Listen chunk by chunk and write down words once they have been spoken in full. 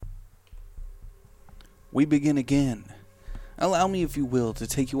we begin again. Allow me, if you will, to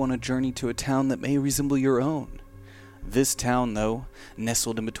take you on a journey to a town that may resemble your own. This town, though,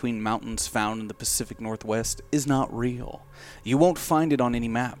 nestled in between mountains found in the Pacific Northwest, is not real. You won't find it on any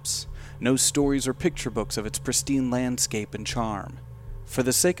maps. No stories or picture books of its pristine landscape and charm. For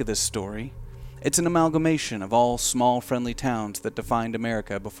the sake of this story, it's an amalgamation of all small, friendly towns that defined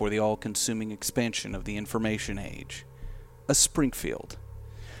America before the all-consuming expansion of the information age. A Springfield.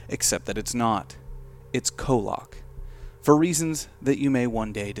 Except that it's not. It's Kolok. For reasons that you may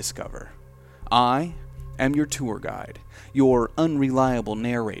one day discover. I am your tour guide, your unreliable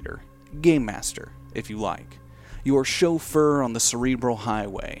narrator, game master, if you like, your chauffeur on the cerebral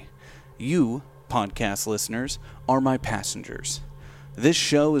highway. You, podcast listeners, are my passengers. This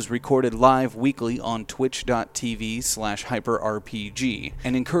show is recorded live weekly on twitch.tv/hyperrpg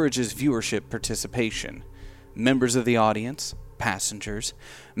and encourages viewership participation. Members of the audience, passengers,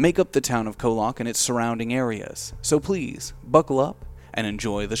 make up the town of Kolok and its surrounding areas, so please buckle up and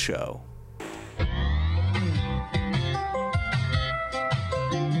enjoy the show.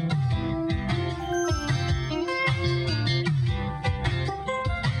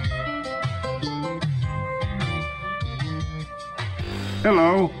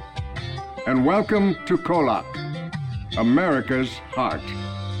 Hello, and welcome to Kolok, America's heart.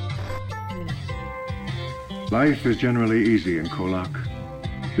 Life is generally easy in Kolok.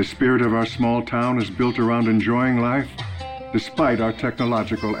 The spirit of our small town is built around enjoying life, despite our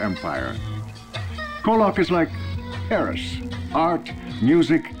technological empire. Kolok is like Paris. Art,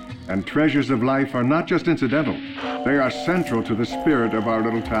 music, and treasures of life are not just incidental. They are central to the spirit of our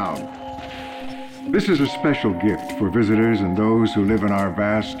little town. This is a special gift for visitors and those who live in our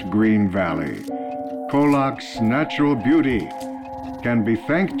vast green valley. Kolok's natural beauty can be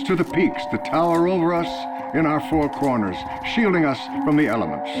thanked to the peaks that tower over us in our four corners, shielding us from the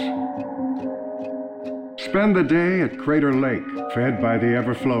elements. Spend the day at Crater Lake, fed by the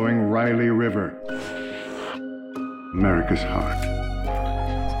ever-flowing Riley River, America's heart.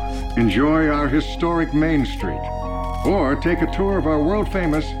 Enjoy our historic Main Street, or take a tour of our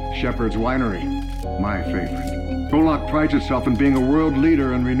world-famous Shepherd's Winery, my favorite. Kolok prides itself in being a world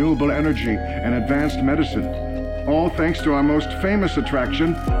leader in renewable energy and advanced medicine, all thanks to our most famous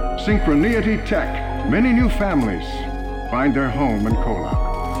attraction, Synchroneity Tech. Many new families find their home in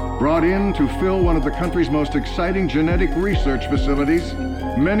Kolok. Brought in to fill one of the country's most exciting genetic research facilities,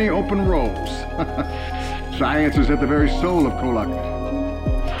 many open roles. Science is at the very soul of Kolok,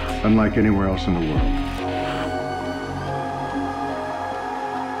 unlike anywhere else in the world.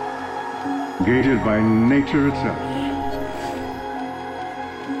 Gated by nature itself.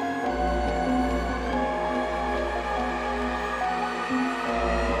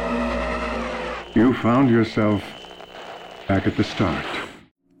 You found yourself back at the start.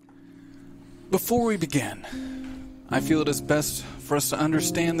 Before we begin, I feel it is best for us to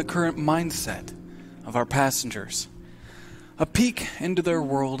understand the current mindset of our passengers. A peek into their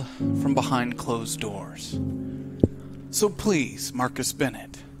world from behind closed doors. So please, Marcus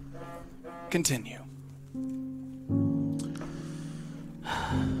Bennett, continue.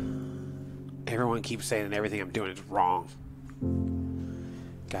 Everyone keeps saying that everything I'm doing is wrong.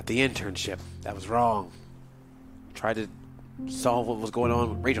 Got the internship. That was wrong. Tried to solve what was going on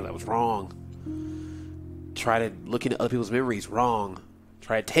with Rachel. That was wrong. Tried to look into other people's memories. Wrong.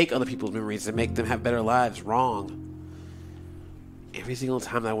 Tried to take other people's memories and make them have better lives. Wrong. Every single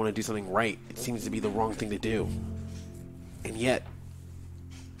time that I want to do something right, it seems to be the wrong thing to do. And yet,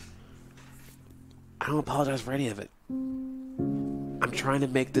 I don't apologize for any of it. I'm trying to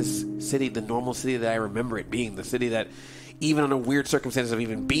make this city the normal city that I remember it being. The city that, even under weird circumstances of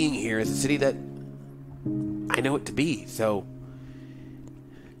even being here, is a city that I know it to be. So,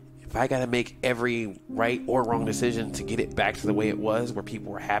 if I gotta make every right or wrong decision to get it back to the way it was, where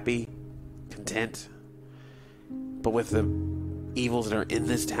people were happy, content, but with the evils that are in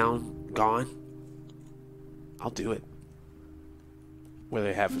this town gone, I'll do it. Whether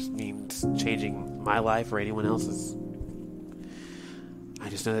it means changing my life or anyone else's. I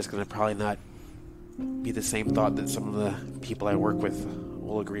just know that's going to probably not be the same thought that some of the people I work with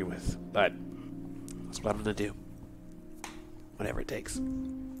will agree with. But that's what I'm going to do. Whatever it takes.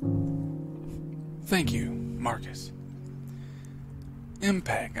 Thank you, Marcus.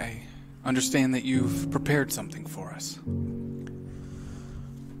 Impeg, I understand that you've prepared something for us.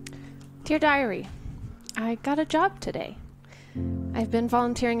 Dear Diary, I got a job today. I've been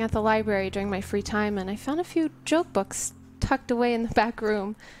volunteering at the library during my free time, and I found a few joke books tucked away in the back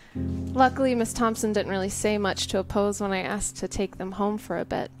room. Luckily, Miss Thompson didn't really say much to oppose when I asked to take them home for a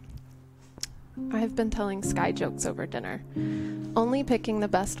bit. I've been telling Sky jokes over dinner, only picking the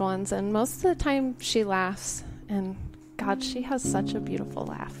best ones, and most of the time she laughs, and God, she has such a beautiful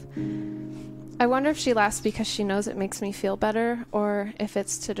laugh. I wonder if she laughs because she knows it makes me feel better, or if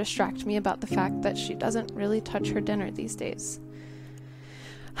it's to distract me about the fact that she doesn't really touch her dinner these days.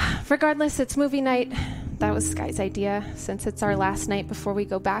 Regardless, it's movie night. That was Sky's idea, since it's our last night before we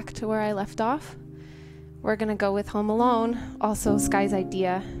go back to where I left off. We're gonna go with Home Alone, also Sky's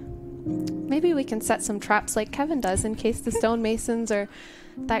idea. Maybe we can set some traps like Kevin does in case the stonemasons or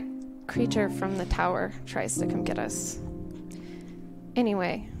that creature from the tower tries to come get us.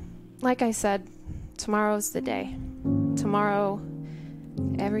 Anyway, like I said, tomorrow's the day. Tomorrow,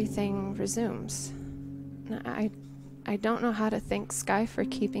 everything resumes. I don't know how to thank Sky for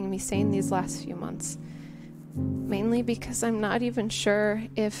keeping me sane these last few months. Mainly because I'm not even sure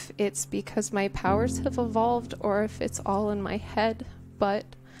if it's because my powers have evolved or if it's all in my head, but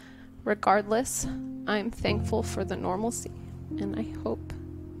regardless, I'm thankful for the normalcy, and I hope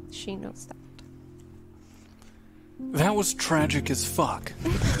she knows that. That was tragic as fuck.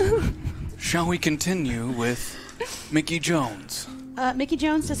 Shall we continue with Mickey Jones? Mickey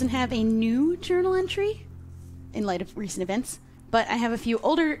Jones doesn't have a new journal entry in light of recent events, but I have a few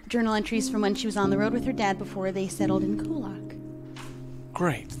older journal entries from when she was on the road with her dad before they settled in Kolak.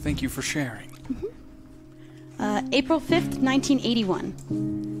 Great, thank you for sharing. April 5th,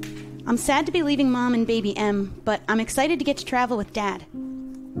 1981. I'm sad to be leaving Mom and baby M, but I'm excited to get to travel with Dad.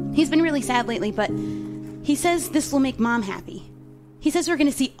 He's been really sad lately, but he says this will make Mom happy. He says we're going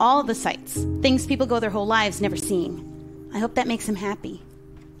to see all the sights, things people go their whole lives never seeing. I hope that makes him happy.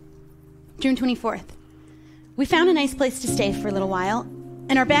 June 24th. We found a nice place to stay for a little while,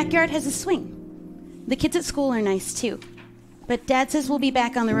 and our backyard has a swing. The kids at school are nice too, but Dad says we'll be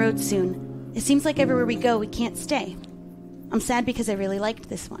back on the road soon. It seems like everywhere we go, we can't stay. I'm sad because I really liked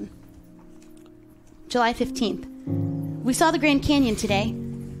this one. July 15th. We saw the Grand Canyon today.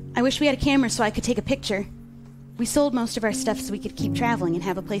 I wish we had a camera so I could take a picture. We sold most of our stuff so we could keep traveling and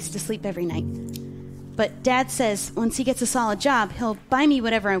have a place to sleep every night. But Dad says once he gets a solid job, he'll buy me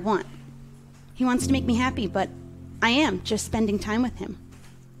whatever I want. He wants to make me happy, but I am just spending time with him.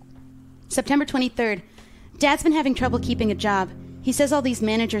 September 23rd. Dad's been having trouble keeping a job. He says all these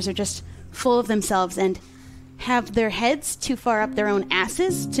managers are just full of themselves and have their heads too far up their own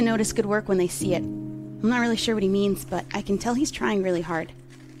asses to notice good work when they see it. I'm not really sure what he means, but I can tell he's trying really hard.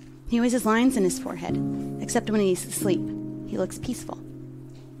 He always has lines in his forehead, except when he's asleep. He looks peaceful.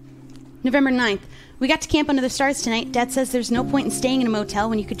 November 9th. We got to camp under the stars tonight. Dad says there's no point in staying in a motel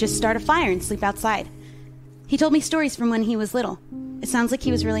when you could just start a fire and sleep outside. He told me stories from when he was little. It sounds like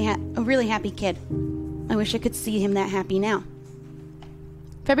he was a really happy kid. I wish I could see him that happy now.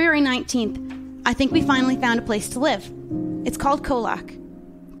 February 19th. I think we finally found a place to live. It's called Kolak.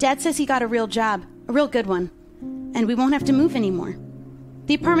 Dad says he got a real job, a real good one, and we won't have to move anymore.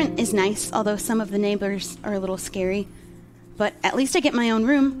 The apartment is nice, although some of the neighbors are a little scary. But at least I get my own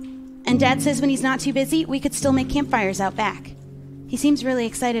room. And Dad says when he's not too busy, we could still make campfires out back. He seems really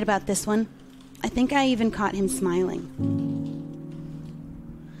excited about this one. I think I even caught him smiling.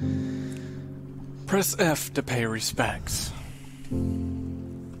 Press F to pay respects.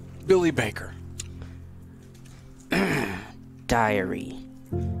 Billy Baker. Diary.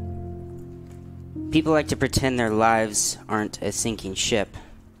 People like to pretend their lives aren't a sinking ship.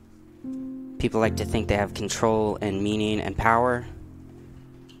 People like to think they have control and meaning and power.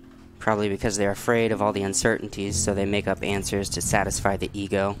 Probably because they're afraid of all the uncertainties, so they make up answers to satisfy the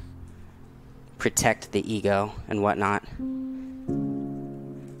ego, protect the ego, and whatnot.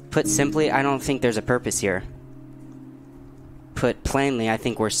 Put simply, I don't think there's a purpose here. Put plainly, I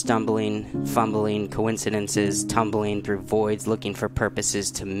think we're stumbling, fumbling, coincidences, tumbling through voids looking for purposes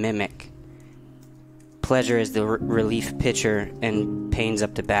to mimic. Pleasure is the relief pitcher and pain's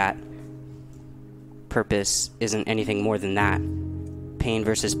up to bat. Purpose isn't anything more than that. Pain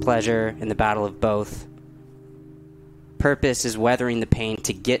versus pleasure in the battle of both. Purpose is weathering the pain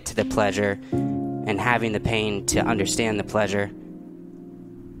to get to the pleasure and having the pain to understand the pleasure.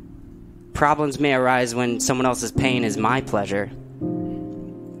 Problems may arise when someone else's pain is my pleasure.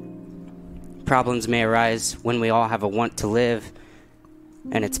 Problems may arise when we all have a want to live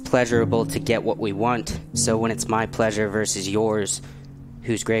and it's pleasurable to get what we want. So when it's my pleasure versus yours,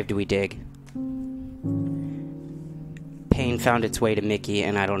 whose grave do we dig? Pain found its way to Mickey,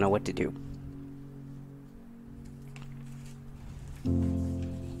 and I don't know what to do.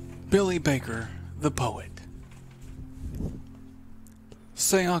 Billy Baker, the poet.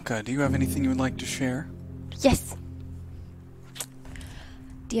 Sayaka, do you have anything you would like to share? Yes.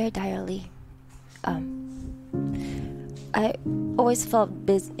 Dear Diary, I always felt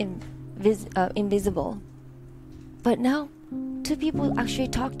invisible. But now, two people actually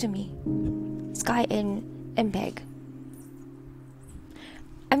talk to me. Sky and Peg.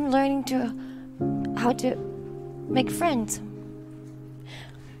 I'm learning how to make friends.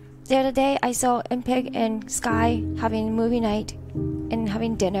 The other day, I saw Peg and Sky having movie night and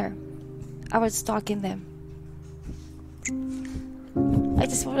having dinner. I was stalking them. I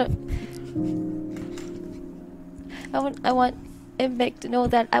just I want Peg to know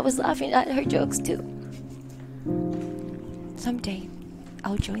that I was laughing at her jokes too. Someday,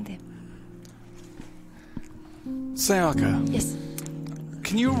 I'll join them. Sayaka, Yes.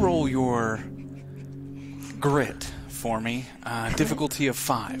 can you roll your grit for me? Difficulty of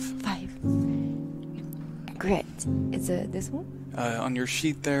 5. 5. Grit. It's this one? On your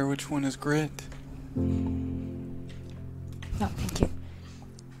sheet there, which one is grit? No, thank you.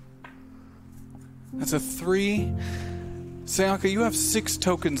 That's a 3. Sayaka, you have 6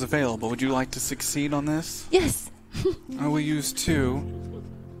 tokens available. Would you like to succeed on this? Yes. I will use 2.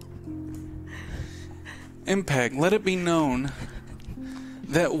 Impeg, let it be known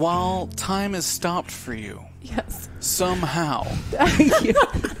that while time is stopped for you, Yes. somehow,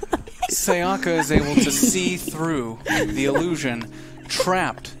 Sayaka is able to see through the illusion,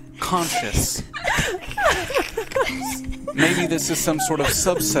 trapped, conscious. Maybe this is some sort of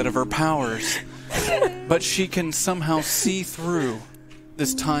subset of her powers, but she can somehow see through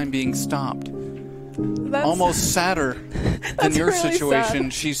this time being stopped. That's, Almost sadder than your really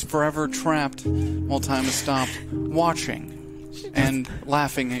situation. sad. She's forever trapped while time is stopped, watching and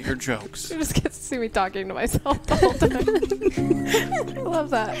laughing at your jokes. She just gets to see me talking to myself the whole time. I love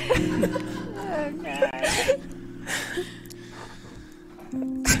that.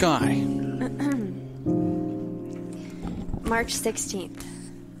 Sky, March 16th.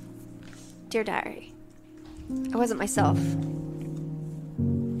 Dear Diary, I wasn't myself.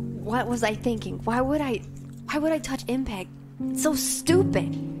 What was I thinking? Why would I touch Impeg? It's so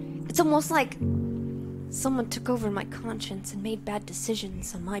stupid. It's almost like someone took over my conscience and made bad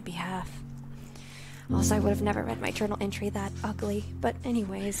decisions on my behalf. Also, I would have never read my journal entry that ugly. But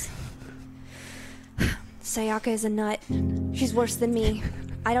anyways, Sayaka is a nut. She's worse than me.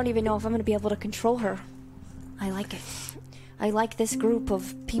 I don't even know if I'm going to be able to control her. I like it. I like this group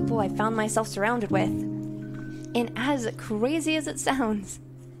of people I found myself surrounded with. And as crazy as it sounds,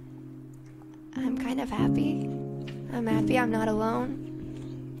 I'm kind of happy. I'm happy I'm not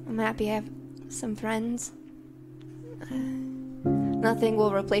alone. I'm happy I have some friends. Nothing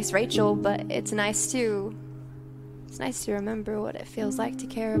will replace Rachel, but it's nice to remember what it feels like to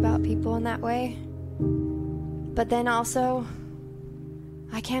care about people in that way. But then also,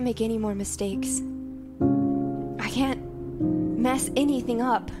 I can't make any more mistakes. I can't mess anything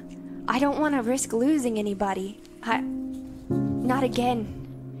up. I don't want to risk losing anybody. Not again.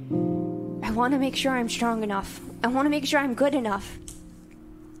 I want to make sure I'm strong enough. I want to make sure I'm good enough.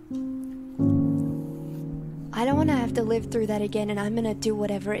 I don't want to have to live through that again, and I'm going to do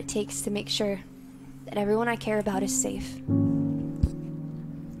whatever it takes to make sure that everyone I care about is safe.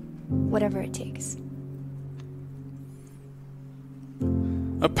 Whatever it takes.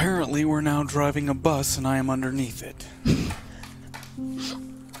 apparently we're now driving a bus and I am underneath it.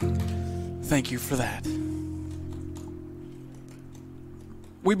 Thank you for that.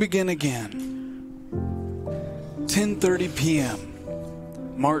 We begin again. 10:30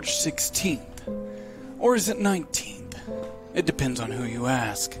 p.m. March 16th. Or is it 19th? It depends on who you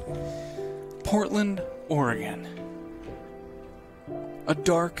ask. Portland, Oregon. A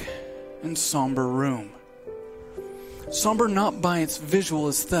dark and somber room. Somber not by its visual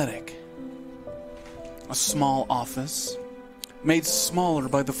aesthetic. A small office, made smaller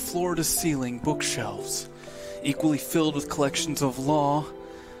by the floor-to-ceiling bookshelves, equally filled with collections of law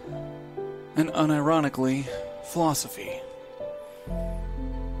and, unironically, philosophy.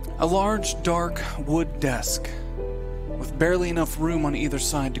 A large, dark wood desk with barely enough room on either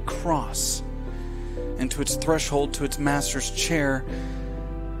side to cross, and to its threshold to its master's chair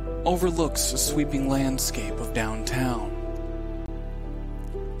overlooks a sweeping landscape of downtown.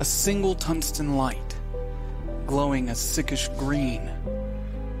 A single tungsten light, glowing a sickish green,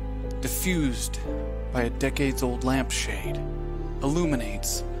 diffused by a decades-old lampshade,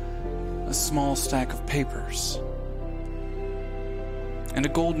 illuminates a small stack of papers and a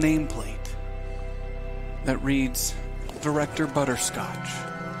gold nameplate that reads Director Butterscotch.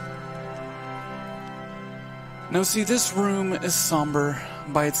 Now see, this room is somber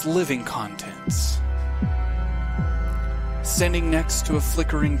by its living contents. Standing next to a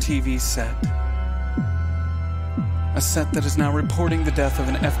flickering TV set, a set that is now reporting the death of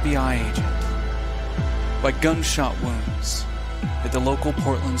an FBI agent by gunshot wounds at the local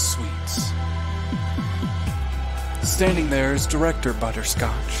Portland Suites. Standing there is Director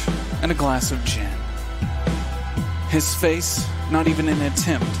Butterscotch and a glass of gin. His face not even an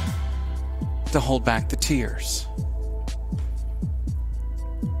attempt to hold back the tears.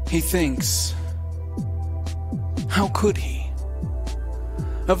 He thinks, how could he?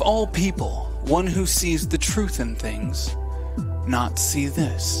 Of all people, one who sees the truth in things, not see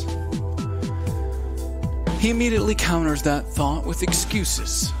this. He immediately counters that thought with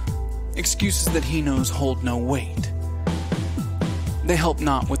excuses. Excuses that he knows hold no weight. They help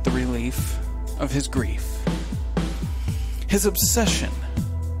not with the relief of his grief. His obsession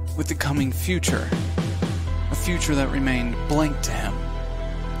with the coming future, a future that remained blank to him,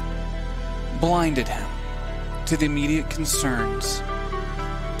 blinded him to the immediate concerns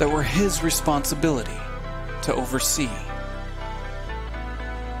that were his responsibility to oversee.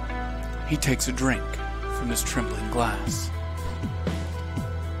 He takes a drink from his trembling glass.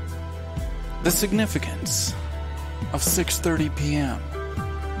 The significance of 6:30 p.m.,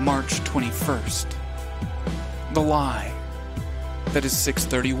 March 21st. The lie that is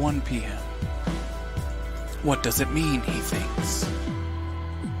 6:31 p.m. What does it mean, he thinks?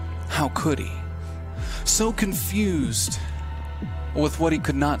 How could he? So confused with what he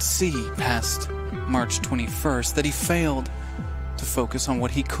could not see past March 21st that he failed to focus on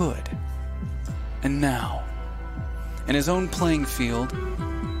what he could. And now, in his own playing field,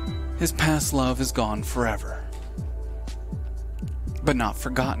 his past love is gone forever. But not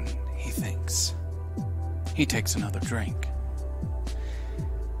forgotten, he thinks. He takes another drink.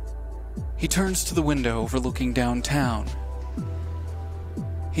 He turns to the window overlooking downtown.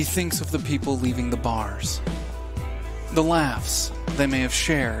 He thinks of the people leaving the bars, the laughs they may have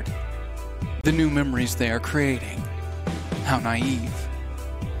shared, the new memories they are creating. How naive.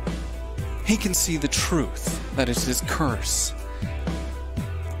 He can see the truth that is his curse.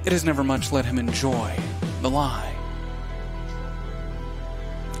 It has never much let him enjoy the lie.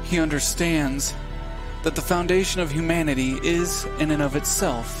 He understands that the foundation of humanity is, in and of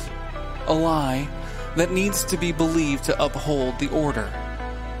itself, a lie that needs to be believed to uphold the order.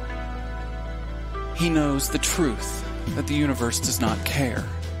 He knows the truth that the universe does not care,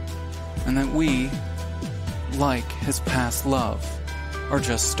 and that we, like his past love, are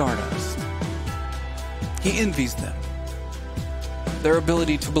just stardust. He envies them, their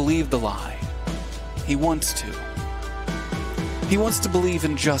ability to believe the lie. He wants to. He wants to believe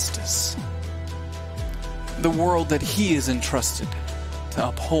in justice, the world that he is entrusted to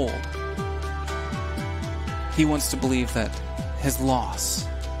uphold. He wants to believe that his loss,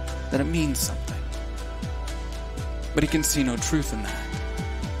 that it means something. But he can see no truth in that.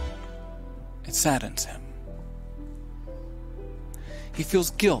 It saddens him. He feels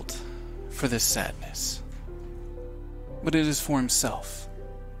guilt for this sadness. But it is for himself,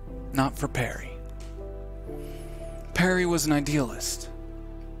 not for Perry. Perry was an idealist.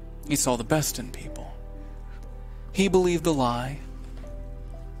 He saw the best in people. He believed the lie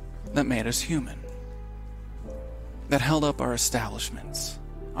that made us human, that held up our establishments,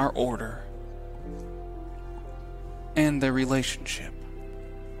 our order, and their relationship.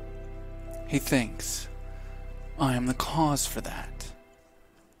 He thinks, I am the cause for that.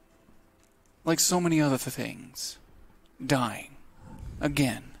 Like so many other things, dying,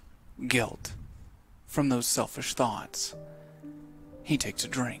 again, guilt, from those selfish thoughts. He takes a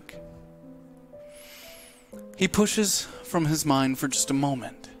drink. He pushes from his mind for just a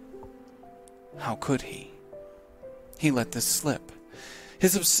moment. How could he? He let this slip.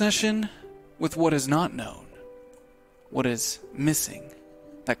 His obsession with what is not known, what is missing,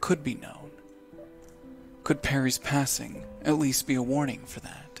 that could be known. Could Perry's passing at least be a warning for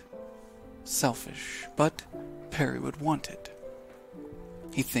that? Selfish, but Perry would want it.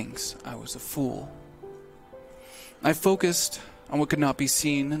 He thinks I was a fool. I focused on what could not be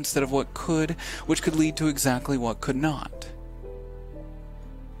seen instead of what could, which could lead to exactly what could not.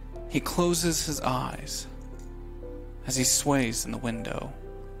 He closes his eyes as he sways in the window,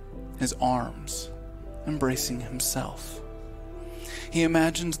 his arms embracing himself. He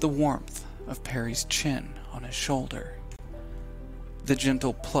imagines the warmth of Perry's chin on his shoulder, the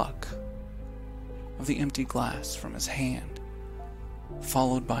gentle pluck of the empty glass from his hand,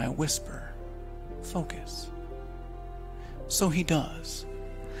 followed by a whisper, focus. So he does.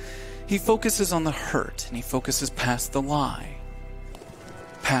 He focuses on the hurt, and he focuses past the lie,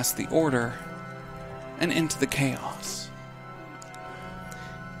 past the order, and into the chaos.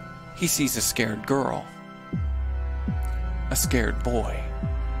 He sees a scared girl, a scared boy,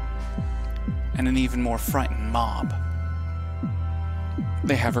 and an even more frightened mob.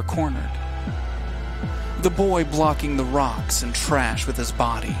 They have her cornered. The boy blocking the rocks and trash with his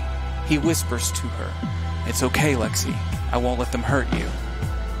body. He whispers to her, "It's okay, Lexi. I won't let them hurt you."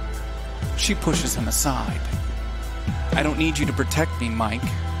 She pushes him aside. "I don't need you to protect me, Mike.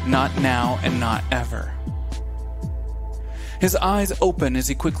 Not now and not ever." His eyes open as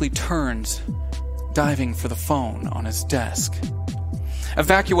he quickly turns, diving for the phone on his desk.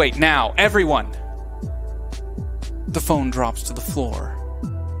 "Evacuate now, everyone!" The phone drops to the floor,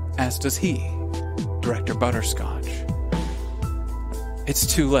 as does he, Director Butterscotch. It's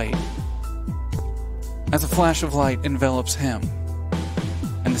too late. As a flash of light envelops him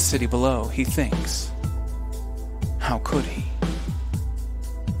and the city below, he thinks, how could he?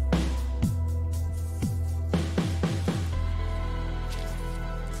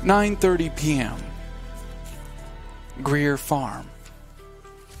 "9:30 p.m. Greer Farm.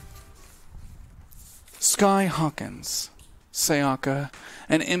 Sky Hawkins, Sayaka,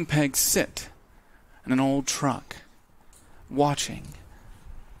 and Impeg sit in an old truck, watching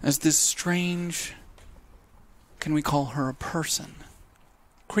as this strange, can we call her a person?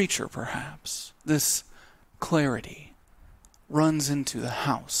 Creature, perhaps. This Clarity runs into the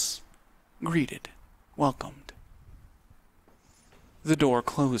house, greeted, welcomed. The door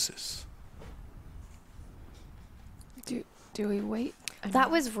closes. Do we wait?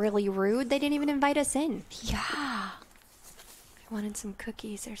 That was really rude. They didn't even invite us in. Yeah. I wanted some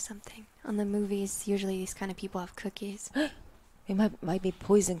cookies or something. On the movies, usually these kind of people have cookies. It might be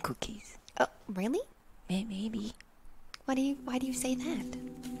poison cookies. Oh, really? Maybe. Why do you say that?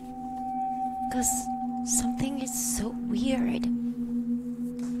 Because something is so weird.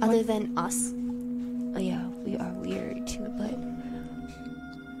 Other than us? Oh, yeah, we are weird too, but...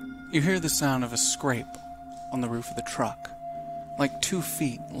 You hear the sound of a scrape on the roof of the truck, like 2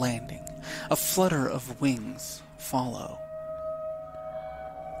 feet landing. A flutter of wings follow.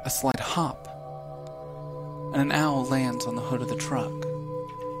 A slight hop, and an owl lands on the hood of the truck.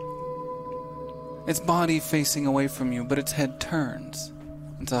 Its body facing away from you, but its head turns,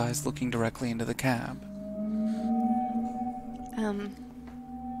 its eyes looking directly into the cab.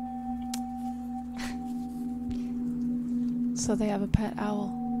 So they have a pet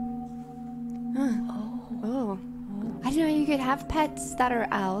owl. Oh. I didn't know you could have pets that are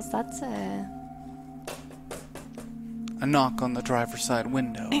owls. That's A knock on the driver's side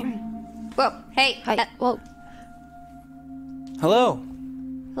window. Whoa, hey. Hi. Whoa. Hello.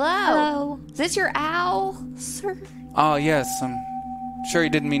 Hello. Is this your owl, sir? Ah, yes, I'm sure he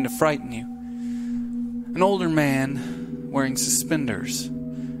didn't mean to frighten you. An older man, wearing suspenders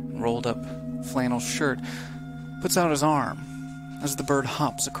and rolled up flannel shirt, puts out his arm as the bird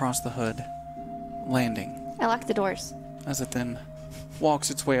hops across the hood, landing, I locked the doors. as it then walks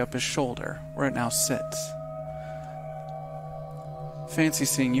its way up his shoulder, where it now sits. Fancy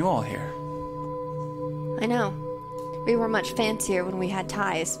seeing you all here. I know. We were much fancier when we had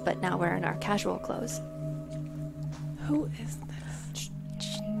ties, but now we're in our casual clothes. Who is this?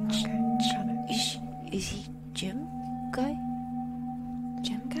 Is he Jim guy?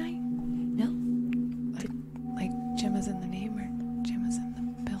 Gym guy? No? Like Jim is in the name or Jim is in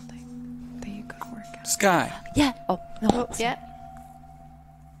the building that you go work at? Sky. Yeah. Oh, no. Yeah.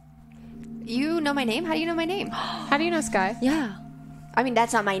 You know my name? How do you know my name? How do you know Sky? Yeah. I mean,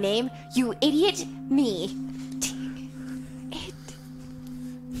 that's not my name. You idiot. Me. It.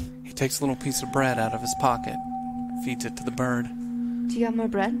 He takes a little piece of bread out of his pocket, feeds it to the bird. Do you have more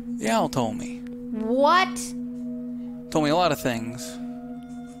bread? The owl told me. What? Told me a lot of things.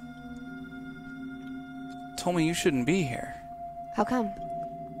 Told me you shouldn't be here. How come?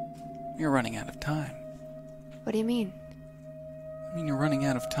 You're running out of time. What do you mean? I mean, you're running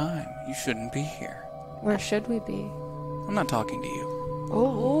out of time. You shouldn't be here. Where should we be? I'm not talking to you.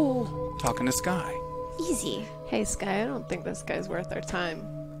 Oh. I'm talking to Sky. Easy. Hey, Sky, I don't think this guy's worth our time.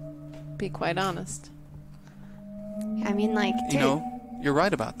 Be quite honest. I mean, like, You know, you're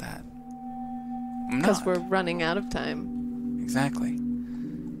right about that. I'm Because not. we're running out of time. Exactly.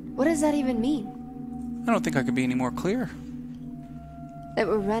 what does that even mean? I don't think I could be any more clear. That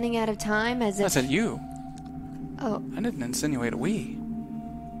we're running out of time as I if... said you. Oh, I didn't insinuate a we.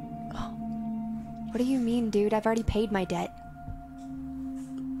 what do you mean, dude? I've already paid my debt.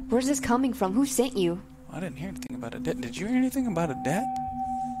 Where's this coming from? Who sent you? I didn't hear anything about a debt. Did you hear anything about a debt?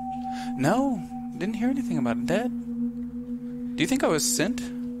 No, didn't hear anything about a debt. Do you think I was sent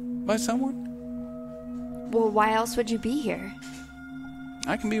by someone? Well, why else would you be here?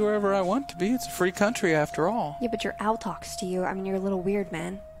 I can be wherever I want to be. It's a free country after all. Yeah, but your owl talks to you. I mean, you're a little weird,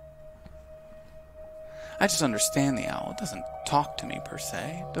 man. I just understand the owl. It doesn't talk to me per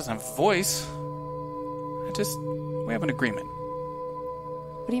se. It doesn't have a voice. We have an agreement.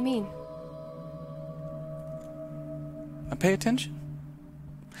 What do you mean? Pay attention.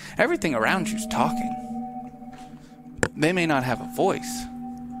 Everything around you's talking. They may not have a voice,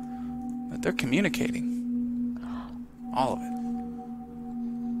 but they're communicating. All of it.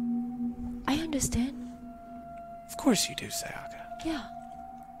 I understand. Of course you do, Sayaka. Yeah.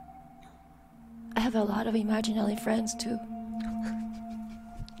 I have a lot of imaginary friends too.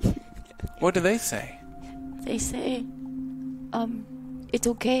 What do they say? They say, it's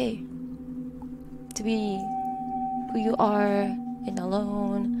okay to be who you are and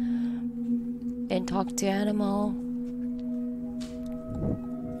alone and talk to animal.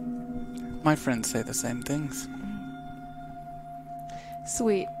 My friends say the same things.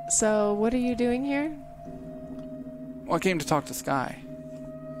 Sweet. So, what are you doing here? Well, I came to talk to Sky.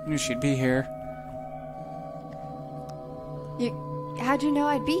 Knew she'd be here. How'd you know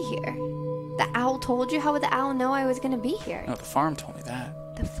I'd be here? The owl told you? How would the owl know I was gonna be here? No, the farm told me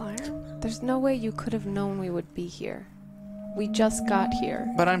that. The farm? There's no way you could have known we would be here. We just got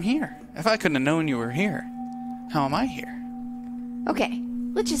here. But I'm here. If I couldn't have known you were here, how am I here? Okay,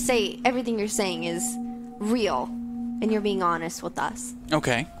 let's just say everything you're saying is real, and you're being honest with us.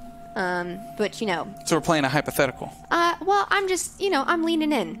 Okay. But So we're playing a hypothetical. well, I'm just, I'm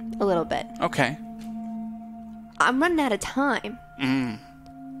leaning in a little bit. Okay. I'm running out of time.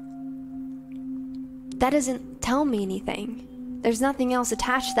 That doesn't tell me anything. There's nothing else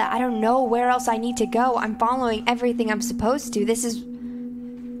attached to that. I don't know where else I need to go. I'm following everything I'm supposed to. This is,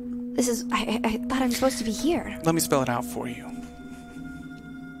 I thought I'm supposed to be here. Let me spell it out for you.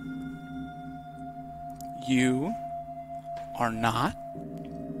 You are not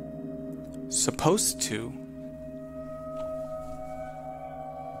supposed to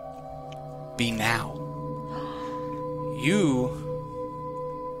be now. You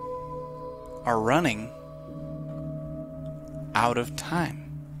are running out of time.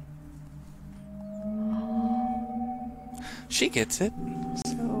 She gets it.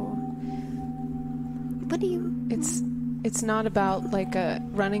 So, What do you... it's not about like a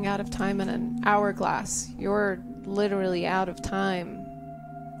running out of time in an hourglass. You're literally out of time,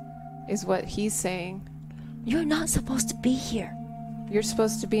 is what he's saying. You're not supposed to be here. You're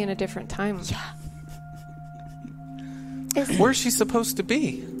supposed to be in a different time. Yeah. Where's she supposed to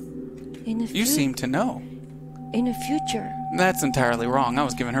be? In the You seem to know. in the future. That's entirely wrong. I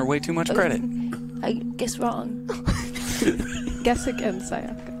was giving her way too much credit. I guess wrong. Guess again,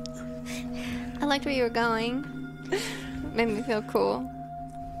 Sayaka. I liked where you were going. Made me feel cool.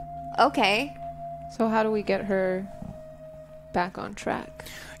 Okay. So how do we get her back on track?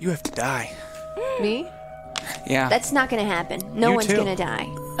 You have to die. Me? Yeah. That's not gonna happen. No You one's too. gonna die.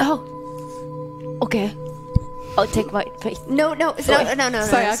 Oh. Okay. I'll take my faith. No. Sayaka. It's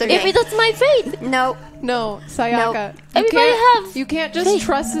okay. If that's my faith. No. No, Sayaka. Everybody have You can't just faith.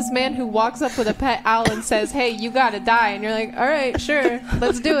 trust this man who walks up with a pet owl and says, "Hey, you gotta die," and you're like, "All right, sure,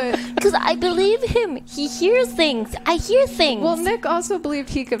 let's do it." Because I believe him. He hears things. I hear things. Well, Nick also believed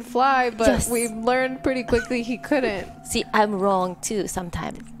he could fly, but Yes. we learned pretty quickly he couldn't. See, I'm wrong too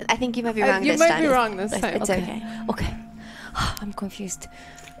sometimes. I think you might be wrong You this might time. be wrong this time. It's okay. Okay. I'm confused.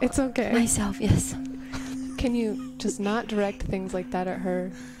 It's okay. Myself, yes. Can you just not direct things like that at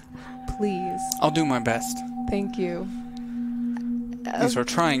her, please? I'll do my best. Thank you. These are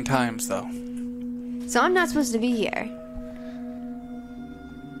trying times, though. So I'm not supposed to be here.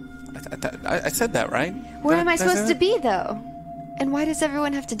 I said that, right? Where am I Did say supposed to that? be, though? And why does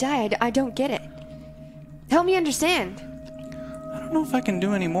everyone have to die? I don't get it. Help me understand. I don't know if I can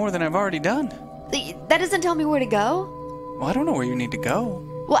do any more than I've already done. That doesn't tell me where to go. Well, I don't know where you need to go.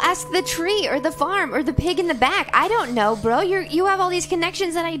 Well, ask the tree or the farm or the pig in the back. I don't know, bro. You have all these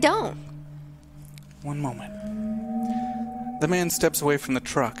connections that I don't. One moment. The man steps away from the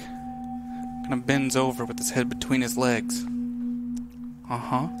truck. Kind of bends over with his head between his legs.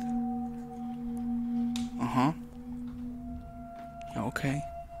 Uh-huh. Uh-huh. Okay.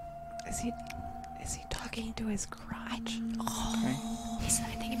 Is he talking to his crotch? Okay.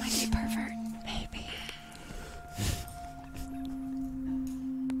 I think he might be a pervert. Maybe.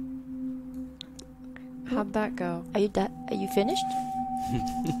 How'd that go? Are you finished?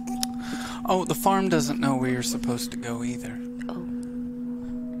 Oh, the farm doesn't know where you're supposed to go either. Oh.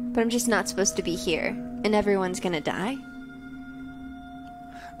 But I'm just not supposed to be here. And everyone's gonna die?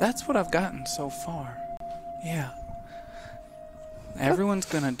 That's what I've gotten so far. Yeah. Everyone's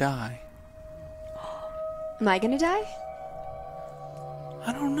gonna die. Am I gonna die?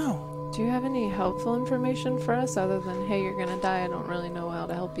 I don't know. Do you have any helpful information for us other than, "Hey, you're gonna die. I don't really know how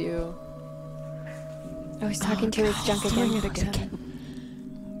to help you"? Oh, he's talking to his junk Doing again. it again.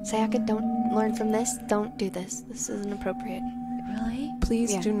 Sayaka, don't learn from this. Don't do this. This isn't appropriate. Really?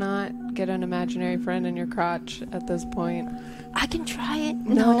 Please Yeah. do not get an imaginary friend in your crotch at this point. I can try it.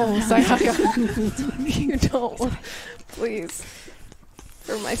 No. You don't. Please.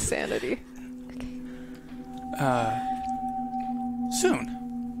 For my sanity. Soon.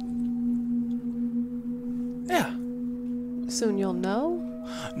 Yeah. Soon you'll know?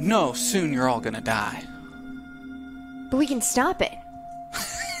 No, soon you're all gonna die. But we can stop it.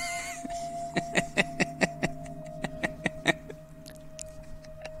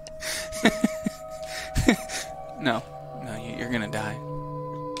 No, you're gonna die.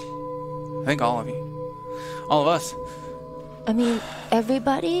 I think all of you. All of us. I mean,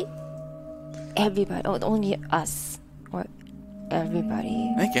 everybody. Oh, only us. Or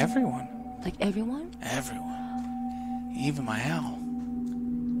everybody. I think everyone. Like everyone? Everyone. Even my owl.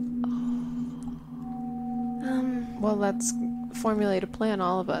 Well, let's formulate a plan,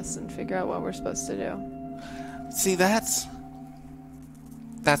 all of us, and figure out what we're supposed to do. See, that's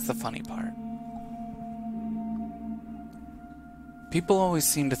the funny part. People always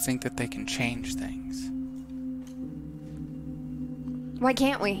seem to think that they can change things. Why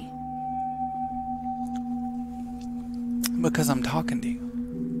can't we? Because I'm talking to you.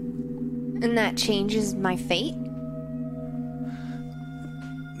 And that changes my fate?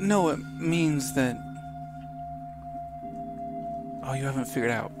 No, it means that... Oh, you haven't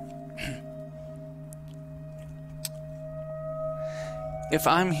figured out. If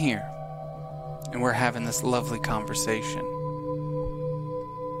I'm here, and we're having this lovely conversation,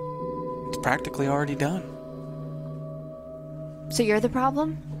 it's practically already done. So you're the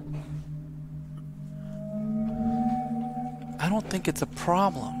problem? I don't think it's a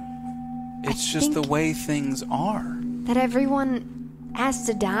problem. It's just the way things are. That everyone has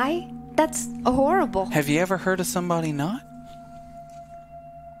to die? That's horrible. Have you ever heard of somebody not?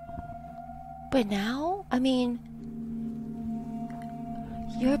 But now, I mean,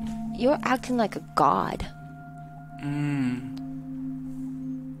 you're acting like a god.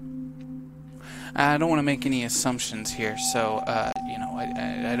 I don't want to make any assumptions here, so I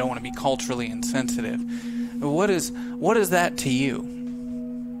don't want to be culturally insensitive. What is that to you?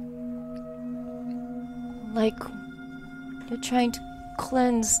 Like, you're trying to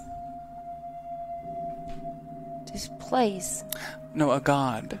cleanse this place. No, a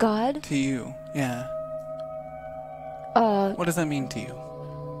god. God? To you, yeah. What does that mean to you?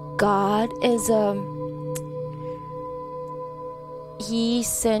 God is, he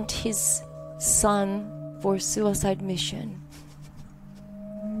sent his son for suicide mission.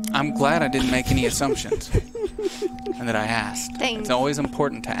 I'm glad I didn't make any assumptions. And that I asked. Thanks. It's always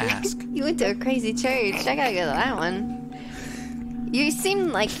important to ask. You went to a crazy church. I gotta go to that one. You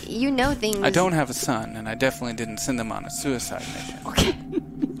seem like you know things. I don't have a son, and I definitely didn't send him on a suicide mission. Okay.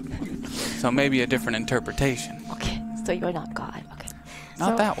 So maybe a different interpretation. Okay, so you're not God. Okay.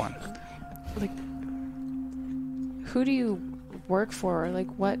 Not So- that one. Like, who do you work for? Like,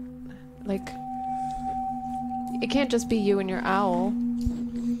 what? Like, it can't just be you and your owl.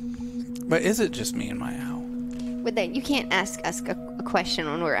 But is it just me and my owl? But then you can't ask us a question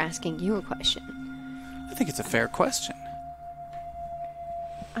when we're asking you a question. I think it's a fair question.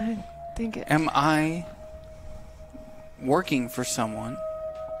 I think it... Am I working for someone?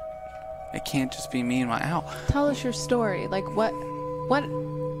 It can't just be me and my owl. Tell us your story. Like,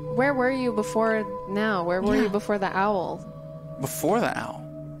 where were you before now? Where were you before the owl? Before the owl?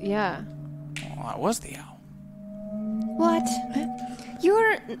 Yeah. Well, I was the owl. What?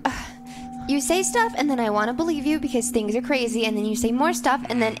 You say stuff and then I want to believe you because things are crazy, and then you say more stuff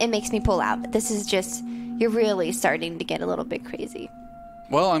and then it makes me pull out. This is just, you're really starting to get a little bit crazy.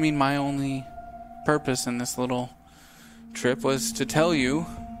 Well, I mean, my only purpose in this little trip was to tell you,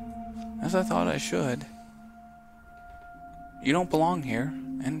 as I thought I should, you don't belong here,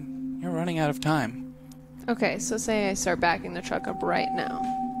 and you're running out of time. Okay, so say I start backing the truck up right now.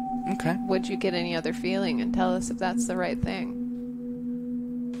 Okay. Would you get any other feeling and tell us if that's the right thing?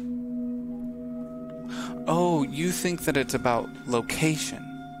 Oh, you think that it's about location.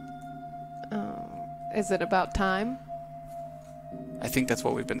 Is it about time? I think that's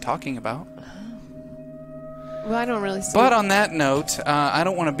what we've been talking about. Well, I don't really see... But on that note, I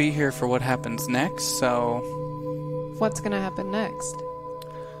don't want to be here for what happens next, so... What's gonna happen next?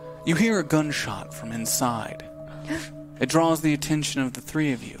 You hear a gunshot from inside. It draws the attention of the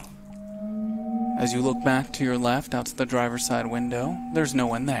three of you. As you look back to your left out the driver's side window, there's no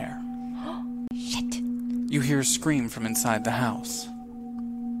one there. Shit. You hear a scream from inside the house.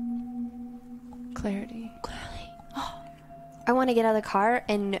 Clarity. I want to get out of the car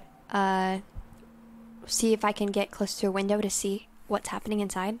and see if I can get close to a window to see what's happening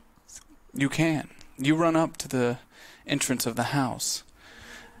inside. You can. You run up to the entrance of the house.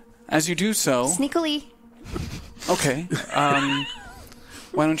 As you do so... Sneakily. Okay.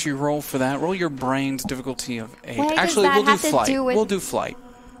 Why don't you roll for that? Roll your brain's difficulty of 8. Why does Actually, that we'll do have to flight. do with- We'll do flight.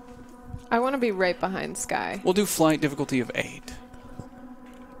 I want to be right behind Sky. We'll do flight difficulty of 8.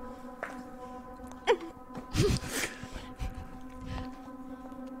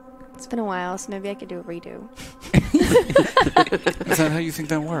 It's been a while, so maybe I could do a redo. Is that how you think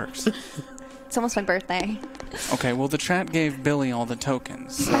that works? It's almost my birthday. Okay, well, the chat gave Billy all the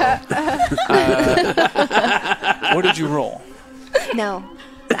tokens. So, what did you roll? No.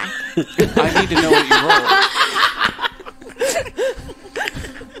 Zach. I need to know what you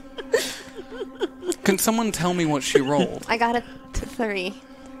rolled. Can someone tell me what she rolled? I got a 3.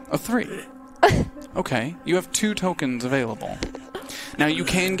 A 3. Okay, you have 2 tokens available. Now, you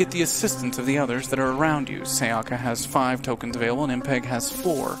can get the assistance of the others that are around you. Sayaka has 5 tokens available, and Impeg has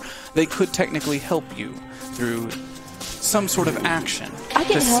 4. They could technically help you through some sort of action I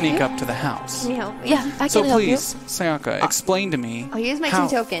can to help sneak you. up to the house. Can you help me? Yeah, I So can help you. please, Sayaka, explain to me I'll use my how,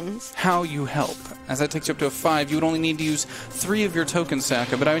 2 tokens. how you help. As that takes you up to a 5, you would only need to use 3 of your tokens,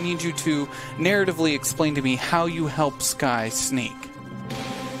 Sayaka, but I need you to narratively explain to me how you help Sky sneak.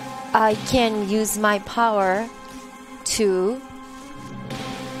 I can use my power to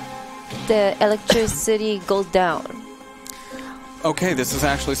the electricity go down. Okay, this is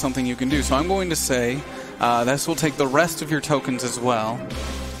actually something you can do. So I'm going to say this will take the rest of your tokens as well.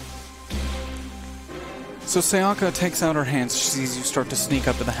 So Sayaka takes out her hands. She sees you start to sneak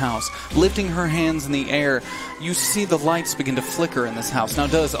up to the house. Lifting her hands in the air, you see the lights begin to flicker in this house. Now,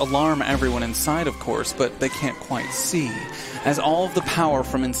 it does alarm everyone inside, of course, but they can't quite see. As all of the power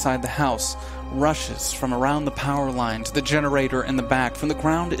from inside the house rushes from around the power line to the generator in the back, from the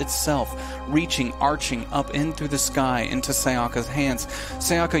ground itself, reaching, arching up in through the sky into Sayaka's hands.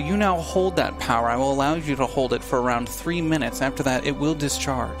 Sayaka, you now hold that power. I will allow you to hold it for around 3 minutes. After that, it will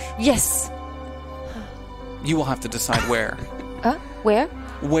discharge. Yes. You will have to decide where. Where?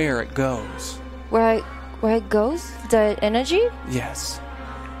 Where it goes. Where it goes? The energy? Yes.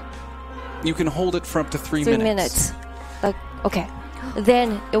 You can hold it for up to 3 3 minutes. minutes. Like, okay.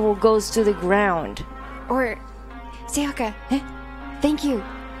 Then it will goes to the ground. Or, Sayaka, thank you.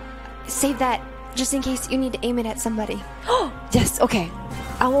 Save that just in case you need to aim it at somebody. Yes, okay.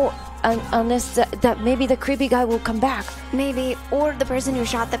 I will, unless that maybe the creepy guy will come back. Maybe. Or the person who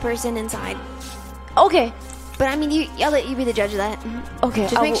shot the person inside. Okay. But I mean, I'll let you be the judge of that. Okay.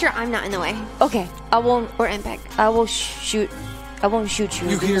 Just make sure I'm not in the way. Okay. I won't. Or Impeg. I will shoot. I won't shoot you.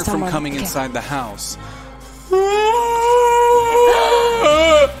 You hear because from I'm coming okay. inside the house.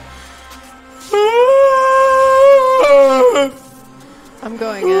 I'm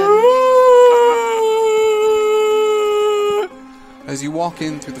going in. As you walk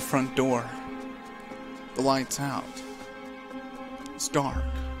in through the front door, the light's out. It's dark.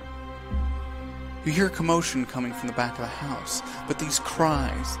 You hear commotion coming from the back of the house, but these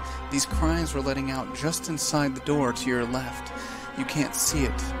cries were letting out just inside the door to your left. You can't see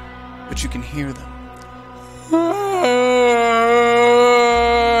it, but you can hear them.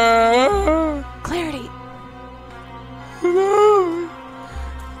 Clarity.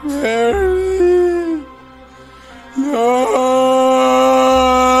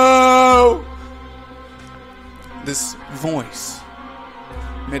 This voice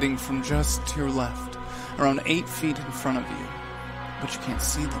emitting from just to your left, around 8 feet in front of you, but you can't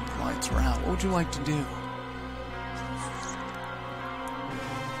see them. The lights are out. What would you like to do?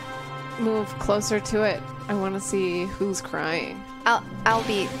 Move closer to it. I want to see who's crying. I'll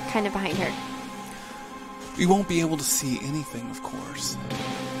be kind of behind her. You won't be able to see anything, of course,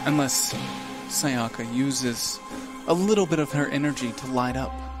 unless Sayaka uses a little bit of her energy to light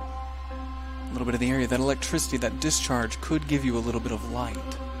up a little bit of the area. That electricity, that discharge could give you a little bit of light.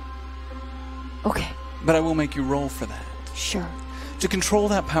 Okay. But I will make you roll for that. Sure. To control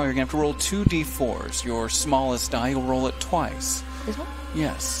that power, you're going to have to roll 2 d4s. Your smallest die, you'll roll it twice. This one?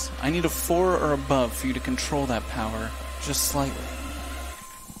 Yes. I need a 4 or above for you to control that power just slightly.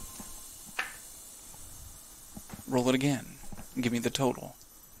 Roll it again. And give me the total.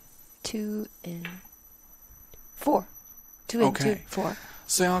 2 and 4. 2 and 2, Okay. 4.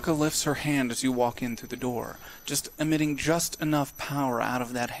 Sayaka lifts her hand as you walk in through the door, just emitting just enough power out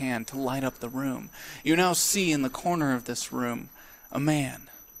of that hand to light up the room. You now see in the corner of this room a man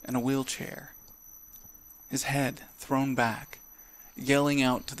in a wheelchair, his head thrown back, yelling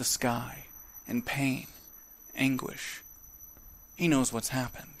out to the sky in pain, anguish. He knows what's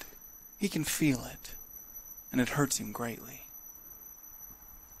happened. He can feel it, and it hurts him greatly.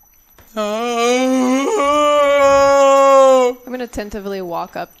 I'm going to tentatively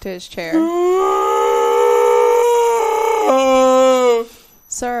walk up to his chair.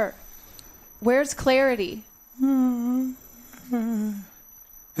 Sir, where's Clarity?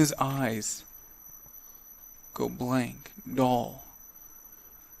 His eyes go blank, dull.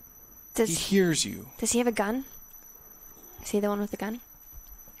 He hears you. Does he have a gun? Is he the one with the gun?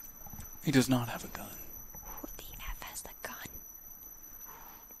 He does not have a gun. Who the F has the gun?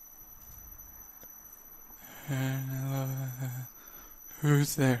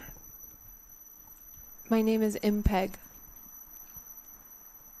 Who's there? My name is Impeg.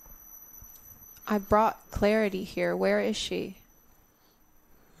 I brought Clarity here. Where is she?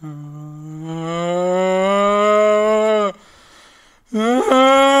 Okay,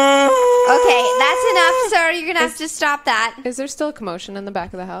 that's enough, sir. You're gonna have to stop that. Is there still a commotion in the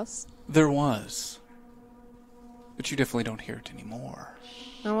back of the house? There was. But you definitely don't hear it anymore.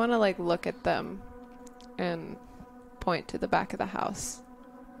 I want to, look at them and point to the back of the house.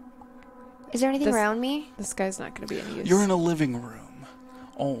 Is there anything around me? This guy's not going to be any use. You're in a living room.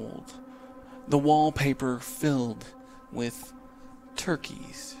 Old. The wallpaper filled with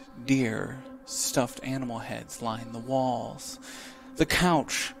turkeys, deer, stuffed animal heads line the walls. The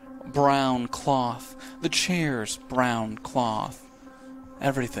couch, brown cloth. The chairs, brown cloth.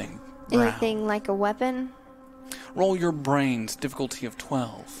 Everything brown. Anything like a weapon? Roll your brains, difficulty of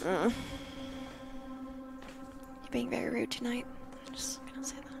 12. You're being very rude tonight. I'm just gonna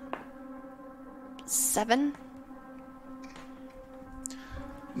say that. 7?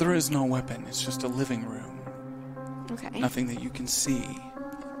 There is no weapon. It's just a living room. Okay. Nothing that you can see.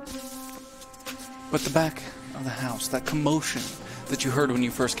 But the back of the house, that commotion that you heard when you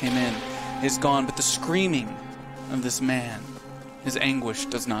first came in, is gone. But the screaming of this man, his anguish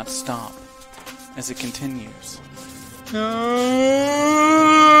does not stop as it continues. I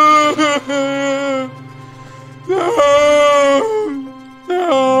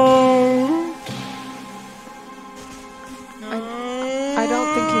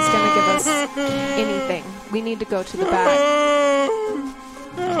don't think he's going to give us anything. We need to go to the back.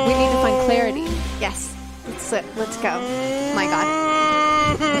 We need to find Clarity. Yes. Let's go. My God.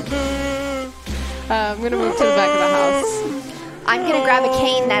 I'm going to move to the back of the house. I'm going to grab a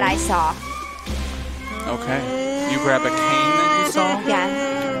cane that I saw. Okay. You grab a cane that you saw?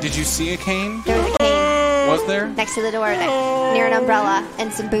 Yeah. Did you see a cane? There was a cane. Was there? Next to the door near an umbrella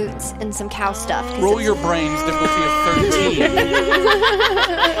and some boots and some cow stuff. Roll your brains, difficulty of 13.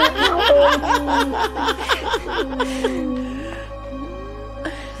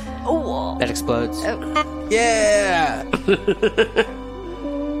 Oh. That explodes. Oh. Yeah!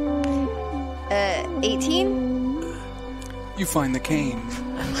 18? You find the cane.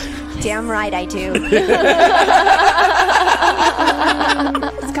 Damn right I do.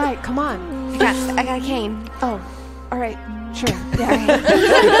 Sky, come on. I got a cane. Oh, all right. Sure. Yeah,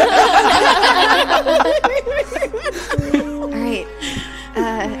 all right.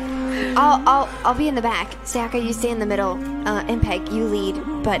 I'll be in the back. Staka, you stay in the middle. Impeg, you lead.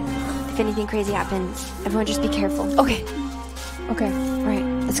 But if anything crazy happens, everyone just be careful. Okay. Okay. All right.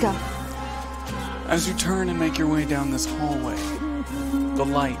 Let's go. As you turn and make your way down this hallway, the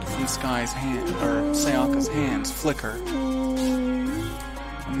light from Sky's hand, or Sayaka's hands, flicker.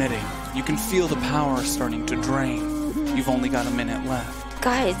 Emitting. You can feel the power starting to drain. You've only got a minute left.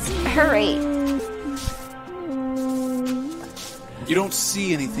 Guys, hurry. You don't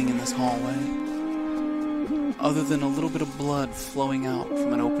see anything in this hallway, other than a little bit of blood flowing out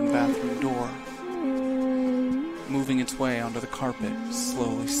from an open bathroom door, moving its way onto the carpet,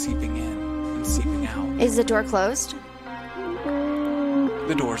 slowly seeping in and seeping out. Is the door closed?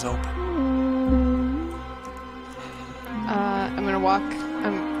 The door's open. I'm gonna walk.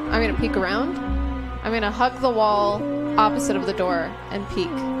 I'm gonna peek around. I'm gonna hug the wall opposite of the door and peek.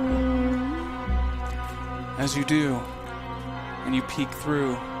 As you do, and you peek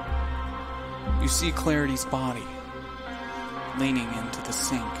through, you see Clarity's body leaning into the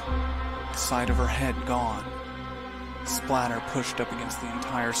sink, the side of her head gone, splatter pushed up against the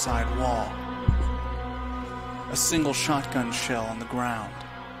entire side wall, a single shotgun shell on the ground,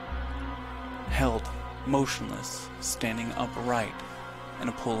 held motionless, standing upright in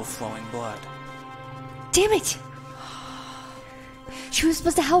a pool of flowing blood. Damn it! She was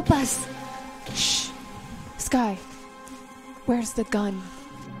supposed to help us. Shh. Sky, where's the gun?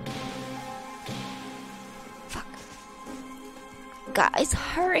 Fuck. Guys,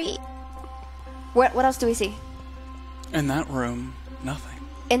 hurry. What else do we see? In that room, nothing.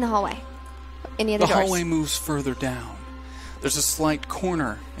 In the hallway. Any other The doors? hallway moves further down. There's a slight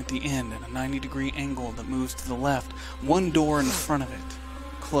corner at the end and a 90-degree angle that moves to the left. One door in front of it,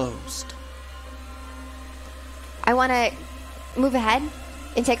 closed. I want to move ahead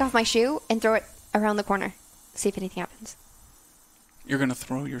and take off my shoe and throw it around the corner. See if anything happens. You're going to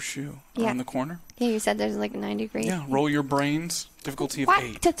throw your shoe around the corner? Yeah, you said there's like a 9 degree. Yeah, roll your brains. Difficulty of What?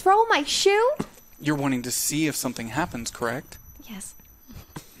 8. To throw my shoe? You're wanting to see if something happens, correct? Yes.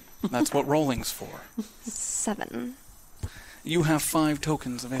 That's what rolling's for. 7. You have 5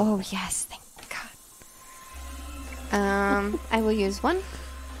 tokens available. Oh, yes. Thank God. I will use 1.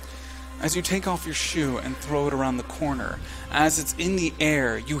 As you take off your shoe and throw it around the corner, as it's in the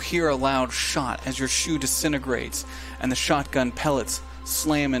air, you hear a loud shot as your shoe disintegrates and the shotgun pellets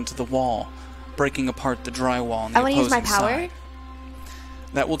slam into the wall, breaking apart the drywall on the I want to use my opposing power. side.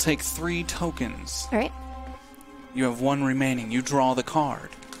 That will take 3 tokens. All right. You have 1 remaining. You draw the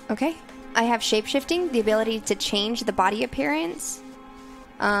card. Okay. I have shapeshifting, the ability to change the body appearance.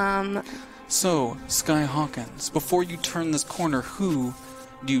 So, Sky Hawkins, before you turn this corner, who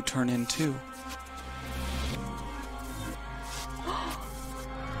do you turn into?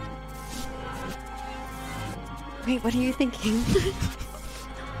 Wait, what are you thinking?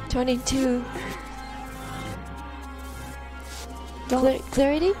 22.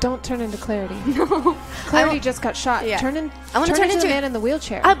 Clarity? Don't turn into Clarity. No. Clarity just got shot. Yeah. I want to turn into into a man in the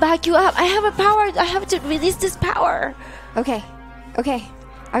wheelchair. I'll back you up. I have a power. I have to release this power. Okay.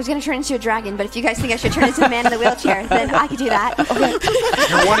 I was going to turn into a dragon, but if you guys think I should turn into a man in the wheelchair, then I could do that. Okay.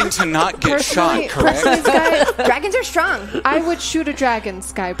 You're wanting to not get shot, correct? Sky, Dragons are strong. I would shoot a dragon,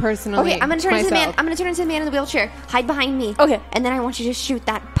 Sky, personally. Okay, I'm going to turn into the man. myself. I'm going to turn into the man in the wheelchair. Hide behind me. Okay. And then I want you to shoot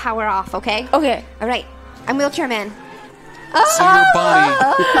that power off, okay? Okay. All right. I'm wheelchair man. So your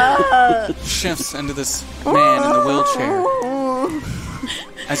body shifts into this man in the wheelchair.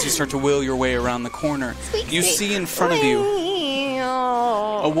 As you start to wheel your way around the corner, you see in front of you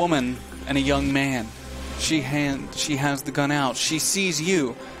a woman and a young man. She has the gun out. She sees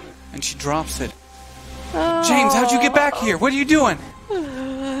you, and she drops it. James, how'd you get back here? What are you doing?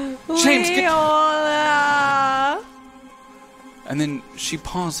 James, And then she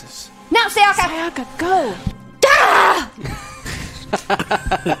pauses. Now, Sayaka! Sayaka, go!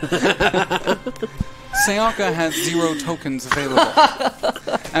 Sayaka has 0 tokens available.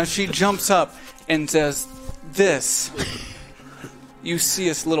 As she jumps up and does this, you see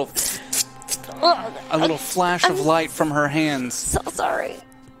a little flash of light from her hands, So sorry.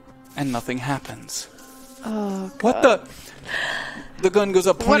 and nothing happens. Oh, God. What the? The gun goes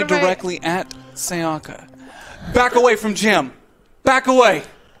up, pointed What am I- directly at Sayaka. Back away from Jim. Back away.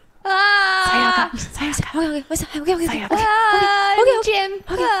 Sayaka. Okay, Jim.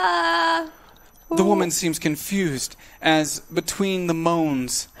 The woman seems confused as between the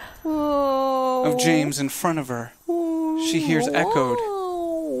moans of James in front of her, she hears echoed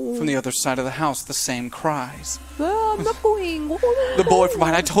from the other side of the house the same cries. I'm not going. The boy from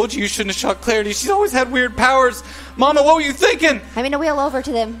behind, I told you shouldn't have shot Clarity. She's always had weird powers. Mama, what were you thinking? I'm going to wheel over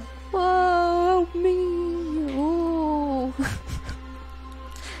to them. Help me. Oh.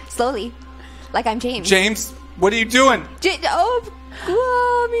 Slowly. Like I'm James. James, what are you doing? Coming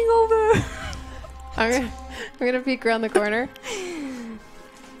over. I'm gonna peek around the corner.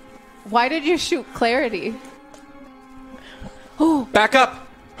 Why did you shoot Clarity? Back up.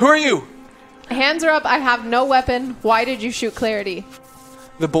 Who are you? Hands are up. I have no weapon. Why did you shoot Clarity?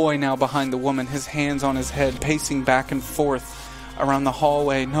 The boy now behind the woman, his hands on his head, pacing back and forth around the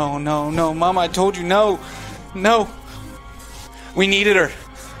hallway. No, Mama, I told you, no. We needed her.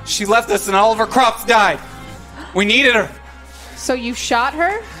 She left us and all of her crops died. We needed her. So you shot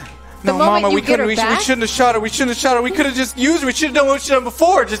her? The No, moment Mama, you we get couldn't. her We back? shouldn't have shot her. We could have just used her. We should have done what we should have done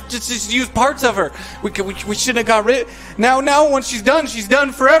before. Just use parts of her. We shouldn't have got rid. Now, once she's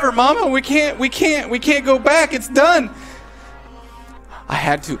done forever, Mama. We can't go back. It's done. I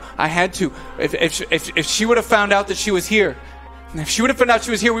had to. If she would have found out that she was here,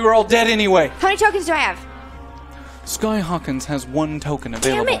 we were all dead anyway. How many tokens do I have? Sky Hawkins has 1 token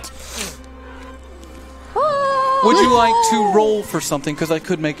available. Damn it. Would you like to roll for something? Because I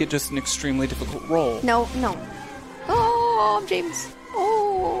could make it just an extremely difficult roll. No. Oh, I'm James.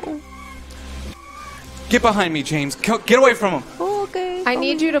 Oh. Get behind me, James. Get away from him. Okay. I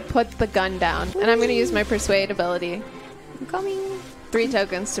need you to put the gun down, and I'm gonna use my persuade ability. I'm coming. 3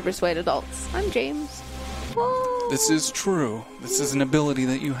 tokens to persuade adults. I'm James. Whoa. This is true. This is an ability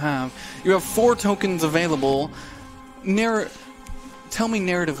that you have. You have 4 tokens available. Tell me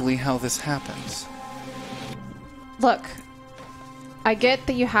narratively how this happens. Look, I get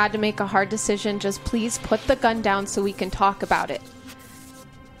that you had to make a hard decision. Just please put the gun down so we can talk about it.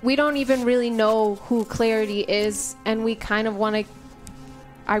 We don't even really know who Clarity is, and we kind of want to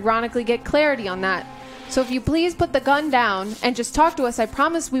ironically get clarity on that. So if you please put the gun down and just talk to us, I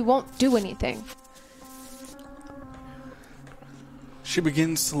promise we won't do anything. She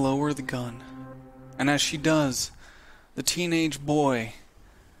begins to lower the gun. And as she does, The teenage boy.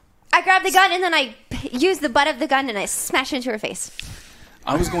 I grab the gun and then I use the butt of the gun and I smash it into her face.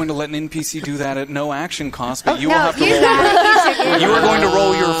 I was going to let an NPC do that at no action cost, but you will No, have to use roll. that. You are going to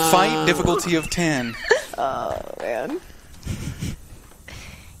roll your fight difficulty of 10. Oh, man.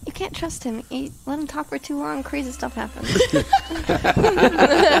 You can't trust him. You let him talk for too long, crazy stuff happens.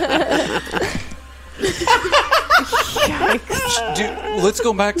 Let's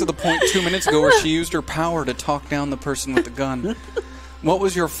go back to the point 2 minutes ago where she used her power to talk down the person with the gun. What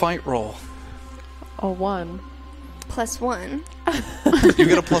was your fight roll? A 1. +1. You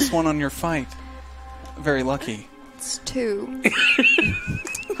get a +1 on your fight. Very lucky. It's 2.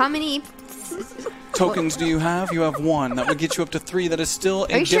 How many Tokens do you have? You have 1. That would get you up to 3. That is still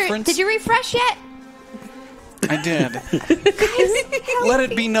Are a you sure? difference. Did you refresh yet? I did. Let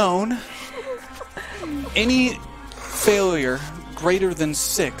it be known, any failure greater than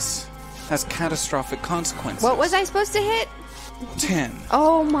 6 has catastrophic consequences. What was I supposed to hit? 10.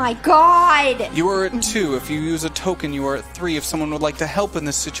 Oh my god! You are at 2. If you use a token, you are at 3. If someone would like to help in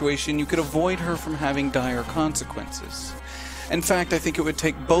this situation, you could avoid her from having dire consequences. In fact, I think it would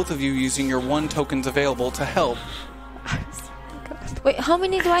take both of you using your 1 tokens available to help. Wait, how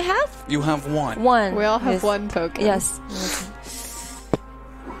many do I have? You have 1. 1. We all have Yes. 1 token. Yes.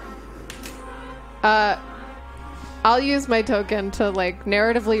 I'll use my token to, like,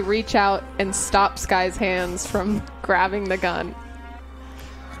 narratively reach out and stop Sky's hands from grabbing the gun.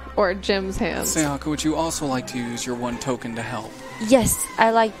 Or Jim's hands. Sayaka, would you also like to use your 1 token to help? Yes,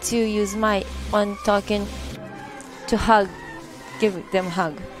 I like to use my 1 token to hug. Give them a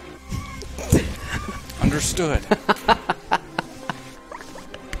hug. Understood.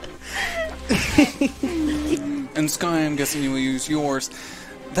 And Sky, I'm guessing you will use yours.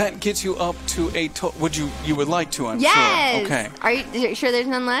 That gets you up to a you would like to, I'm Yes! sure. Okay. Are you sure there's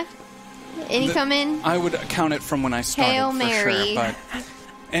none left? Any come in? I would count it from when I started Hail for Mary. sure. But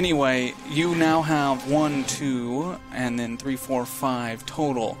anyway, you now have 1, 2, and then 3, 4, 5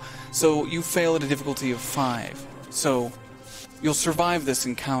 total. So you fail at a difficulty of 5. So you'll survive this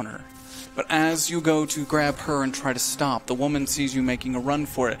encounter. But as you go to grab her and try to stop, the woman sees you making a run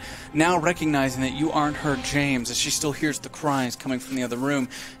for it, now recognizing that you aren't her James, as she still hears the cries coming from the other room,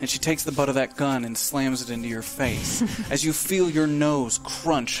 and she takes the butt of that gun and slams it into your face. As you feel your nose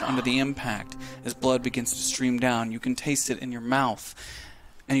crunch under the impact, as blood begins to stream down, you can taste it in your mouth,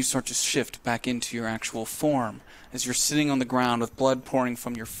 and you start to shift back into your actual form, as you're sitting on the ground with blood pouring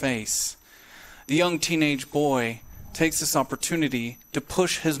from your face. The young teenage boy takes this opportunity to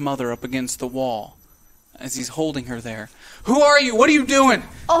push his mother up against the wall as he's holding her there. Who are you? What are you doing?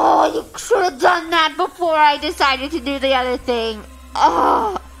 Oh, you should have done that before I decided to do the other thing.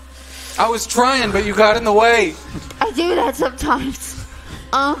 Oh, I was trying, but you got in the way. I do that sometimes.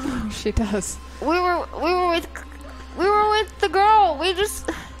 She does. We were with the girl. We just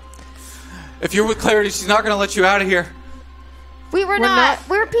If you're with Clarity, she's not going to let you out of here. we were not-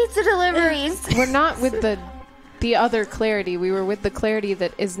 We're pizza deliveries. We're not with the other Clarity. We were with the Clarity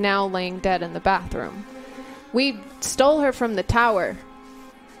that is now laying dead in the bathroom. We stole her from the tower.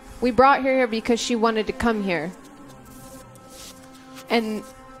 We brought her here because she wanted to come here. And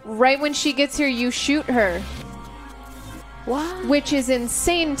right when she gets here, you shoot her. What? Which is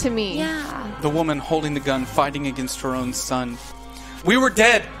insane to me. Yeah. The woman holding the gun, fighting against her own son. We were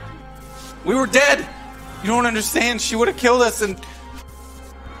dead. We were dead. You don't understand. She would have killed us, and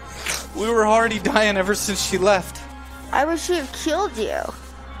we were already dying ever since she left. I wish she had killed you.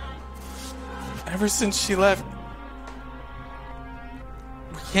 Ever since she left,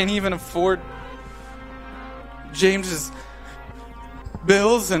 we can't even afford James's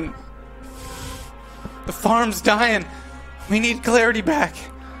bills, and the farm's dying. We need Clarity back.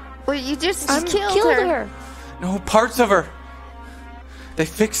 Well, you just Killed killed her. No, parts of her. They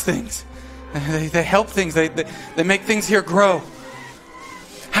fix things. They help things. They make things here grow.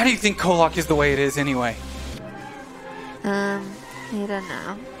 How do you think Kolak is the way it is anyway? I don't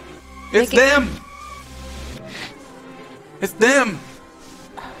know. It's them! It's them!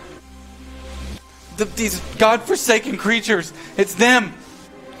 These godforsaken creatures. It's them!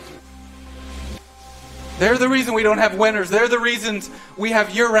 They're the reason we don't have winters. They're the reasons we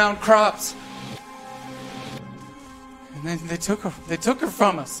have year-round crops. And then they took her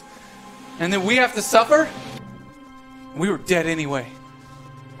from us. And then we have to suffer? We were dead anyway.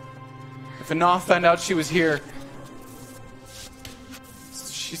 If Anah found out she was here,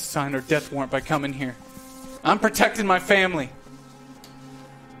 she signed her death warrant by coming here. I'm protecting my family.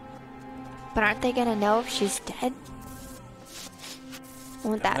 But aren't they gonna know if she's dead?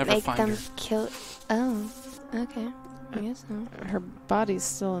 Won't that never make find them her. kill? Oh, okay. I guess so. Her body's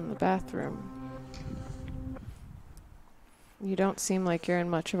still in the bathroom. You don't seem like you're in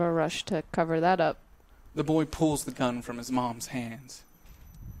much of a rush to cover that up. The boy pulls the gun from his mom's hands.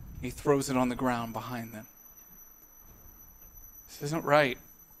 He throws it on the ground behind them. This isn't right.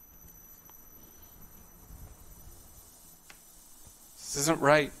 This isn't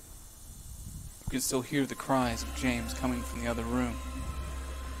right. You can still hear the cries of James coming from the other room.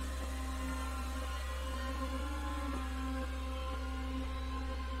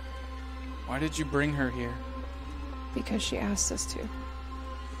 Why did you bring her here? Because she asked us to.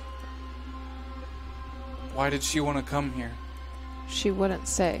 Why did she want to come here? She wouldn't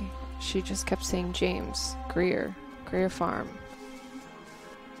say. She just kept saying James, Greer Farm.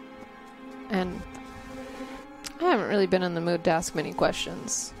 And I haven't really been in the mood to ask many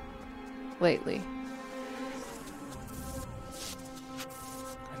questions lately.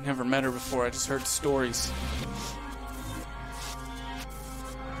 I never met her before, I just heard stories.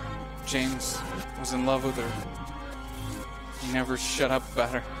 James was in love with her. He never shut up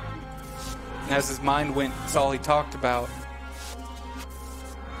about her. And as his mind went, it's all he talked about.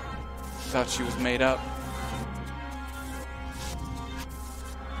 Thought she was made up.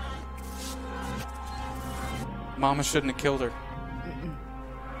 Mama shouldn't have killed her.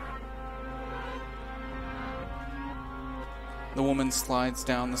 The woman slides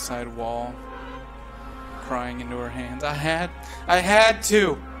down the side wall, crying into her hands. I had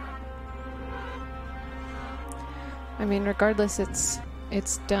to. I mean, regardless,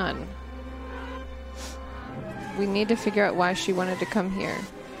 it's done. We need to figure out why she wanted to come here.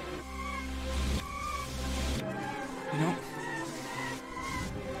 You know,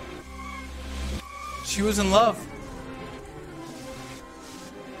 she was in love.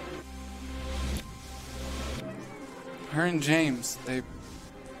 Her and James, they...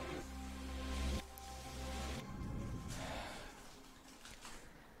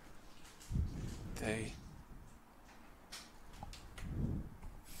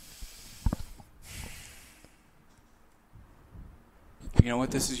 You know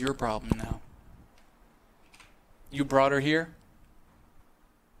what? This is your problem now. You brought her here?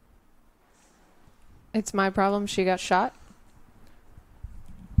 It's my problem she got shot?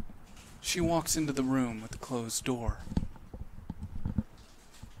 She walks into the room with the closed door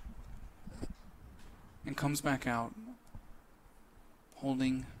and comes back out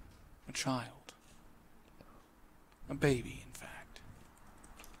holding a child. A baby, in fact.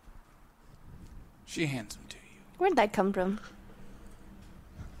 She hands him to you. Where'd that come from?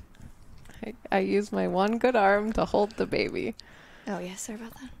 I use my one good arm to hold the baby. Oh, yeah, sorry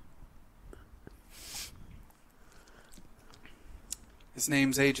about that. His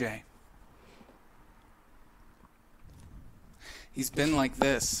name's AJ. He's been like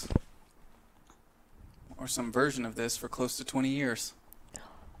this, or some version of this, for close to 20 years.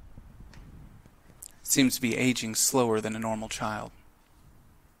 Seems to be aging slower than a normal child.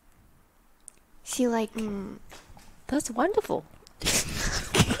 She like... That's wonderful.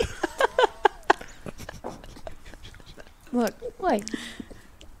 Look, Why?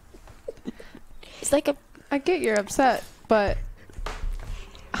 It's like a... I get you're upset, but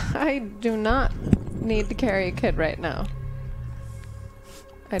I do not need to carry a kid right now.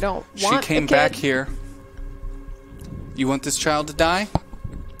 I don't want She came a kid. back here. You want this child to die?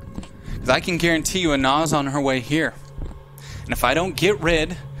 Because I can guarantee you Anah's on her way here. And if I don't get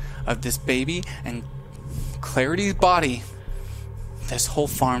rid of this baby and Clarity's body, this whole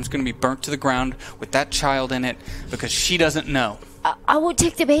farm's going to be burnt to the ground with that child in it because she doesn't know. I will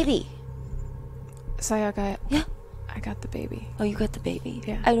take the baby. Sayaka, Yeah. I got the baby. Oh, you got the baby.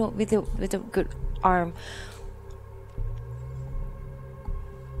 Yeah. I don't with a good arm.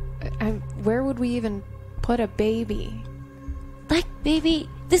 Where would we even put a baby? Like baby,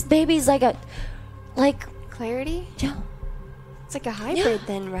 this baby is like Clarity? yeah. It's like a hybrid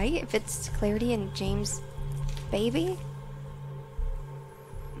then, right? If it's Clarity and James' baby?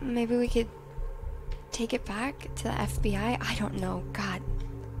 Maybe we could take it back to the FBI? I don't know. God.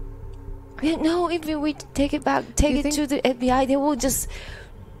 Yeah, no, if we take it back, take it to the FBI, they will just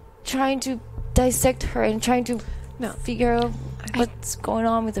trying to dissect her and trying to figure out what's going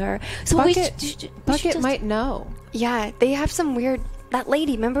on with her. So Bucket might know. Yeah, they have some weird... That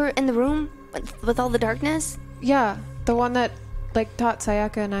lady, remember in the room with all the darkness? Yeah, the one that taught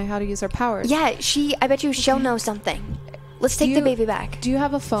Sayaka and I how to use our powers. Yeah, I bet you she'll know something. Let's take the baby back. Do you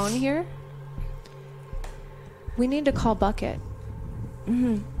have a phone here? We need to call Bucket.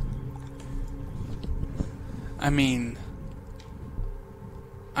 Mm-hmm. I mean,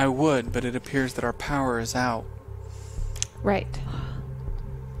 I would, but it appears that our power is out. Right.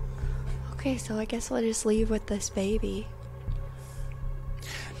 Okay, so I guess we'll just leave with this baby.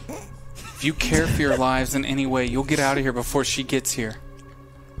 If you care for your lives in any way, you'll get out of here before she gets here.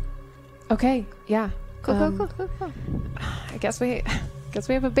 Okay, yeah. Cool. I guess we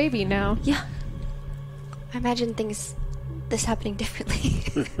have a baby now. Yeah. I imagine this happening differently.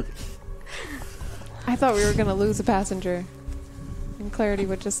 I thought we were gonna lose a passenger, and Clarity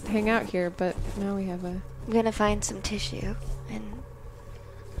would just hang out here, but now we have a. I'm gonna find some tissue and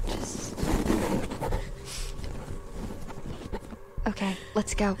just. Okay,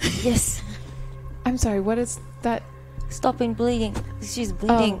 let's go. Yes. I'm sorry. What is that? Stopping bleeding. She's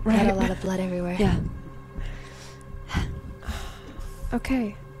bleeding. Oh, right. Got a lot of blood everywhere. Yeah.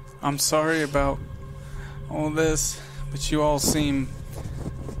 Okay. I'm sorry about all this, but you all seem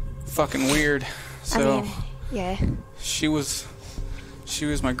fucking weird. So I mean, yeah. she was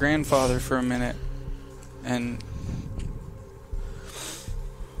my grandfather for a minute, and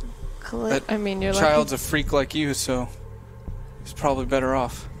that I mean, you're child's a freak like you, so he's probably better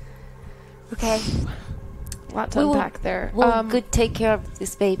off. Okay. Lot to unpack there. We'll good take care of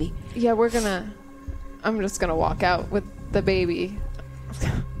this baby. Yeah, I'm just gonna walk out with the baby.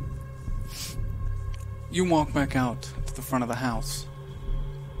 You walk back out to the front of the house.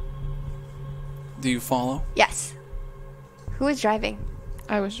 Do you follow? Yes. Who is driving?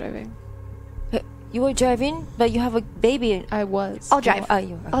 I was driving. You were driving, but you have a baby. I was. I'll drive.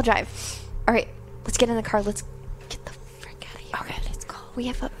 You are. I'll drive. All right, let's get in the car. Let's get the frick out of here. Okay, let's go. We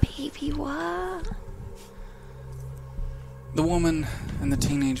have a baby. What? The woman and the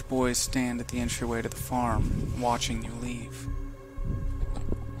teenage boy stand at the entryway to the farm, watching you leave.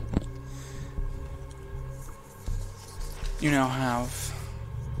 You now have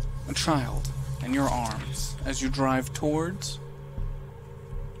a child in your arms as you drive towards...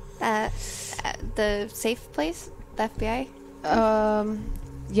 The safe place? The FBI?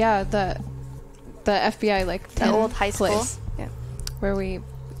 Yeah, the FBI, like, The old high school? place Yeah. where we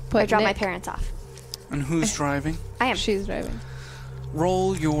put I drop my Nick. parents off. And who's driving? I am. She's driving.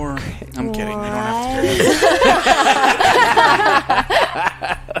 Roll your... I'm kidding, you don't have to do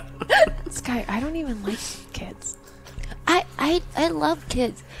it. Sky, I don't even like kids. I love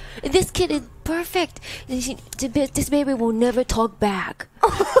kids. This kid is perfect. This baby will never talk back.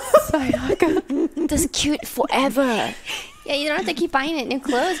 Sayaka. This cute forever. Yeah, you don't have to keep buying it new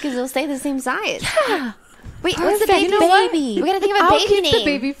clothes because it'll stay the same size. Yeah. Wait, what's the Perfect. baby? You know what? We gotta think of a I'll baby keep name. the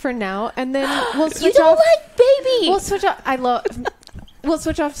baby for now, and then we'll You switch don't off. like baby. We'll switch off. We'll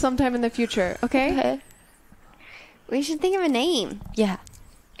switch off sometime in the future. Okay? Okay. We should think of a name. Yeah.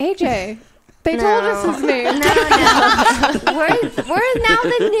 AJ. They told us his name. No. We're now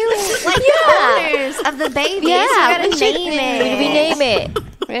the new owners of the baby. Yeah, so we gotta we should name it. rename it.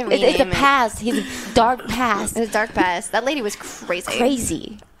 We're gonna It's a rename it. past. He's a dark past. It's a dark past. That lady was crazy.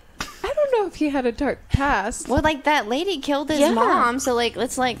 Crazy. I don't know if he had a dark past. Well, like that lady killed his Yeah. mom, so like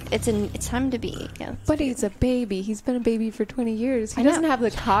it's time to be. Yeah. But he's a baby. He's been a baby for 20 years. He I know. doesn't have the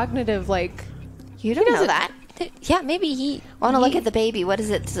cognitive, like... You don't know doesn't- that. Yeah, maybe he. Want to look at the baby? What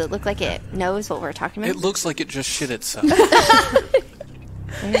is it? Does it look like it knows what we're talking about? It looks like it just shit itself.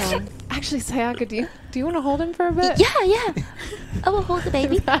 Actually, Sayaka, do you want to hold him for a bit? Yeah. I will hold the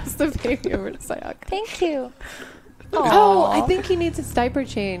baby. Pass the baby over to Sayaka. Thank you. Oh, I think he needs his diaper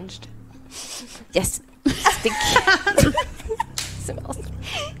changed. Yes. Thank you. Smells.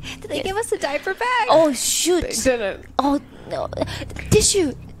 Did they give us a diaper bag? Oh shoot. They didn't. Oh no.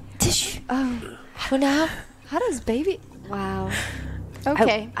 Tissue. Oh. For now. How does baby? Wow.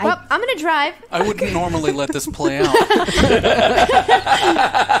 Okay. I- Well, I'm gonna drive. I wouldn't normally let this play out.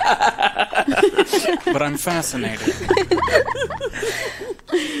 But I'm fascinated.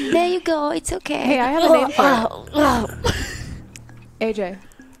 There you go. It's okay. Hey, I have a name for it. it. AJ.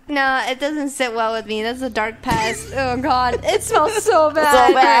 No, it doesn't sit well with me. That's a dark past. Oh God, it smells so bad.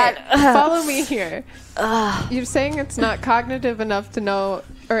 So bad. Follow me here. You're saying it's not cognitive enough to know,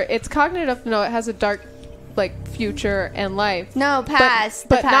 or it's cognitive enough to know it has a dark, like, future and life. No, past.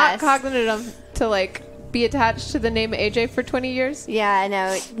 But the not past. cognitive enough to, like, be attached to the name AJ for 20 years? Yeah,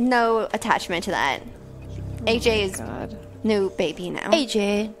 no attachment to that. AJ is God. new baby now.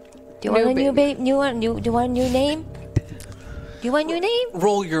 AJ, do you want a new baby? Do you want a new name? Do you want a new name?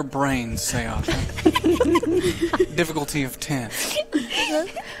 Roll your brains, Sayaka. Difficulty of 10.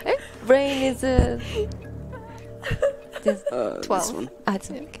 Brain is a. 12.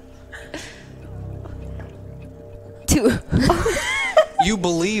 It's okay. 2. You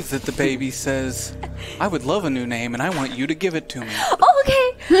believe that the baby says, I would love a new name and I want you to give it to me. Oh,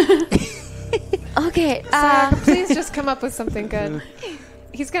 okay. Okay. Sayaka, please just come up with something good.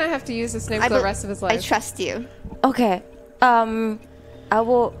 He's gonna have to use this name for the rest of his life. I trust you. Okay. I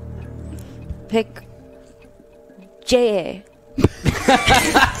will pick J.A.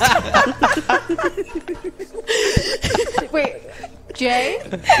 Wait, J?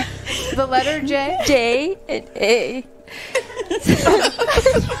 The letter J? J and A.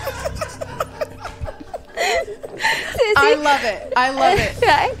 I love it.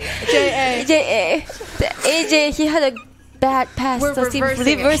 Right? J-A. J-A. The AJ, he had a bad past. We're so he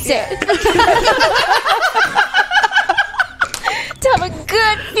reversing reversed it. it. To have a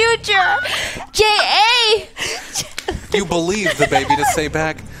good future. J-A. You believe the baby to say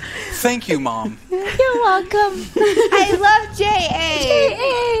back, "Thank you, Mom." You're welcome. I love J.A.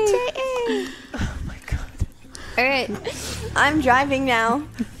 J-A. Oh my god. All right, I'm driving now.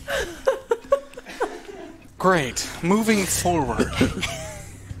 Great. Moving forward,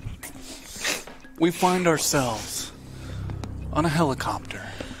 we find ourselves on a helicopter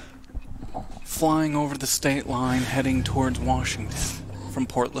flying over the state line heading towards Washington from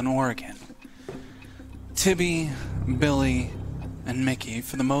Portland, Oregon. Tibby, Billy, and Mickey,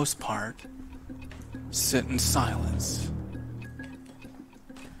 for the most part, sit in silence.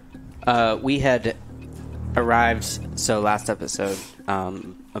 We had arrived, so last episode,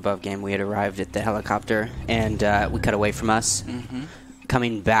 above game, we had arrived at the helicopter, and we cut away from us. Mm-hmm.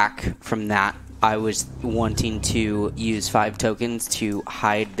 Coming back from that, I was wanting to use 5 tokens to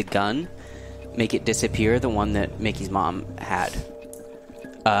hide the gun, make it disappear, the one that Mickey's mom had.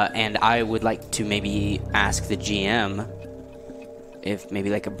 And I would like to maybe ask the GM if maybe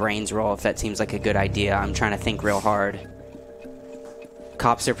like a brains roll, if that seems like a good idea. I'm trying to think real hard.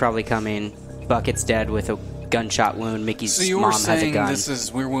 Cops are probably coming. Bucket's dead with a gunshot wound. Mickey's So you mom were has a saying gun.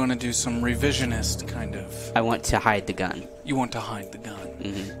 we're going to do some revisionist kind of. I want to hide the gun. You want to hide the gun.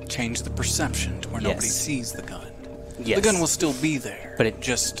 Mm-hmm. Change the perception to where nobody Yes. sees the gun. Yes. The gun will still be there, But it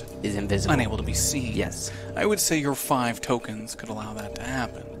just is invisible. unable to be seen. Yes. I would say your 5 tokens could allow that to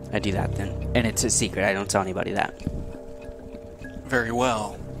happen. I do that then. And it's a secret. I don't tell anybody that. Very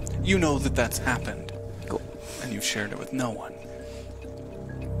well. You know that that's happened. Cool. And you've shared it with no one.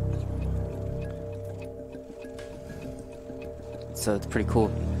 So it's pretty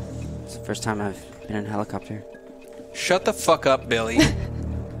cool. It's the first time I've been in a helicopter. Shut the fuck up, Billy.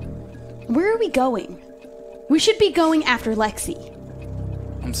 Where are we going? We should be going after Lexi.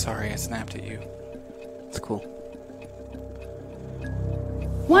 I'm sorry I snapped at you. It's cool.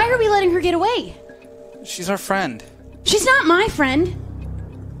 Why are we letting her get away? She's our friend. She's not my friend.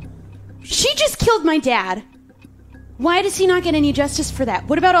 She just killed my dad. Why does he not get any justice for that?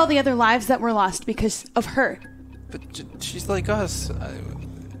 What about all the other lives that were lost because of her? But she's like us.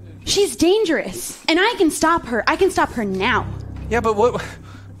 She's dangerous, and I can stop her. I can stop her now. Yeah, but what?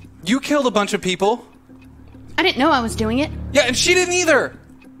 You killed a bunch of people. I didn't know I was doing it. Yeah, and she didn't either.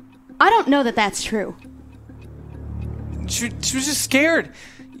 I don't know that that's true. She was just scared.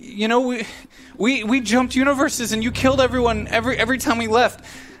 You know, we jumped universes, and you killed everyone every time we left.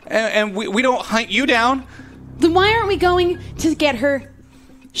 And we don't hunt you down. Then why aren't we going to get her?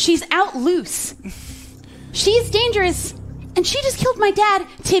 She's out loose. She's dangerous, and she just killed my dad,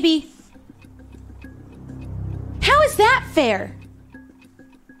 Tibby. How is that fair?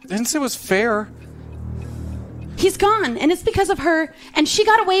 I didn't say it was fair. He's gone, and it's because of her, and she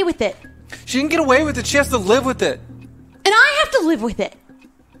got away with it. She didn't get away with it. She has to live with it. And I have to live with it.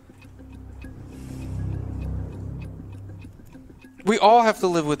 We all have to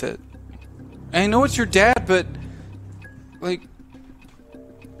live with it. And I know it's your dad, but like,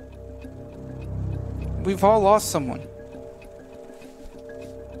 we've all lost someone.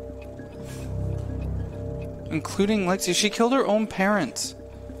 Including Lexi. She killed her own parents.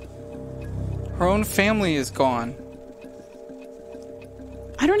 Her own family is gone.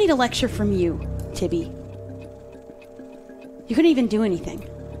 I don't need a lecture from you, Tibby. You couldn't even do anything.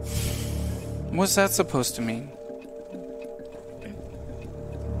 What's that supposed to mean?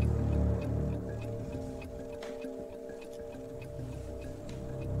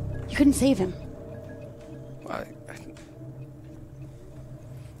 You couldn't save him.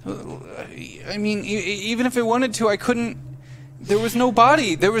 I mean, even if I wanted to, I couldn't. There was no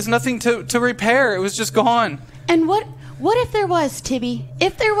body. There was nothing to repair. It was just gone. And what if there was, Tibby?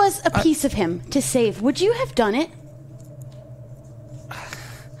 If there was a piece of him to save, would you have done it?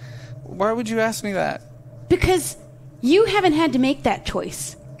 Why would you ask me that? Because you haven't had to make that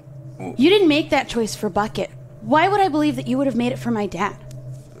choice. You didn't make that choice for Bucket. Why would I believe that you would have made it for my dad?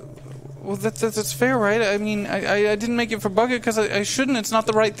 Well, that's fair, right? I mean, I didn't make it for Bucket because I shouldn't. It's not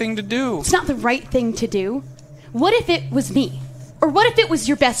the right thing to do. It's not the right thing to do. What if it was me? Or what if it was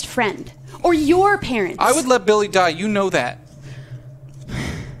your best friend? Or your parents? I would let Billy die. You know that.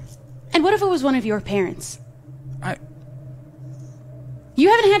 And what if it was one of your parents? You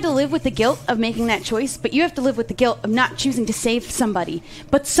haven't had to live with the guilt of making that choice, but you have to live with the guilt of not choosing to save somebody.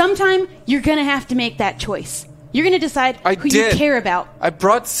 But sometime, you're going to have to make that choice. You're going to decide who you care about. I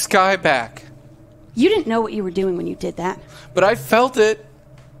brought Sky back. You didn't know what you were doing when you did that. But I felt it.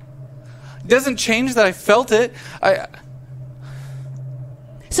 It doesn't change that I felt it.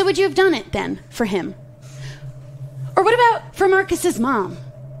 So would you have done it then for him? Or what about for Marcus's mom?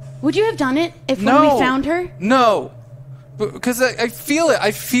 Would you have done it when we found her? No. Because I feel it. I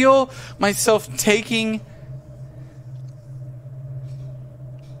feel myself taking...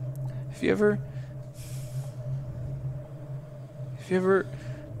 Have you ever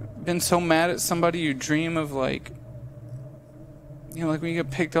been so mad at somebody you dream of, like, you know, like when you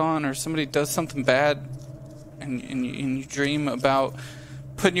get picked on or somebody does something bad and you dream about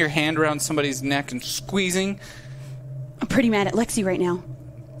putting your hand around somebody's neck and squeezing? I'm pretty mad at Lexi right now.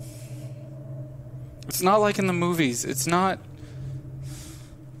 It's not like in the movies. It's not...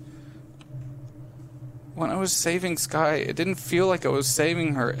 When I was saving Sky, it didn't feel like I was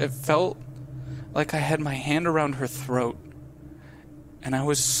saving her. It felt like I had my hand around her throat. And I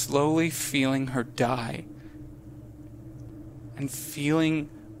was slowly feeling her die. And feeling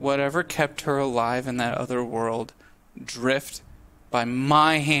whatever kept her alive in that other world drift by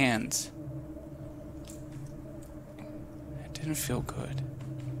my hands. It didn't feel good.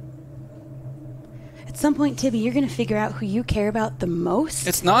 At some point, Tibby, you're going to figure out who you care about the most.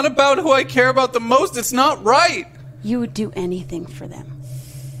 It's not about who I care about the most. It's not right. You would do anything for them.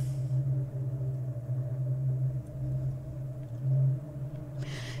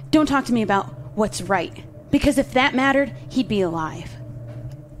 Don't talk to me about what's right. Because if that mattered, he'd be alive.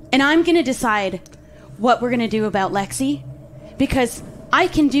 And I'm going to decide what we're going to do about Lexi. Because I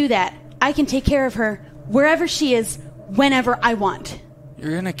can do that. I can take care of her wherever she is, whenever I want.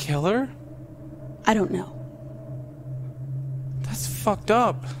 You're going to kill her? I don't know. That's fucked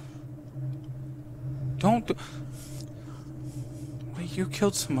up. Don't... Wait, you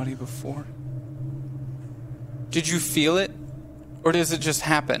killed somebody before. Did you feel it? Or does it just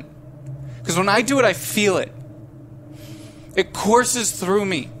happen? Because when I do it, I feel it. It courses through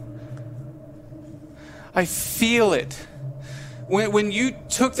me. I feel it. When you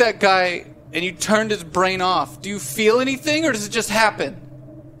took that guy and you turned his brain off, do you feel anything or does it just happen?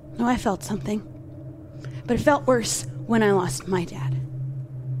 No, I felt something. But it felt worse when I lost my dad.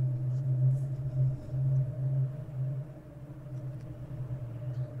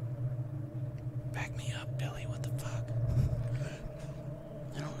 Back me up, Billy. What the fuck?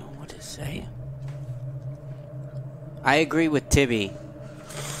 I don't know what to say. I agree with Tibby.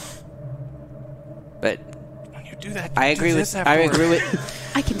 But when you do that, I agree with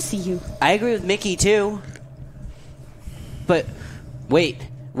I can see you. I agree with Mickey too. But wait,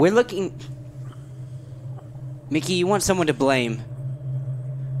 we're looking... Mickey, you want someone to blame.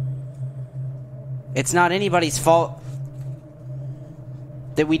 It's not anybody's fault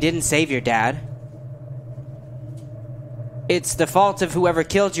that we didn't save your dad. It's the fault of whoever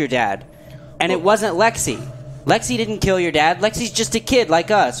killed your dad. And it wasn't Lexi. Lexi didn't kill your dad. Lexi's just a kid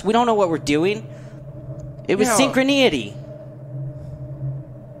like us. We don't know what we're doing. It was synchronicity.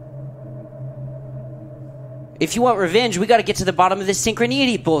 If you want revenge, we gotta get to the bottom of this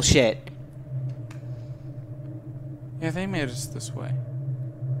synchronicity bullshit. Yeah, they made us this way.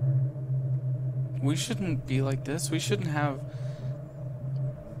 We shouldn't be like this. We shouldn't have...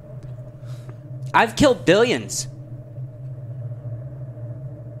 I've killed billions.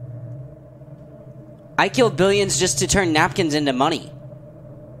 I killed billions just to turn napkins into money.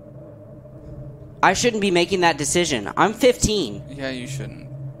 I shouldn't be making that decision. I'm 15. Yeah, you shouldn't.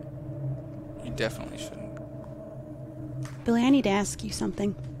 You definitely shouldn't. Billy, I need to ask you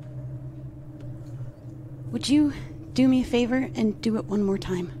something. Would you do me a favor and do it one more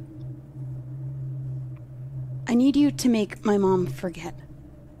time? I need you to make my mom forget.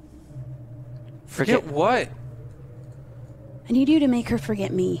 Forget what? I need you to make her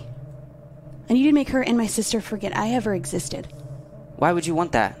forget me. I need you to make her and my sister forget I ever existed. Why would you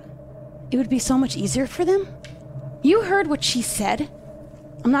want that? It would be so much easier for them. You heard what she said.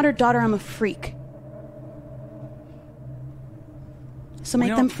 I'm not her daughter, I'm a freak. So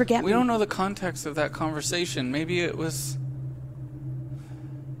make them forget me. We don't know the context of that conversation. Maybe it was...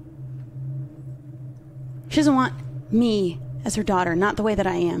 She doesn't want me as her daughter, not the way that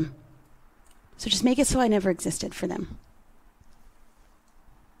I am. So just make it so I never existed for them.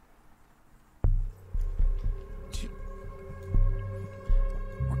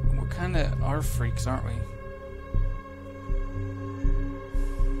 We're kind of are freaks, aren't we?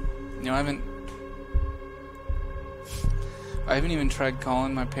 You know, I haven't even tried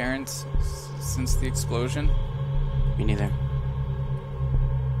calling my parents since the explosion. Me neither.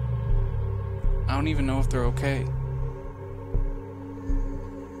 I don't even know if they're okay.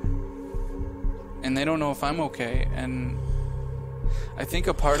 And they don't know if I'm okay, and I think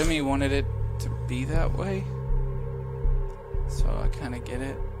a part of me wanted it to be that way. So I kind of get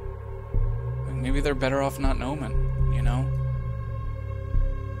it. Maybe they're better off not knowing, you know?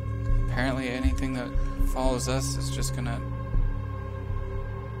 Apparently anything that follows us is just gonna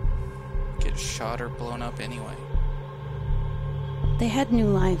get shot or blown up anyway. They had new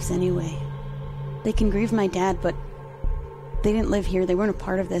lives anyway. They can grieve my dad, but they didn't live here. They weren't a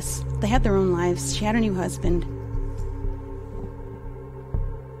part of this. They had their own lives. She had a new husband.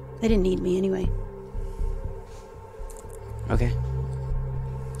 They didn't need me anyway. Okay.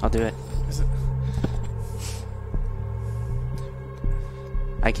 I'll do it. Is it?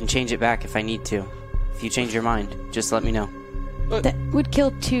 I can change it back if I need to. If you change your mind, just let me know. But, That would kill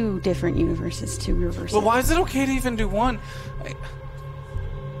two different universes to reverse but it. why is it okay to even do one?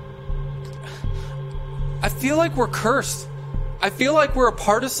 I feel like we're cursed. I feel like we're a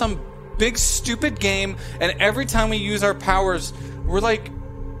part of some big stupid game, and every time we use our powers, we're like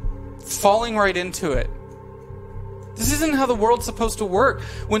falling right into it. This isn't how the world's supposed to work.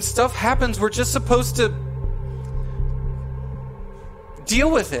 When stuff happens, we're just supposed to deal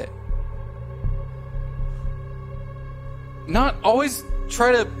with it. Not always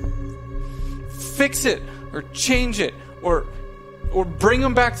try to fix it or change it or bring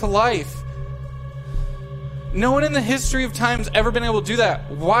them back to life. No one in the history of time's ever been able to do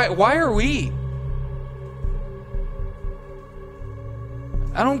that. Why are we?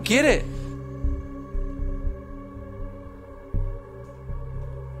 I don't get it.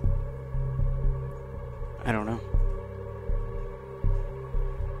 I don't know.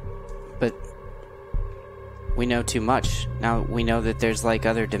 But we know too much. Now we know that there's like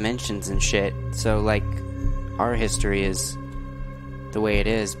other dimensions and shit. So like our history is the way it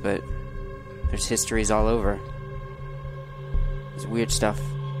is, but there's histories all over. There's weird stuff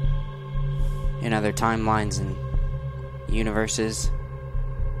in other timelines and universes.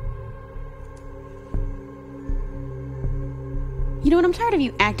 You know what? I'm tired of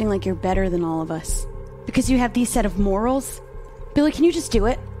you acting like you're better than all of us. Because you have these set of morals. Billy, can you just do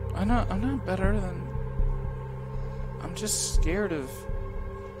it? I'm not better than... I'm just scared of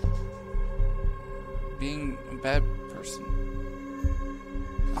being a bad person.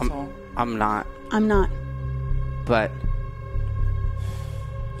 That's all. I'm not. I'm not. But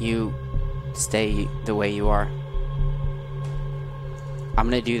you stay the way you are. I'm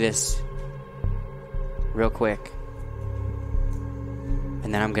gonna do this real quick.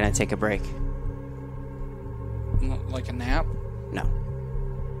 And then I'm gonna take a break. Like a nap? No.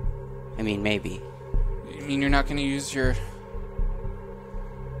 I mean, maybe. You mean you're not going to use your...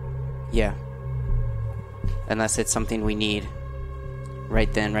 Yeah. Unless it's something we need.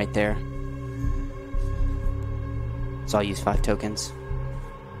 Right then, right there. So I'll use 5 tokens.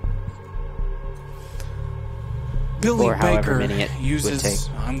 Billy Or however Baker many it uses... would take.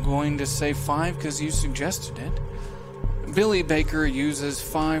 I'm going to say 5 because you suggested it. Billy Baker uses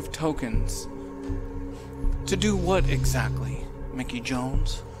 5 tokens. To do what exactly, Mickey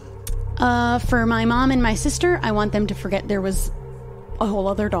Jones? For my mom and my sister, I want them to forget there was a whole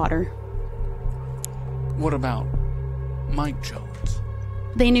other daughter. What about Mike Jones?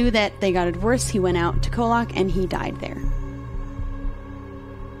 They knew that they got a divorce, he went out to Kolak, and he died there.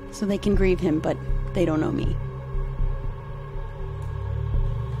 So they can grieve him, but they don't know me.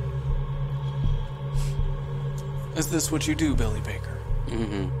 Is this what you do, Billy Baker?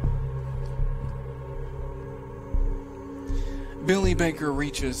 Mm-hmm. Billy Baker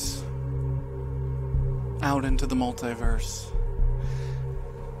reaches out into the multiverse,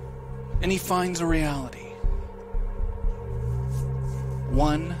 and he finds a reality.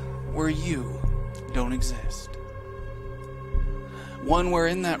 One where you don't exist. One where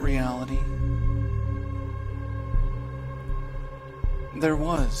in that reality there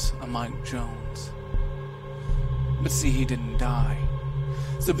was a Mike Jones. But see, he didn't die.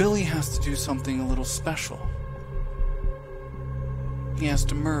 So Billy has to do something a little special. He has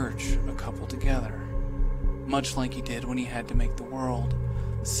to merge a couple together, much like he did when he had to make the world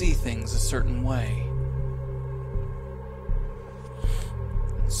see things a certain way.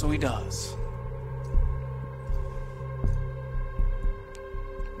 So he does.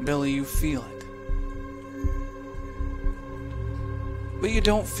 Billy, you feel it. But you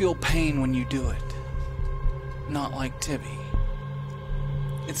don't feel pain when you do it. Not like Tibby.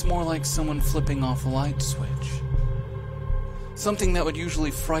 It's more like someone flipping off a light switch. Something that would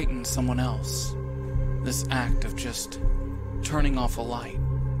usually frighten someone else. This act of just turning off a light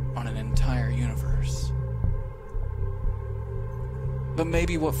on an entire universe. But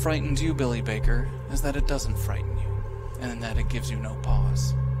maybe what frightens you, Billy Baker, is that it doesn't frighten you, and that it gives you no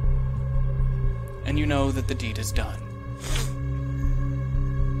pause. And you know that the deed is done.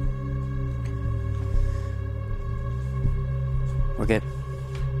 We're good.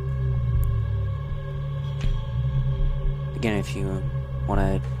 Again, if you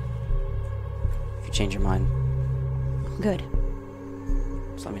change your mind, Good.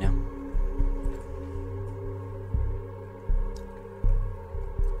 just let me know.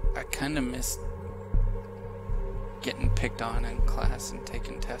 I kind of miss getting picked on in class and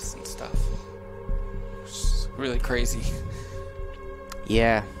taking tests and stuff. It's really crazy.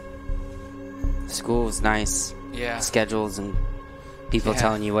 Yeah. School was nice. Yeah. Schedules and people Yeah.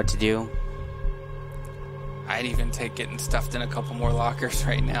 telling you what to do. I'd even take getting stuffed in a couple more lockers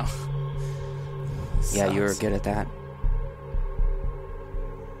right now. Yeah, you were Sucks. good at that.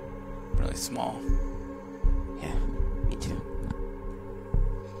 Really small. Yeah, me too.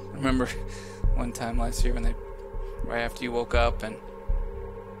 Remember one time last year when right after you woke up and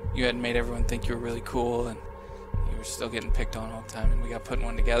you had made everyone think you were really cool and you were still getting picked on all the time, and we got put in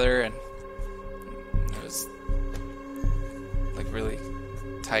one together and it was like really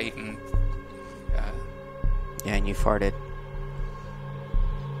tight and Yeah, and you farted.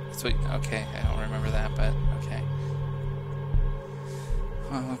 sweet. Okay, I don't remember that, but okay.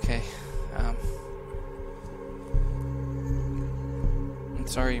 Well, okay. I'm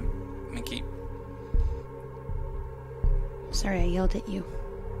sorry, Mickey. Sorry I yelled at you.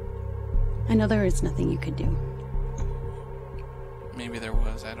 I know there is nothing you could do. Maybe there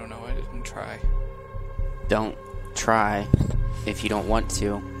was. I don't know. I didn't try. Don't try if you don't want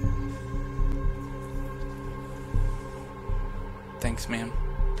to. Thanks, ma'am.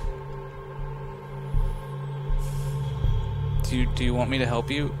 Do you want me to help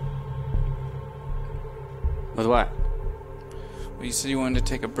you? With what? Well, you said you wanted to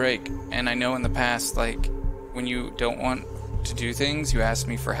take a break, and I know in the past, like, when you don't want to do things, you ask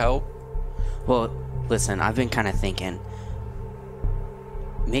me for help. Well, listen, I've been kind of thinking.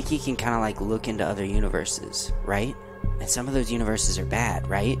 Mickey can kind of like look into other universes, right? And some of those universes are bad,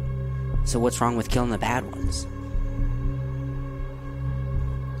 right? So what's wrong with killing the bad ones?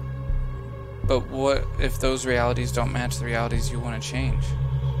 But what if those realities don't match the realities you want to change?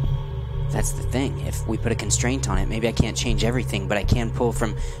 That's the thing. If we put a constraint on it, maybe I can't change everything, but I can pull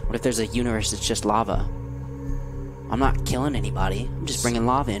from... What if there's a universe that's just lava? I'm not killing anybody. I'm just bringing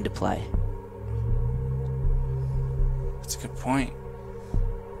lava into play. That's a good point.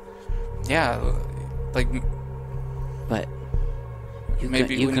 Yeah, like... But you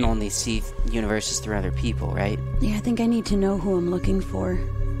maybe you when can only see universes through other people, right? Yeah, I think I need to know who I'm looking for.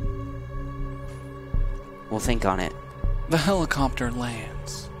 We'll think on it. The helicopter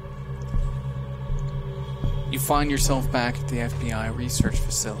lands. You find yourself back at the FBI research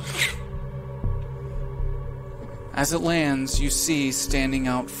facility. As it lands, you see standing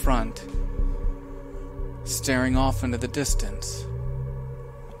out front, staring off into the distance,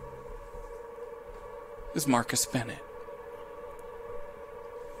 is Marcus Bennett.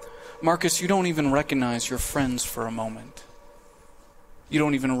 Marcus, you don't even recognize your friends for a moment. You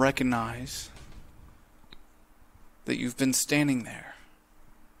don't even recognize that you've been standing there.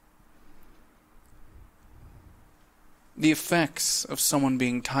 The effects of someone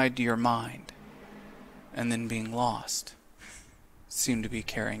being tied to your mind and then being lost seem to be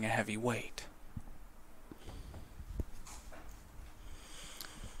carrying a heavy weight.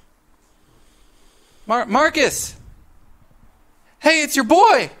 Marcus! Hey, it's your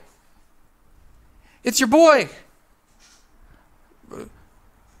boy! It's your boy!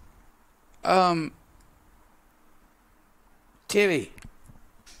 Timmy.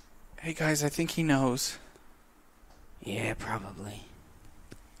 Hey guys, I think he knows. Yeah, probably.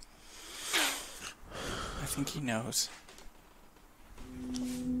 I think he knows.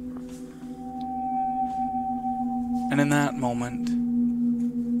 And in that moment,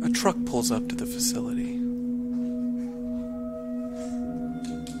 a truck pulls up to the facility.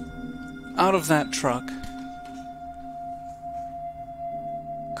 Out of that truck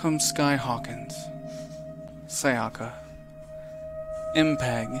comes Sky Hawkins, Sayaka,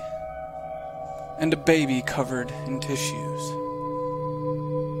 MPEG, and a baby covered in tissues.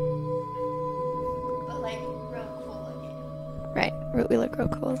 But like real cool looking. Right. We look real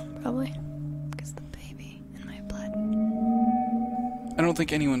cool, probably. Because the baby in my blood. I don't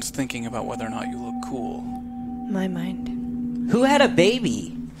think anyone's thinking about whether or not you look cool. My mind. Who had a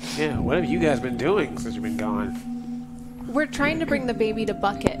baby? Yeah, what have you guys been doing since you've been gone? We're trying to bring the baby to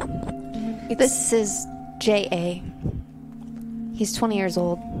Bucket. This is J.A. He's 20 years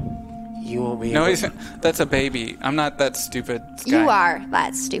old. You won't be. No, able that's a baby. I'm not that stupid. Sky. You are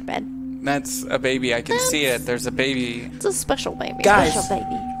that stupid. That's a baby. I can see it. There's a baby. It's a special baby. Guys. Special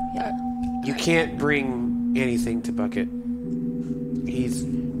baby. Yeah. You can't bring anything to Bucket. He's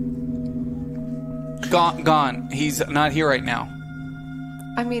Gone. He's not here right now.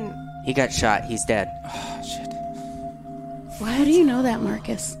 I mean, He got shot. He's dead. Oh, shit. How do you know that,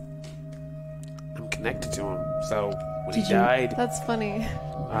 Marcus? I'm connected to him. So when he Did you- died, that's funny.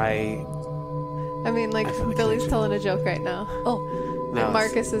 I I mean, feel the Billy's connection. telling a joke right now. Oh, no, And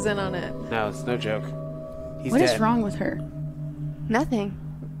Marcus is in on it. No, it's no joke. He's What dead. is wrong with her? Nothing.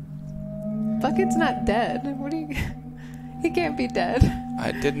 Bucket's not dead. What do you... He can't be dead.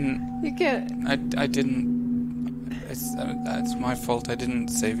 I didn't. You can't... I didn't. It's my fault. I didn't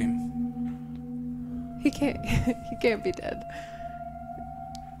save him. He can't... He can't be dead.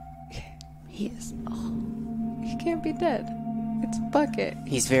 He is. He can't be dead. It's Bucket.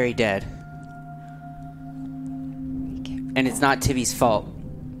 He's very dead. And it's not Tibby's fault.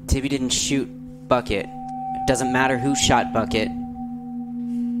 Tibby didn't shoot Bucket. It doesn't matter who shot Bucket.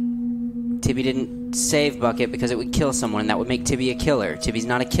 Tibby didn't save Bucket because it would kill someone. That would make Tibby a killer. Tibby's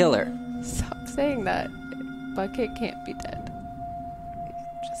not a killer. Stop saying that. Bucket can't be dead.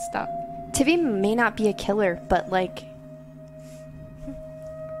 Just stop. Tibby may not be a killer, but like,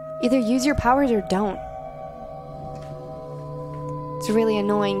 either use your powers or don't. It's really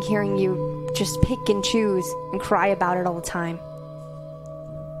annoying hearing you just pick and choose and cry about it all the time.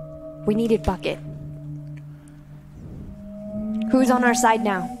 We needed Bucket. Who's on our side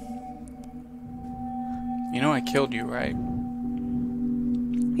now? You know I killed you, right?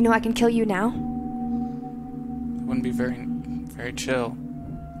 You know I can kill you now? It wouldn't be very chill.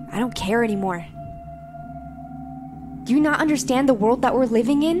 I don't care anymore. Do you not understand the world that we're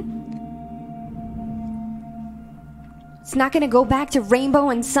living in? It's not gonna go back to rainbow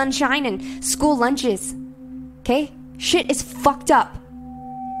and sunshine and school lunches. Okay? Shit is fucked up.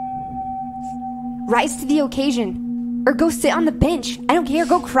 Rise to the occasion. Or go sit on the bench. I don't care,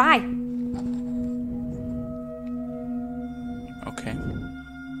 go cry. Okay.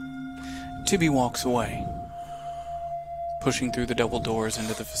 Tibby walks away, pushing through the double doors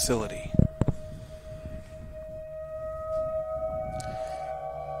into the facility.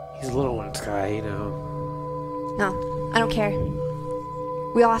 He's a little one, Sky, you know. No, I don't care.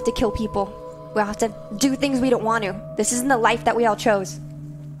 We all have to kill people. We all have to do things we don't want to. This isn't the life that we all chose.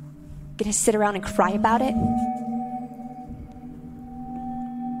 Gonna sit around and cry about it?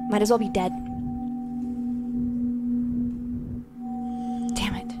 Might as well be dead.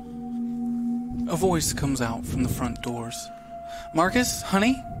 Damn it. A voice comes out from the front doors. Marcus,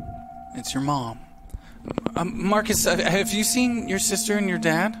 honey? It's your mom. Marcus, have you seen your sister and your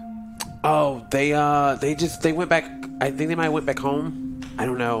dad? Oh, they went back. I think they might have went back home. I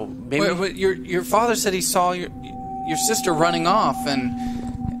don't know. Maybe. Wait, your father said he saw your sister running off,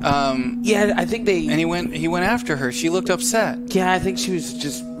 and Yeah, I think they. and he went after her. She looked upset. Yeah, I think she was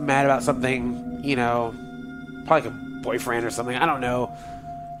just mad about something. You know, probably like a boyfriend or something. I don't know.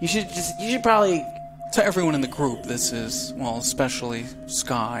 You should probably. To everyone in the group, this is, well, especially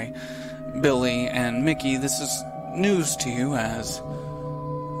Sky, Billy, and Mickey, this is news to you as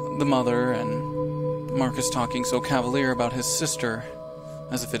the mother and Marcus talking so cavalier about his sister,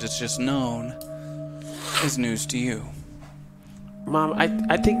 as if it is just known, is news to you. Mom,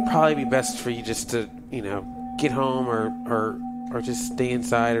 I think probably be best for you just to, you know, get home or just stay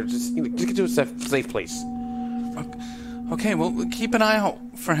inside or just, you know, just get to a safe place. Okay, well, keep an eye out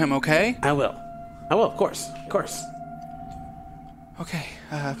for him, okay? I will, of course. Okay,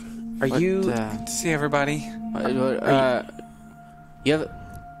 Are What, you? good to see everybody. You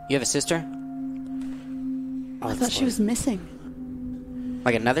have a sister? I thought she was missing.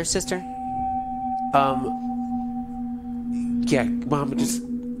 Like another sister? Yeah, Mom, just.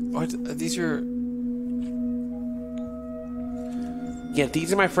 What, are these your... Yeah,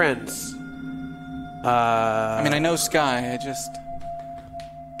 these are my friends. I mean, I know Sky, I just...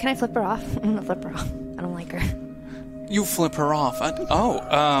 Can I flip her off? I'm gonna flip her off. I don't like her. You flip her off.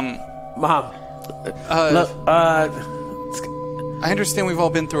 Mom. Look, I understand we've all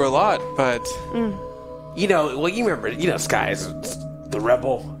been through a lot, but... you know, well, you remember, you know, Sky is the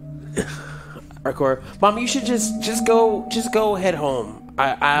rebel. Hardcore. Mom, you should just go head home.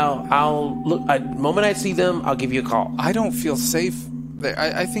 I'll look. The moment I see them, I'll give you a call. I don't feel safe there.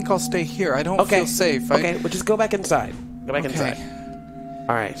 I think I'll stay here. I don't feel safe. Okay, well, just go back inside. Go back inside.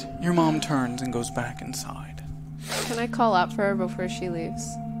 All right. Your mom turns and goes back inside. Can I call out for her before she leaves?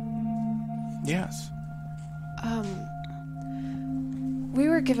 Yes. We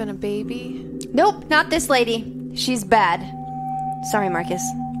were given a baby. Nope, not this lady. She's bad. Sorry, Marcus.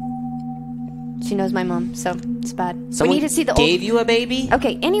 She knows my mom, so it's bad. Someone we need to see the gave you a baby?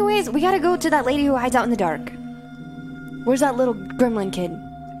 Okay, anyways, we gotta go to that lady who hides out in the dark. Where's that little gremlin kid?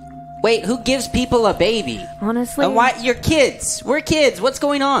 Wait, who gives people a baby? Honestly. And why? You're kids. We're kids. What's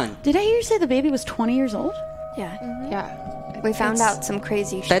going on? Did I hear you say the baby was 20 years old? Yeah. Yeah. We found out some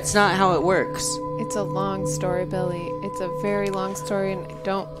crazy shit. That's not how it works. It's a long story, Billy. It's a very long story, and I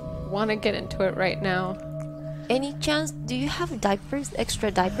don't want to get into it right now. Any chance? Do you have diapers?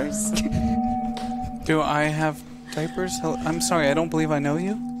 Extra diapers? Do I have diapers? I'm sorry, I don't believe I know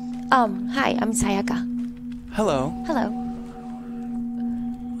you. Hi, I'm Sayaka. Hello, Hello.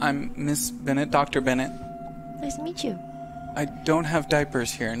 I'm Miss Bennett, Dr. Bennett. Nice to meet you. I don't have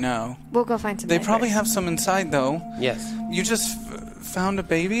diapers here, no. We'll go find some They diapers. probably have some inside, though. Yes. You just found a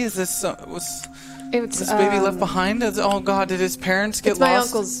baby? Is this... was It's this baby left behind? Oh, God, did his parents get It's my lost?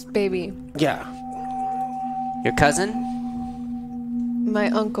 uncle's baby. Yeah. Your cousin? My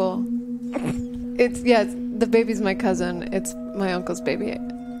uncle. It's the baby's my cousin. It's my uncle's baby.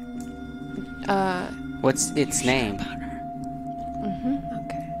 What's its name?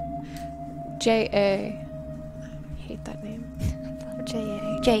 Okay. J.A. I hate that name.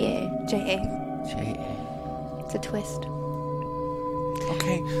 J.A. It's a twist.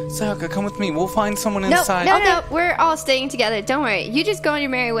 Okay, Sayaka, come with me. We'll find someone No, inside. no, we're all staying together. Don't worry. You just go on your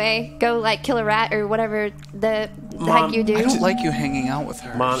merry way. Go, like, kill a rat or whatever the heck you do. I don't like you hanging out with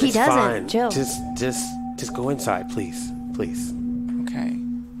her. Mom, He it's doesn't, fine. Jill. Just go inside, please. Please. Okay.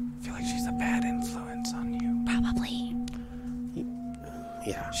 I feel like she's a bad influence on you. Probably.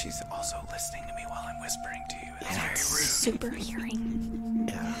 Yeah. She's also listening to me while I'm whispering to you. It's very rude. Super hearing.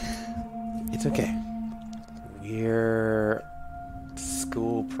 Yeah. It's okay. We're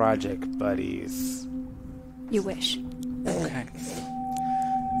school project buddies. You wish. Okay.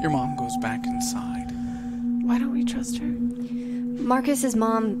 Your mom goes back inside. Why don't we trust her? Marcus's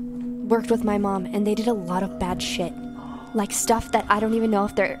mom worked with my mom, and they did a lot of bad shit. Like stuff that I don't even know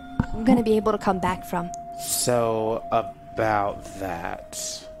if they're gonna be able to come back from. So, about that.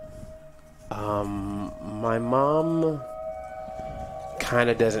 My mom kind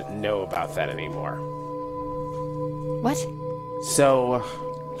of doesn't know about that anymore. What? So,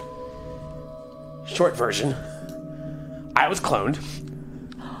 short version. I was cloned.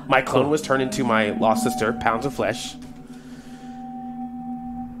 My clone was turned into my lost sister, Pounds of Flesh.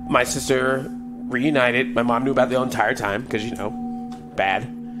 My sister reunited. My mom knew about it the entire time, because, bad.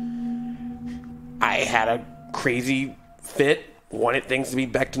 I had a crazy fit, wanted things to be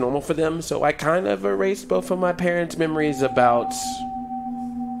back to normal for them, so I kind of erased both of my parents' memories about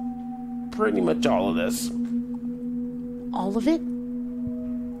pretty much all of this. All of it?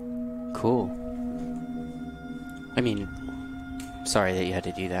 Cool. I mean, sorry that you had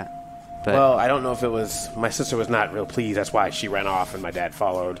to do that. But Well, I don't know if it was... My sister was not real pleased. That's why she ran off and my dad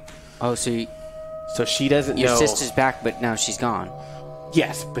followed. oh, so So she doesn't your know... sister's back, but now she's gone.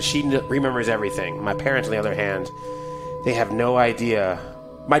 Yes, but she remembers everything. My parents, on the other hand, they have no idea.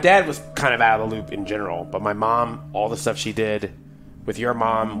 My dad was kind of out of the loop in general, but my mom, all the stuff she did with your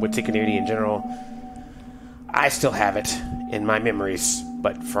mom, with the community in general, I still have it in my memories.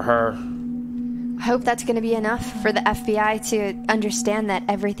 But for her... I hope that's going to be enough for the FBI to understand that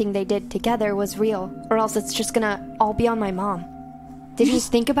everything they did together was real, or else it's just going to all be on my mom. Did you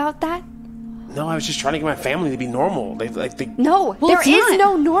think about that? No, I was just trying to get my family to be normal. No, Well, there it's is not.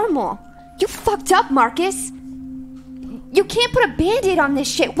 no normal. You fucked up, Marcus. You can't put a band-aid on this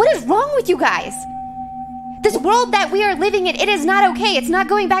shit. What is wrong with you guys? This world that we are living in, it is not okay. It's not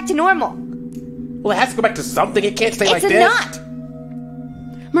going back to normal. Well, it has to go back to something. It can't stay like It's this. not.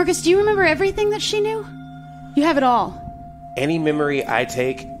 Marcus, do you remember everything that she knew? You have it all. Any memory I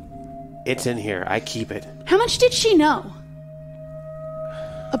take, it's in here. I keep it. How much did she know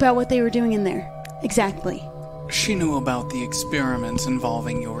about what they were doing in there? Exactly. She knew about the experiments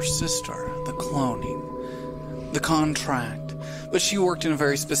involving your sister, the cloning, the contract, but she worked in a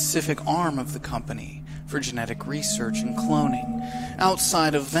very specific arm of the company for genetic research and cloning.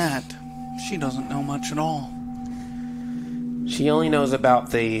 Outside of that, she doesn't know much at all. She only knows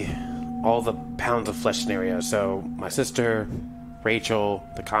about all the Pounds of Flesh scenario. So my sister, Rachel,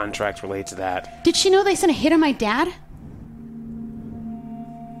 the contracts relate to that. Did she know they sent a hit on my dad?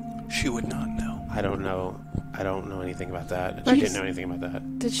 She would not know. I don't know. I don't know anything about that. She didn't know anything about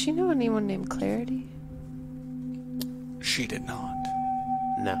that. Did she know anyone named Clarity? She did not.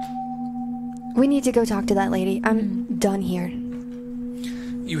 No. We need to go talk to that lady. I'm done here.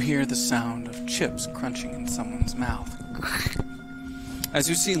 You hear the sound of chips crunching in someone's mouth. As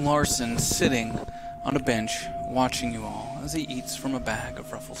you see Larson sitting on a bench watching you all as he eats from a bag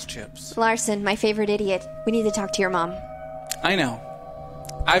of Ruffles chips. Larson, my favorite idiot. We need to talk to your mom. I know.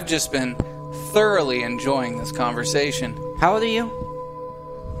 I've just been thoroughly enjoying this conversation. How old are you?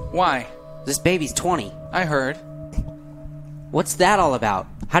 Why? This baby's 20. I heard. What's that all about?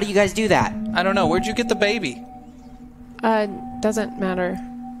 How do you guys do that? I don't know. Where'd you get the baby? Doesn't matter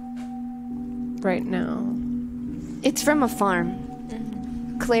right now. It's from a farm.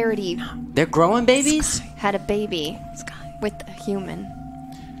 Clarity They're growing babies? had a baby with a human.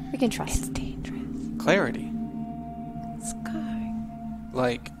 We can trust. It's dangerous. Clarity. Sky.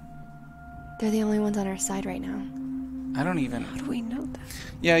 Like, They're the only ones on our side right now. I don't even... How do we know that?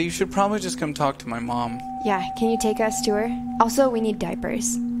 Yeah, you should probably just come talk to my mom. Yeah, can you take us to her? Also, we need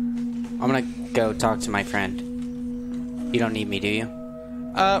diapers. I'm gonna go talk to my friend. You don't need me, do you?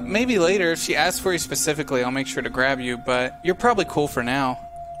 Maybe later. If she asks for you specifically, I'll make sure to grab you, but you're probably cool for now.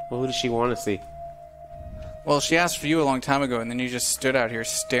 Well, who does she want to see? Well, she asked for you a long time ago, and then you just stood out here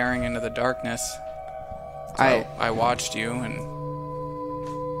staring into the darkness. So I watched you, and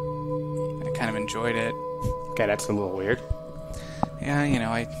I kind of enjoyed it. Okay, that's a little weird.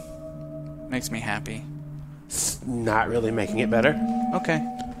 Yeah, makes me happy. It's not really making it better. Okay.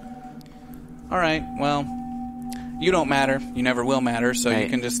 All right, well, you don't matter. You never will matter, so you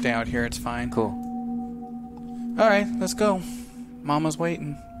can just stay out here. It's fine. Cool. All right, let's go. Mama's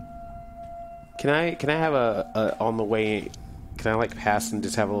waiting. Can I have a on the way? Can I pass and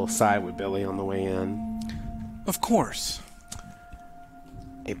just have a little side with Billy on the way in? Of course.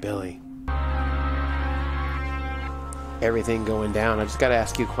 Hey Billy. Everything going down. I just gotta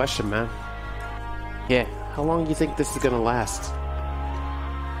ask you a question, man. Yeah. How long do you think this is gonna last?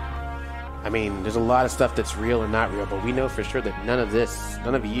 I mean, there's a lot of stuff that's real and not real, but we know for sure that none of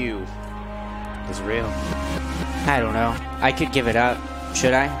you is real. I don't know. I could give it up.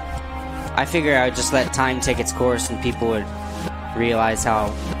 Should I? I figure I would just let time take its course and people would realize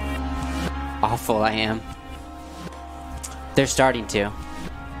how awful I am. They're starting to.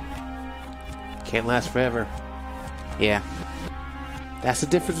 Can't last forever. Yeah. That's the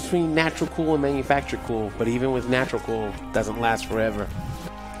difference between natural cool and manufactured cool, but even with natural cool, it doesn't last forever.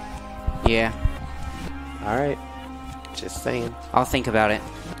 Yeah. Alright. Just saying. I'll think about it.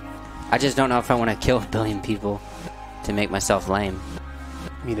 I just don't know if I want to kill 1 billion people to make myself lame.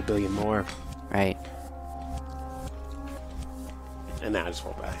 I mean 1 billion more. Right. And now I just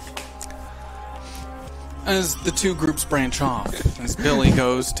fall back. As the two groups branch off, as Billy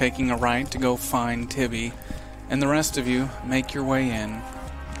goes taking a right to go find Tibby, and the rest of you make your way in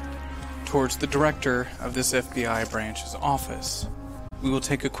towards the director of this FBI branch's office. We will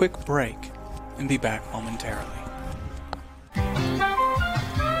take a quick break and be back momentarily.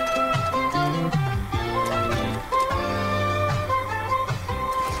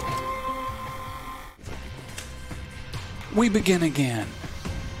 We begin again.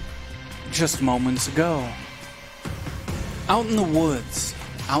 Just moments ago. Out in the woods,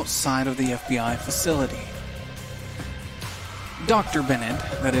 outside of the FBI facility. Dr. Bennett,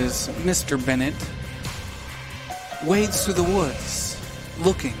 that is, Mr. Bennett, wades through the woods,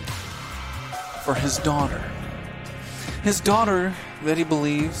 looking for his daughter. His daughter that he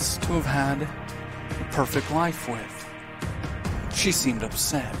believes to have had a perfect life with. She seemed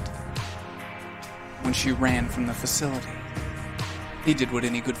upset when she ran from the facility. He did what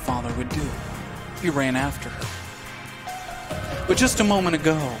any good father would do. He ran after her. But just a moment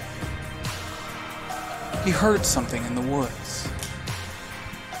ago, he heard something in the woods.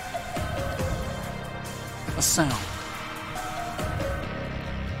 A sound.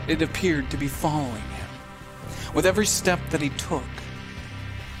 It appeared to be following him. With every step that he took,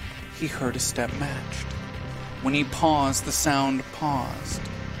 he heard a step matched. When he paused, the sound paused.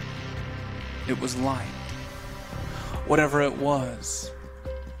 It was light. Whatever it was,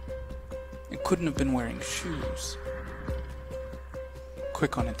 it couldn't have been wearing shoes.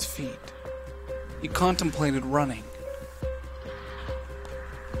 Quick on its feet, he contemplated running.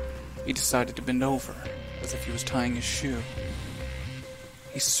 He decided to bend over, as if he was tying his shoe.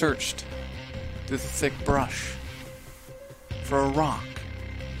 He searched through the thick brush for a rock,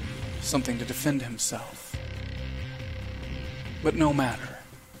 something to defend himself. But no matter.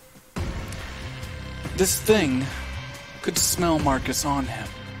 This thing could smell Marcus on him.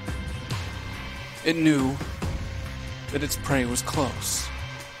 It knew that its prey was close.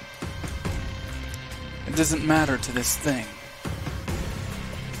 It doesn't matter to this thing.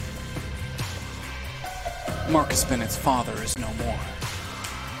 Marcus Bennett's father is no more.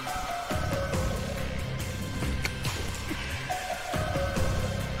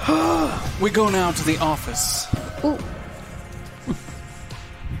 We go now to the office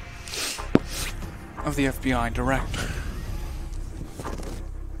of the FBI director.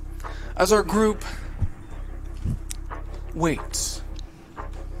 As our group waits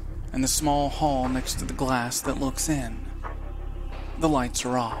and the small hall next to the glass that looks in. The lights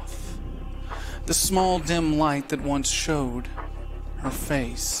are off. The small dim light that once showed her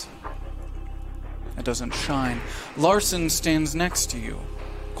face. It doesn't shine. Larson stands next to you,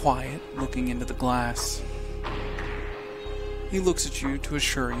 quiet, looking into the glass. He looks at you to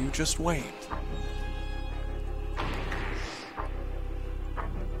assure you, just wait.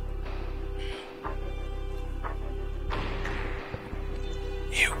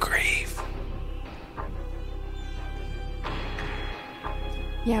 You grieve.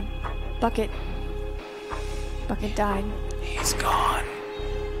 Yeah, Bucket died. He's gone.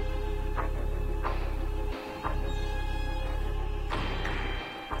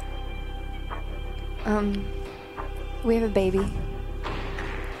 We have a baby.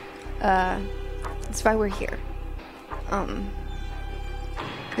 That's why we're here.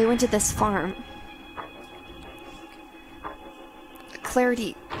 We went to this farm.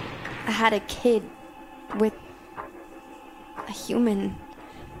 Clarity had a kid with a human,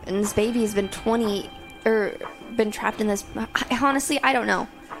 and this baby has been been trapped in this. I don't know.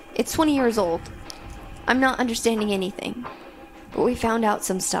 It's 20 years old. I'm not understanding anything, but we found out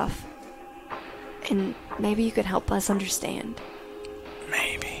some stuff, and maybe you could help us understand.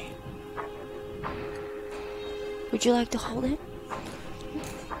 Maybe. Would you like to hold it?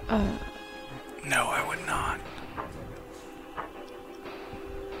 No, I would not.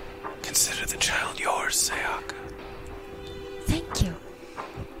 Consider the child yours, Sayaka. Thank you.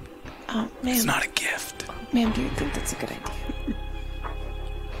 Ma'am. It's not a gift. Ma'am, do you think that's a good idea?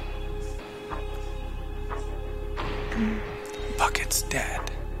 Bucket's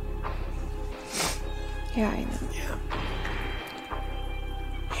dead. Yeah, I know. Yeah.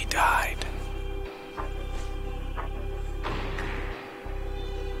 He died.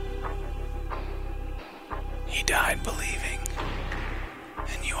 He died believing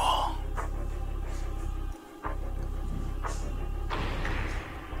in you all.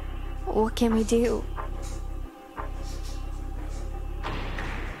 What can we do?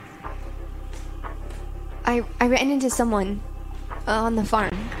 I ran into someone on the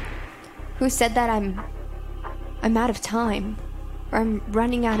farm who said that I'm out of time, or I'm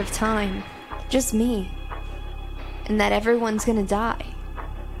running out of time, just me, and that everyone's gonna die.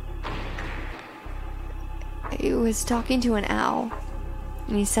 He was talking to an owl,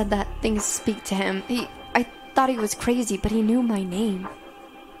 and he said that things speak to him. I thought he was crazy, but he knew my name.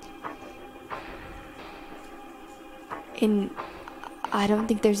 And I don't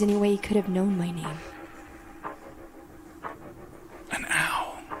think there's any way he could have known my name. An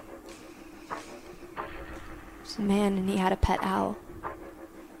owl. He's a man, and he had a pet owl.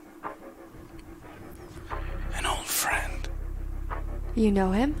 An old friend. You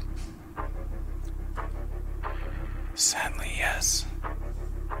know him? Sadly, yes.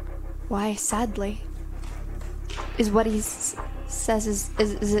 Why sadly? Is what he says,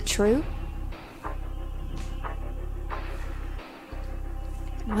 is it true?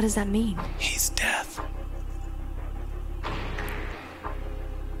 What does that mean? He's death.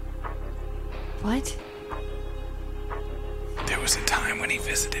 What? There was a time when he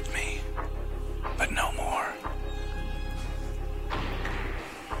visited me, but no more.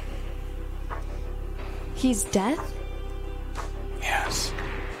 He's death? Yes.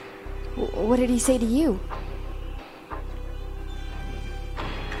 What did he say to you?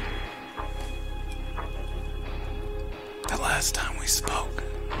 The last time we spoke,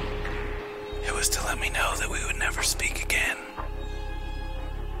 it was to let me know that we would never speak again.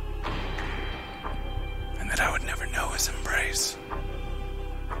 And that I would never know his embrace.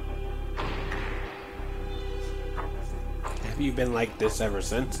 Have you been like this ever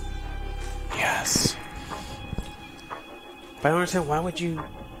since? Yes. But I don't understand, why would you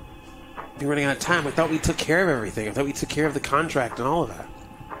be running out of time? I thought we took care of everything. I thought we took care of the contract and all of that.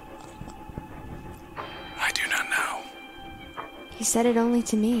 I do not know. He said it only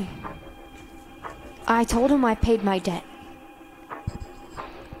to me. I told him I paid my debt.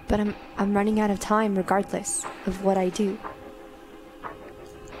 But I'm running out of time regardless of what I do.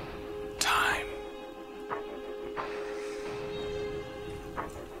 Time.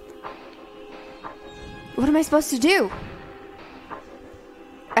 What am I supposed to do?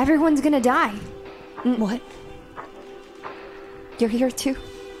 Everyone's gonna die. What? You're here too?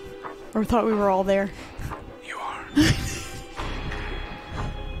 Or thought we were all there? You are.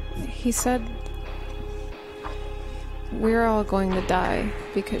 He said we're all going to die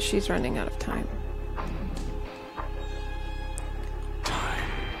because she's running out of time. Time.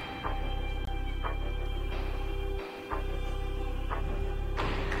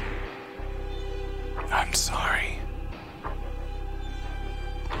 I'm sorry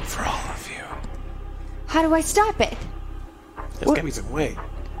for How do I stop it? There's gotta be some way.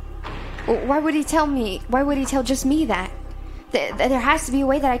 Why would he tell me? Why would he tell just me that? There has to be a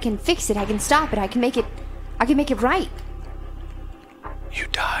way that I can fix it. I can stop it. I can make it right. You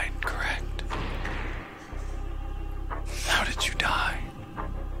died, correct? How did you die?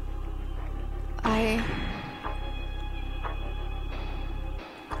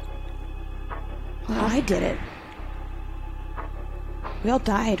 Well, I did it. We all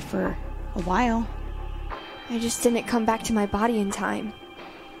died for a while. I just didn't come back to my body in time.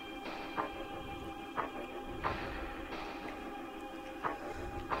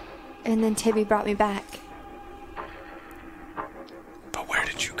 And then Tibby brought me back. But where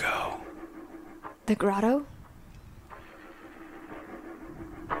did you go? The grotto?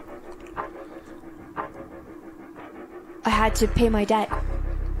 I had to pay my debt.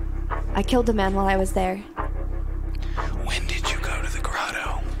 I killed a man while I was there. When did you go to the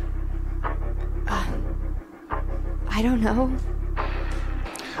grotto? I don't know.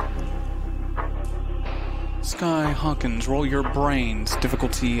 Sky Hawkins, roll your brains.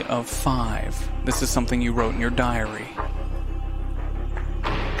 Difficulty of 5. This is something you wrote in your diary.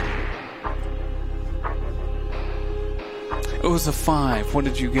 It was a 5. What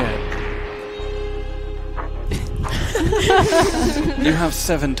did you get? You have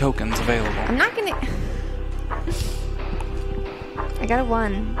 7 tokens available. I'm not gonna... I got a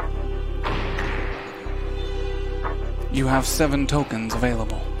 1. You have 7 tokens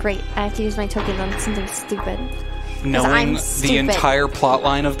available. Great. I have to use my tokens on something stupid. Knowing the entire plot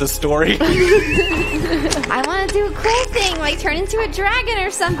line of the story. I want to do a cool thing, like turn into a dragon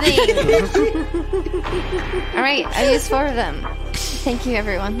or something. Alright, I used 4 of them. Thank you,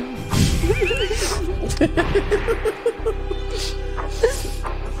 everyone.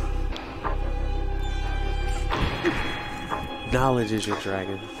 Knowledge is your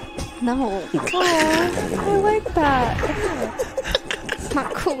dragon. No. Oh, I like that. It's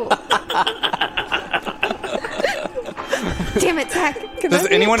not cool. Damn it, Zach. Does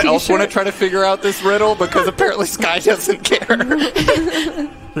anyone else want to try to figure out this riddle? Because apparently Sky doesn't care.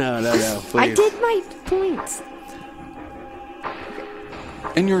 No, please. I did my points.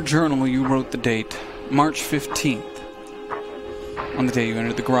 In your journal, you wrote the date, March 15th, on the day you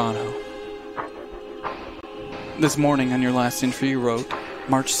entered the grotto. This morning, on your last entry, you wrote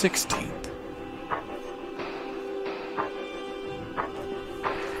March 16th.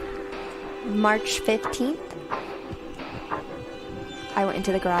 March 15th, I went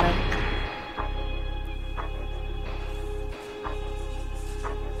into the grotto.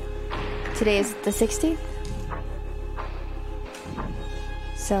 Today is the 16th.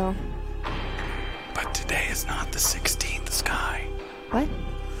 So... But today is not the 16th, Sky. What?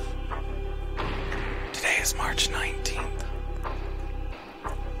 Today is March 19th.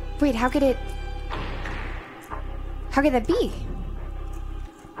 Wait, how could that be?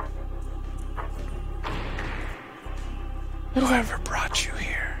 Whoever brought you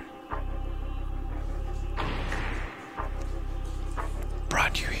here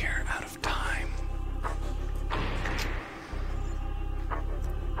brought you here out of time.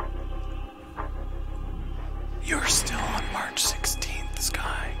 You're still on March 16th,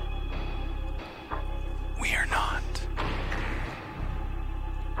 Sky. We are not.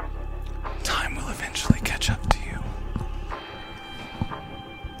 Time will eventually catch up to you.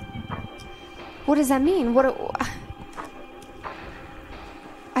 What does that mean?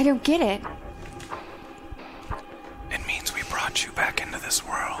 I don't get it. It means we brought you back into this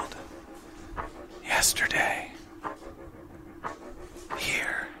world. Yesterday.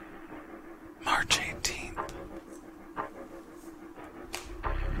 Here. March 18th.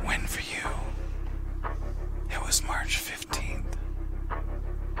 When for you, it was March 15th.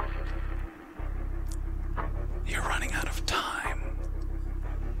 You're running out of time.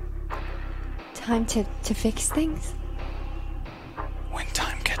 Time to fix things? When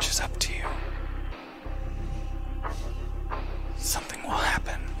time catches up to you, something will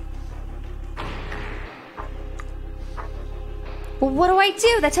happen. Well, what do I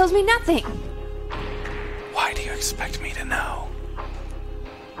do? That tells me nothing. Why do you expect me to know?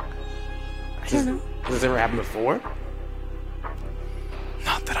 I don't know. Has this ever happened before?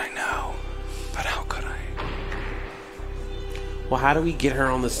 Not that I know, but how could I? Well, how do we get her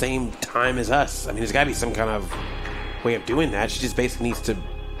on the same time as us? I mean, there's got to be some kind of way of doing that. She just basically needs to,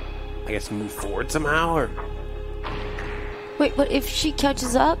 I guess, move forward somehow, or... Wait, but if she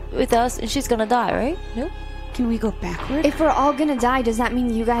catches up with us, and she's gonna die, right? No? Can we go backward? If we're all gonna die, does that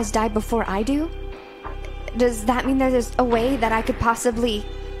mean you guys die before I do? Does that mean there's a way that I could possibly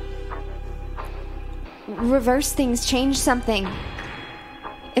reverse things, change something?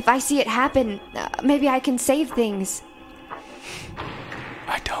 If I see it happen, maybe I can save things.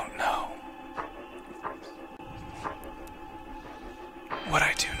 I don't know. What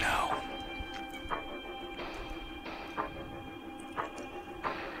I do know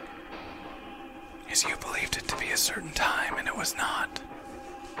is you believed it to be a certain time and it was not.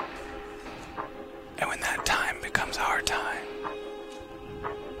 And when that time becomes our time,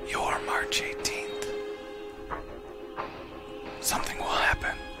 your March 18th, something will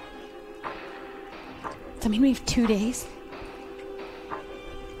happen. Does that mean we have 2 days?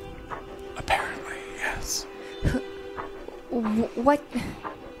 Apparently, yes. What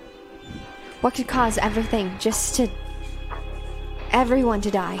could cause everyone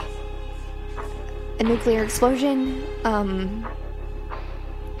to die? A nuclear explosion? I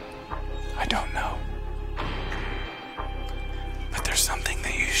don't know. But there's something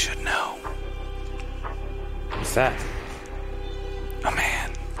that you should know. What's that?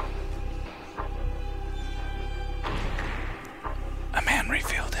 A man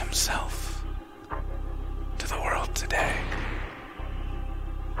revealed himself to the world today.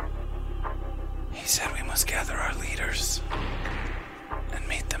 He said we must gather our leaders and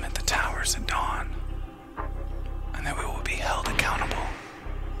meet them at the towers at dawn, and that we will be held accountable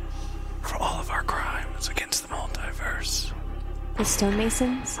for all of our crimes against the multiverse. The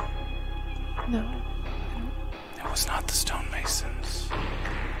stonemasons? No. It was not the stonemasons.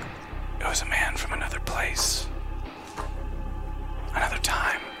 It was a man from another place. Another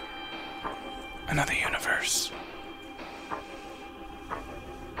time. Another universe.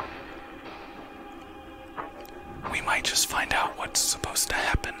 We might just find out what's supposed to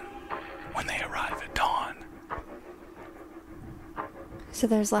happen when they arrive at dawn. So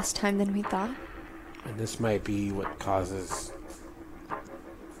there's less time than we thought? And this might be what causes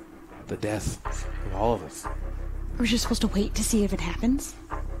the death of all of us. We're just supposed to wait to see if it happens?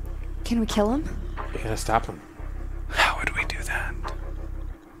 Can we kill him? We gotta stop him. How would we do that?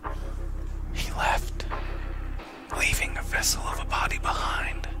 He left, leaving a vessel of a body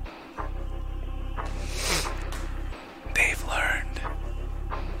behind. They've learned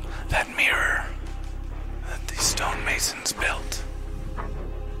that mirror that the stonemasons built.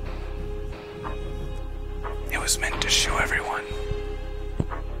 It was meant to show everyone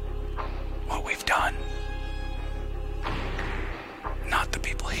what we've done. Not the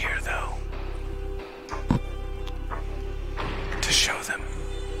people here, though. To show them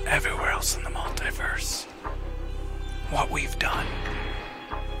everywhere else in the multiverse what we've done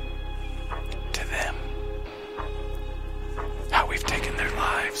to them. How we've taken their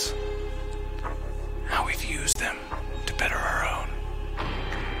lives. How we've used them to better our own.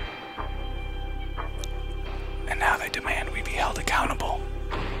 And now they demand we be held accountable.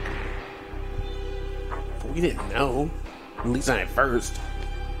 But we didn't know. At least not at first.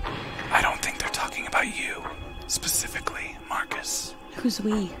 I don't think they're talking about you, specifically, Marcus. Who's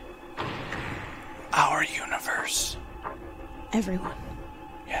we? Our universe. Everyone.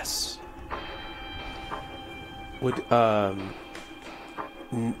 Yes. Would,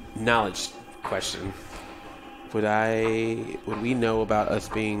 knowledge question. Would we know about us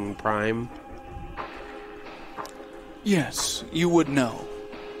being Prime? Yes, you would know.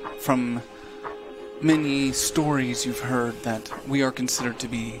 From many stories you've heard that we are considered to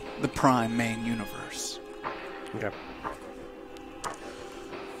be the Prime main universe. Okay.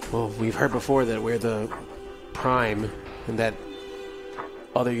 Well, we've heard before that we're the Prime and that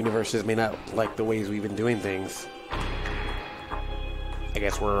other universes may not like the ways we've been doing things. I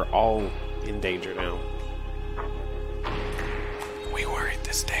guess we're all in danger now. We worried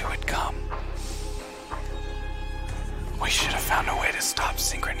this day would come. We should have found a way to stop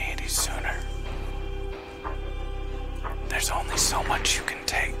Synchronity sooner. There's only so much you can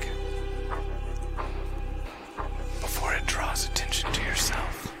take before it draws attention to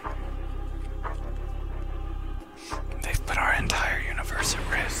yourself. They've put our entire universe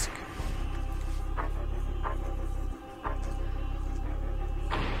at risk.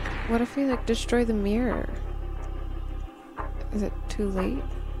 What if we, destroy the mirror? Is it too late?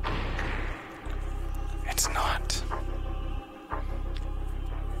 It's not.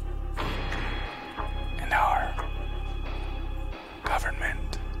 And our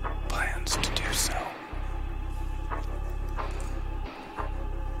government plans to do so.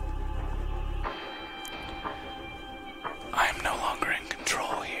 I am no longer in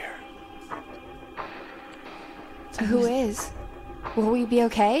control here. Who is? Will we be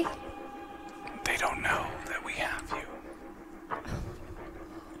okay? They don't know that we have you.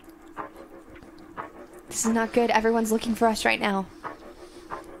 This is not good. Everyone's looking for us right now.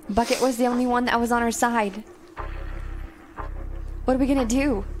 Bucket was the only one that was on our side. What are we gonna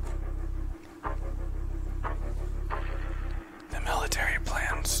do? The military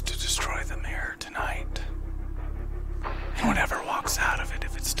plans to destroy the mirror tonight. And whatever walks out of it,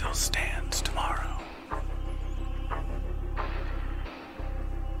 if it still stands tomorrow.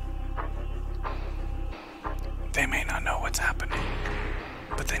 They may not know what's happening,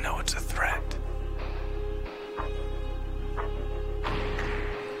 but they know it's a threat.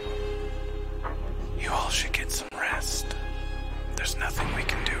 You all should get some rest. There's nothing we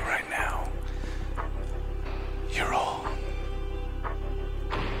can do right now. You're all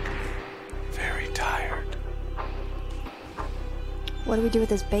very tired. What do we do with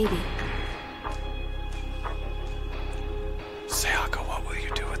this baby? Sayaka, what will you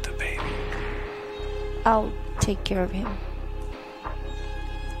do with the baby? I'll take care of him.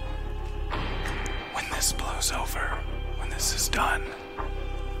 When this blows over, when this is done,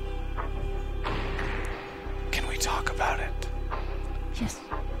 can we talk about it? Yes.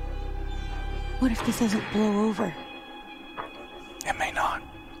 What if this doesn't blow over? It may not.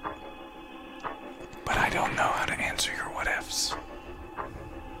 But I don't know how to answer your what ifs.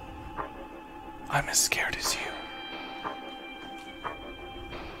 I'm as scared as you.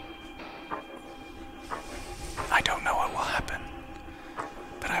 I don't know what will happen,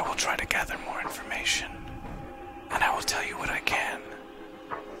 but I will try to gather more information, and I will tell you what I can.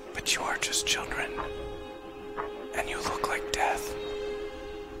 But you are just children, and you look like death.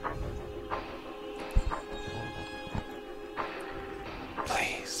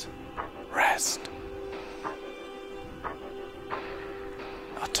 Please, rest.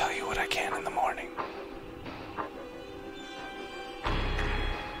 I'll tell you what I can in the morning.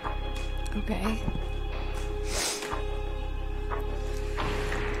 Okay.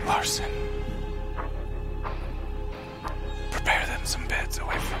 Larson, prepare them some beds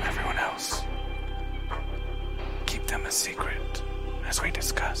away from everyone else. Keep them a secret, as we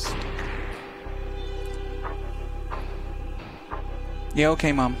discussed. Yeah,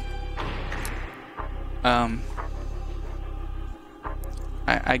 okay, Mom.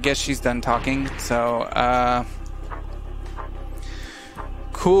 I guess she's done talking, so,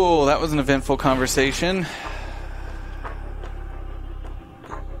 cool, that was an eventful conversation.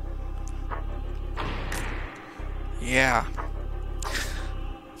 Yeah.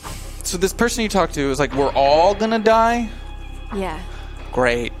 So this person you talked to was like, we're all gonna die? Yeah.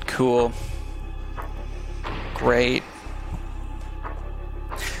 Great, cool. Great.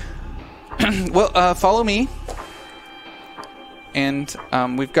 Well, follow me. And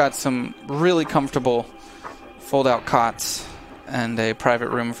we've got some really comfortable fold-out cots and a private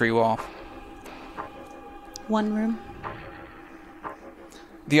room for you all. One room?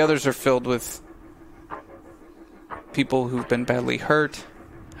 The others are filled with people who've been badly hurt,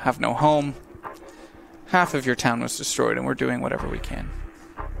 have no home. Half of your town was destroyed, and we're doing whatever we can.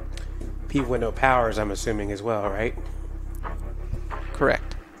 People with no powers, I'm assuming, as well, right?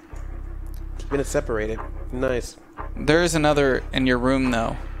 Correct. Keeping it separated. Nice. There is another in your room,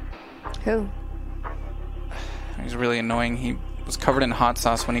 though. Who? He's really annoying. He was covered in hot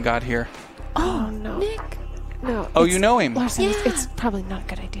sauce when he got here. Oh, no. Nick. No. Oh, you know him? Larson, Yeah. it's probably not a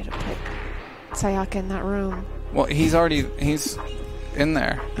good idea to put Sayaka in that room. Well, he's in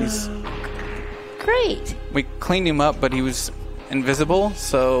there. He's Great. We cleaned him up, but he was invisible,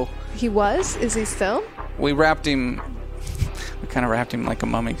 so He was? Is he still? we wrapped him. We kind of wrapped him like a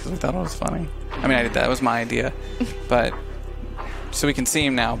mummy because we thought it was funny. I mean, I did that. It was my idea. But so we can see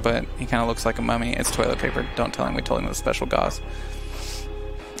him now, but he kind of looks like a mummy. It's toilet paper. Don't tell him. We told him it was special gauze.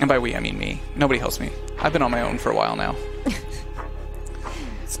 And by we, I mean me. Nobody helps me. I've been on my own for a while now.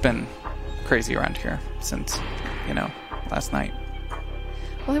 It's been crazy around here since, last night.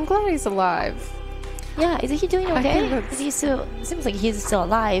 Well, I'm glad he's alive. Yeah, is he doing I okay? think that's- Is he still? It seems like he's still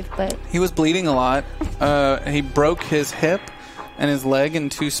alive, but He was bleeding a lot. He broke his hip and his leg in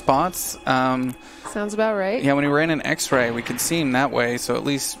 2 spots. Sounds about right. Yeah, when he ran an X-ray, we could see him that way. So at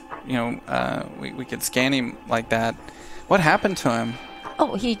least, we could scan him like that. What happened to him?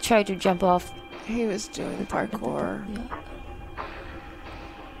 oh, he tried to jump off. He was doing parkour. Yeah.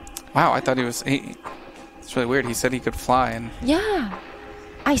 Wow, I thought he was. It's really weird. He said he could fly, and Yeah.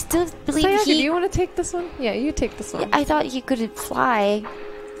 I still believe Sayaka, do he. you want to take this one? Yeah, you take this one. I thought he could fly,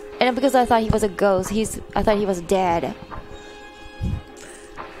 and because I thought he was a ghost, I thought he was dead, and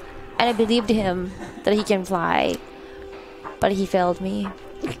I believed him that he can fly, but he failed me.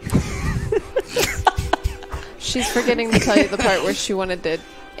 She's forgetting to tell you the part where she wanted to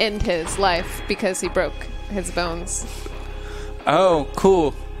end his life because he broke his bones. oh,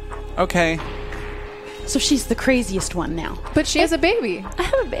 cool. Okay. So she's the craziest one now. But she has a baby. I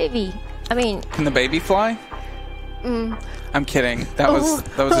have a baby. I mean, Can the baby fly? I'm kidding. That was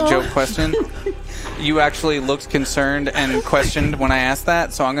a joke question. You actually looked concerned and questioned when I asked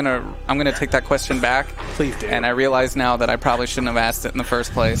that, so I'm gonna take that question back. Please do. And I realize now that I probably shouldn't have asked it in the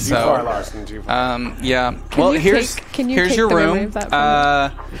first place. Too So, far, Larson. Too far. yeah. Well, here's your the room. memory of that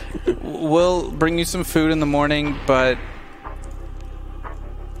for We'll bring you some food in the morning, but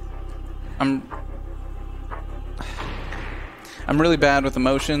I'm really bad with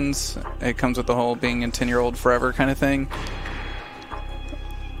emotions. It comes with the whole being a 10-year-old forever kind of thing.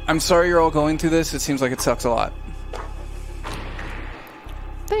 I'm sorry you're all going through this. It seems like it sucks a lot.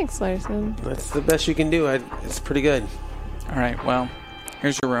 Thanks, Larson. That's the best you can do. It's pretty good. All right, well,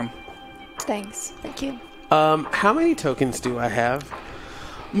 here's your room. Thanks. Thank you. How many tokens do I have?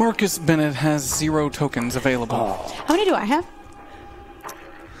 Marcus Bennett has 0 tokens available. How many do I have?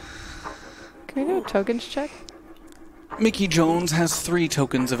 Can we do a tokens check? Mickey Jones has 3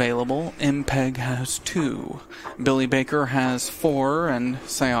 tokens available. MPEG has 2. Billy Baker has 4, and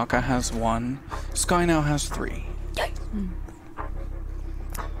Sayaka has 1. Sky now has 3.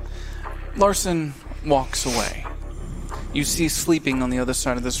 Larson walks away. You see sleeping on the other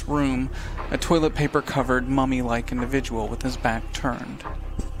side of this room a toilet paper covered mummy-like individual with his back turned.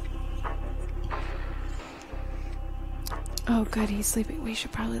 Oh, good, he's sleeping. We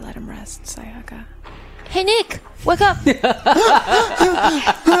should probably let him rest, Sayaka. Hey, Nick, wake up.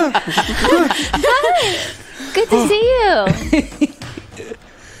 Good to see you.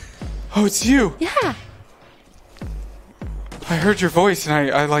 Oh, it's you! Yeah. I heard your voice and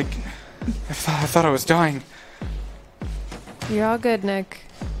I thought I was dying. You're all good, Nick.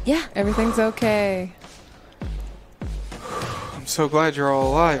 Yeah. Everything's okay. I'm so glad you're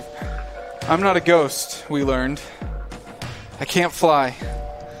all alive. I'm not a ghost, we learned. I can't fly,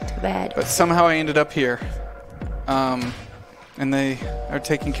 Too bad. but somehow I ended up here. And they are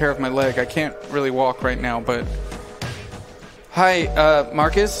taking care of my leg. I can't really walk right now, but... Hi,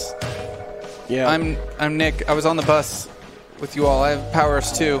 Marcus? Yeah. I'm Nick. I was on the bus with you all. I have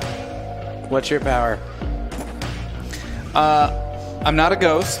powers, too. What's your power? I'm not a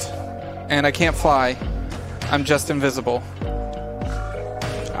ghost, and I can't fly. I'm just invisible.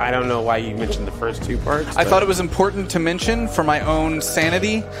 I don't know why you mentioned the first 2 parts. I thought it was important to mention for my own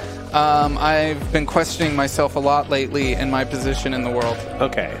sanity. I've been questioning myself a lot lately in my position in the world.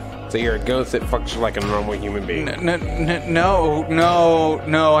 Okay. So you're a ghost that functions like a normal human being. No,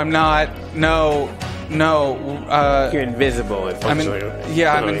 I'm not. No. You're invisible. And I'm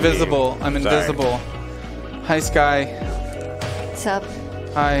I'm invisible. I'm invisible. Hi, Sky. What's up?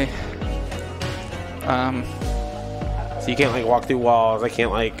 Hi. So you can't like walk through walls. I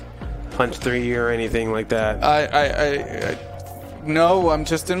can't like punch through you or anything like that. No, I'm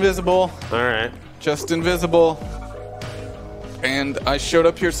just invisible. All right. Just invisible. And I showed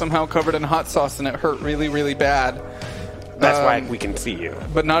up here somehow covered in hot sauce, and it hurt really, really bad. That's why we can see you.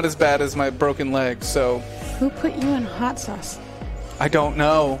 But not as bad as my broken leg, so... Who put you in hot sauce? I don't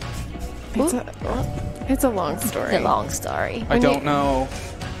know. It's a long story. A long story. I don't know.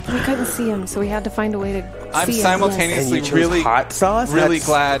 We couldn't see him, so we had to find a way to I'm see him. simultaneously And you chose really hot sauce? really That's-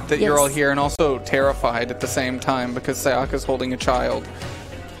 glad that you're Yes. all here, and also terrified at the same time because Sayaka's holding a child.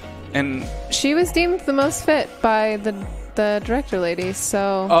 And She was deemed the most fit by the director lady,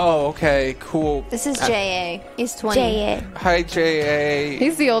 so... oh, okay, cool. This is J.A. He's 20. J.A. Hi, J.A.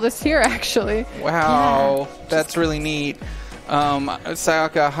 He's the oldest here, actually. Wow, that's really neat.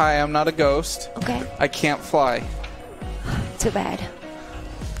 Sayaka, hi, I'm not a ghost. Okay. I can't fly. Too bad.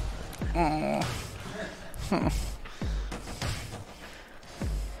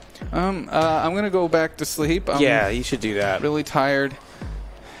 I'm gonna go back to sleep. I'm Yeah, you should do that. really tired.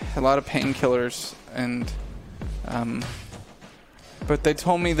 A lot of painkillers, and but they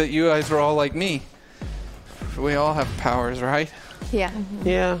told me that you guys were all like me. We all have powers, right? Yeah.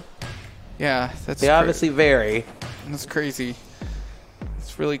 Yeah. Yeah, that's They obviously vary. that's crazy.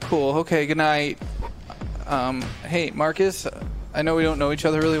 It's really cool. Okay, good night. Hey, Marcus, I know we don't know each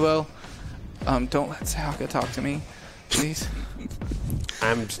other really well. Don't let Sayaka talk to me, please.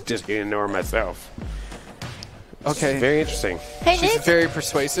 I'm just getting to know her myself. Okay. Very interesting. Hey, She's Nick. very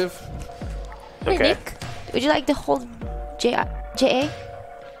persuasive. Hey, Okay. Nick. Would you like to hold J.A.?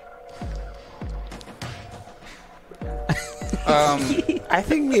 I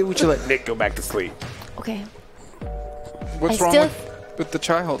think maybe we should let Nick go back to sleep. Okay. What's I wrong still- with the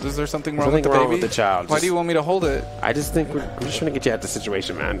child? Is there something wrong Something with the wrong baby? with the child. Why Just- do you want me to hold it? I just think I'm just trying to get you out of the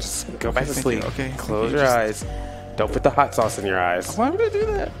situation, man. Just go back to Thank sleep. you. Okay. Close Okay, your just- eyes. Don't put the hot sauce in your eyes. Why would I do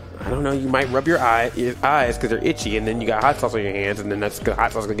that? I don't know. You might rub your eyes because they're itchy, and then you got hot sauce on your hands, and then that's the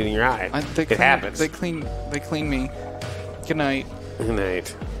hot sauce gonna get in your eye. It happens. They clean me. Good night. Good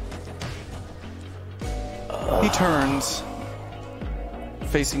night. He turns,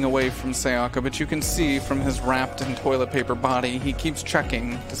 facing away from Sayaka, but you can see from his wrapped in toilet paper body, he keeps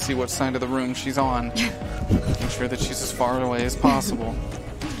checking to see what side of the room she's on, making sure that she's as far away as possible.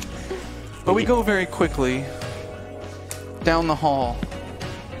 But we go very quickly down the hall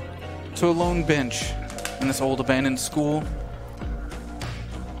to a lone bench in this old abandoned school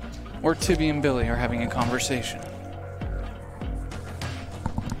where Tibby and Billy are having a conversation.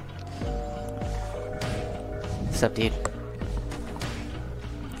 What's up, dude?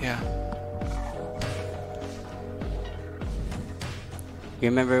 Yeah. You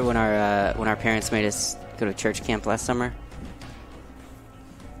remember when our parents made us go to church camp last summer?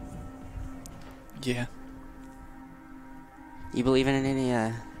 Yeah. You believe in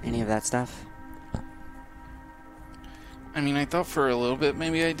any of that stuff? I mean, I thought for a little bit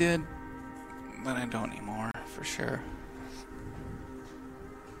maybe I did, but I don't anymore, for sure.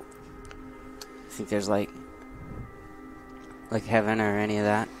 Think there's like heaven or any of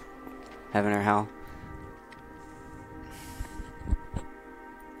that? Heaven or hell?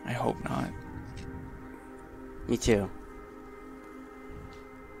 I hope not. Me too.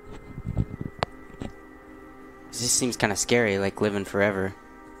 This seems kind of scary, like living forever.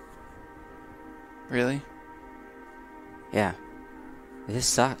 Really? Yeah. This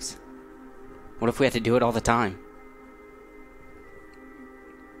sucks. What if we had to do it all the time?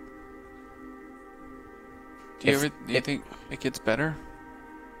 Do you think it gets better?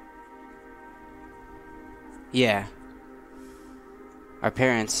 Yeah. Our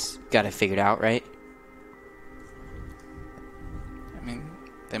parents got it figured out, right? I mean,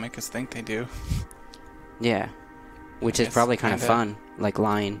 they make us think they do. Yeah. Which is probably kind of fun, like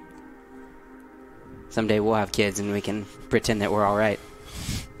lying. Someday we'll have kids and we can pretend that we're all right.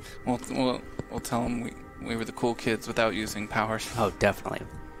 We'll tell them we were the cool kids without using powers. Oh, definitely.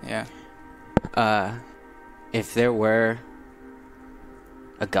 Yeah. If there were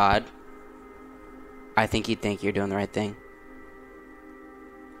a God, I think he'd think you're doing the right thing.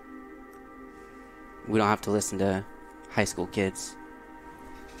 We don't have to listen to high school kids.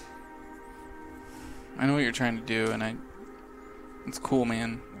 I know what you're trying to do, and it's cool,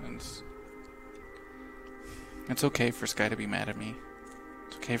 man. It's okay for Sky to be mad at me.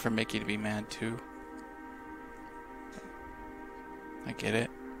 It's okay for Mickey to be mad, too. I get it.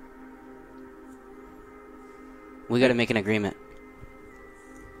 We gotta make an agreement.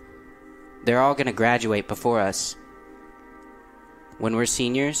 They're all gonna graduate before us. When we're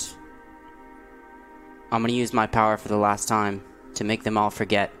seniors, I'm gonna use my power for the last time to make them all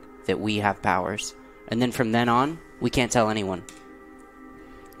forget that we have powers. And then from then on, we can't tell anyone.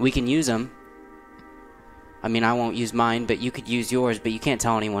 We can use them. I mean, I won't use mine, but you could use yours, but you can't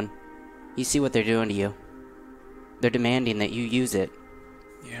tell anyone. You see what they're doing to you. They're demanding that you use it.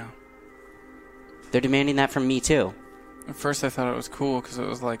 Yeah. They're demanding that from me, too. At first I thought it was cool, because it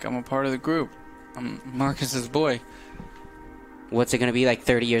was like, I'm a part of the group. I'm Marcus's boy. What's it going to be like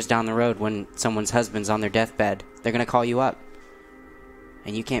 30 years down the road when someone's husband's on their deathbed? They're going to call you up.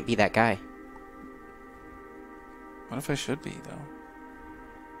 And you can't be that guy. What if I should be, though?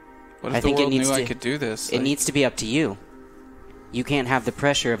 What if the world knew I could do this? It needs to be up to you. You can't have the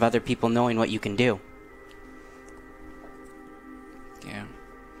pressure of other people knowing what you can do. Yeah.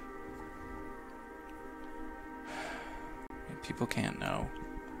 People can't know.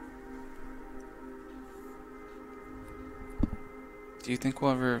 Do you think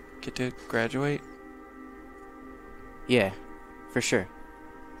we'll ever get to graduate? Yeah, for sure.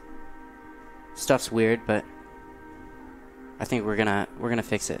 Stuff's weird, but I think we're gonna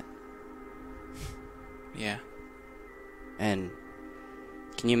fix it. Yeah. And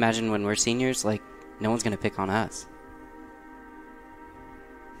can you imagine when we're seniors? Like, no one's gonna pick on us.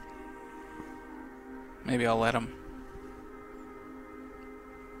 Maybe I'll let them.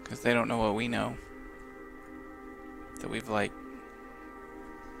 Because they don't know what we know. That we've, like...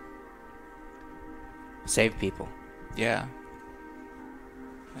 saved people. Yeah.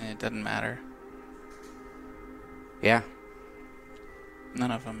 And it doesn't matter. Yeah.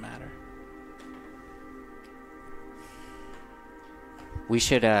 None of them matter. We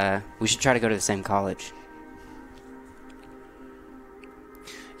should try to go to the same college.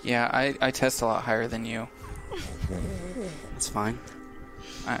 Yeah, I test a lot higher than you. That's fine.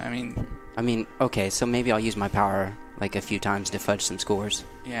 I mean, okay, so maybe I'll use my power like a few times to fudge some scores.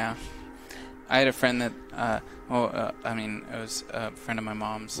 Yeah. I had a friend that, it was a friend of my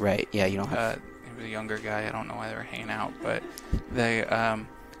mom's. Right, yeah, you don't have... he was a younger guy. I don't know why they were hanging out, but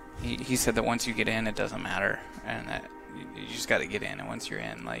he said that once you get in, it doesn't matter. And that you just got to get in, and once you're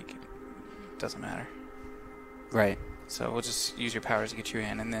in, like, it doesn't matter. Right. So we'll just use your powers to get you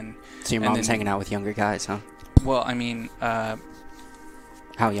in, and then... So your mom's hanging out with younger guys, huh? Well, I mean... How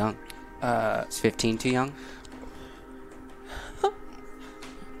young? Is 15 too young?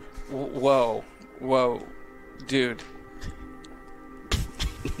 Whoa. Dude.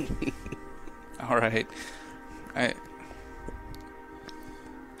 All right.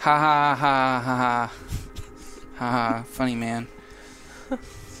 Ha. Funny, man.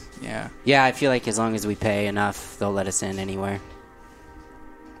 Yeah. Yeah, I feel like as long as we pay enough, they'll let us in anywhere.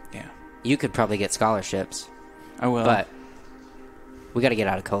 Yeah. You could probably get scholarships. I will. But we got to get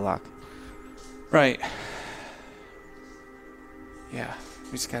out of Kolok. Right. Yeah.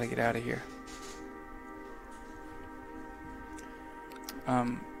 We just got to get out of here.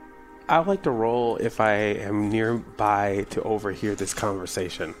 I would like to roll if I am nearby to overhear this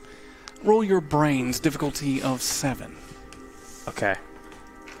conversation. Roll your brains, difficulty of 7. Okay.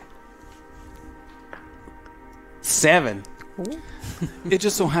 7. It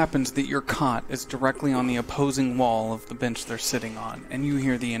just so happens that your cot is directly on the opposing wall of the bench they're sitting on, and you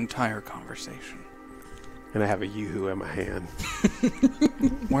hear the entire conversation. And I have a yoo-hoo in my hand.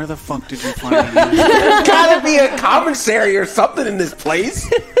 Where the fuck did you find a yoo-hoo? Gotta be a commissary or something in this place.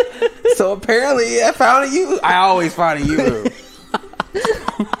 So apparently I found a yoo-hoo. I always find a yoo-hoo.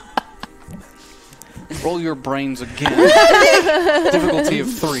 Roll your brains again. Difficulty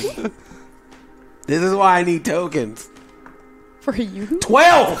of 3. This is why I need tokens. For you?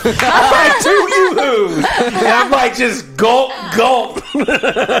 12! I had 2 yoo-hoos! And I'm like, just gulp.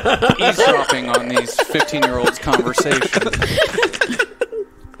 Eavesdropping on these 15-year-olds' conversations.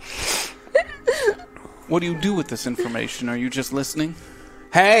 What do you do with this information? Are you just listening?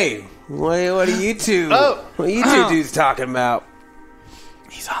 Hey, what are you two? What are you two dudes talking about?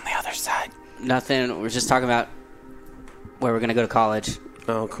 He's on the other side. Nothing. We're just talking about where we're going to go to college.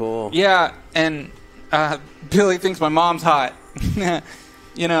 Oh, cool. Yeah, and Billy thinks my mom's hot.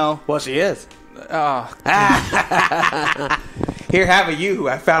 You know. Well, she is. Oh. Here, have a yoo-hoo.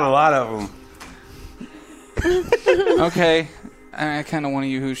 I found a lot of them. Okay. I kind of want a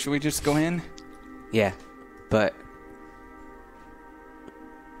yoo-hoo. Should we just go in? Yeah, but...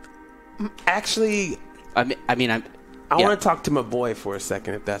 Actually... I want to talk to my boy for a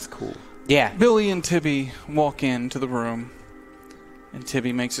second, if that's cool. Yeah. Billy and Tibby walk into the room, and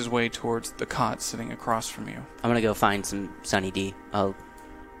Tibby makes his way towards the cot sitting across from you. I'm going to go find some Sunny D. I'll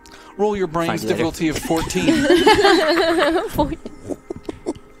roll your brains, difficulty of 14.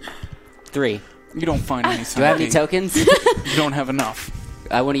 3. You don't find any Sunny D. Do I have any tokens? You don't have enough.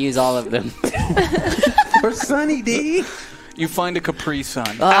 I want to use all of them. For Sunny D. You find a Capri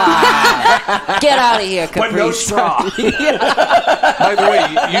Sun. Get out of here, Capri But no straw. By the way,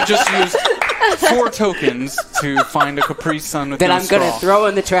 you just used 4 tokens to find a Capri Sun with that no I'm straw. going to throw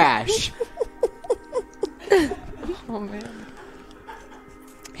in the trash. Oh, man.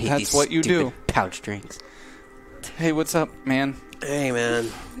 That's what you do. Pouch drinks. Hey, what's up, man? Hey,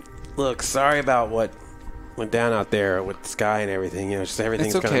 man. Look, sorry about what went down out there with the sky and everything. You know, just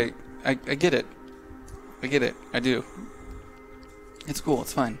everything's It's okay. kinda... I get it. I do. It's cool.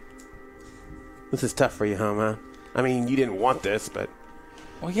 It's fine. This is tough for you, huh, man? I mean, you didn't want this, but...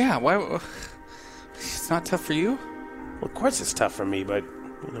 Well, yeah. Why? It's not tough for you? Well, of course it's tough for me, but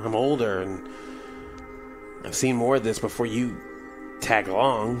you know, I'm older and I've seen more of this before you tag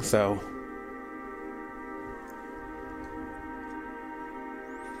along, so...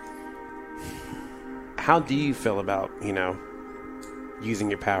 How do you feel about, you know, using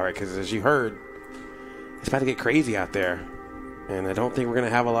your power? Because as you heard, it's about to get crazy out there. And I don't think we're going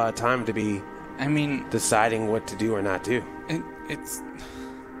to have a lot of time to be... deciding what to do or not do. It's...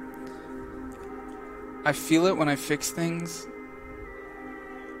 I feel it when I fix things,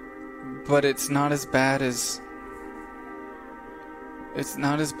 but it's not as bad as... It's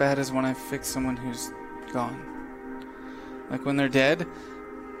not as bad as when I fix someone who's gone. Like when they're dead,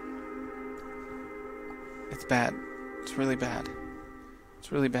 it's bad. It's really bad.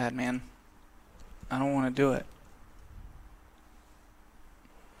 It's really bad, man. I don't want to do it.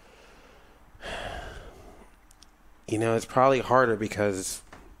 You know, it's probably harder because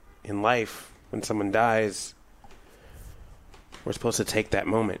in life, when someone dies, we're supposed to take that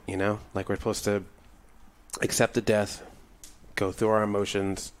moment, you know? Like we're supposed to accept the death, go through our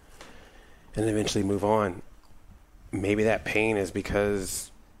emotions, and eventually move on. Maybe that pain is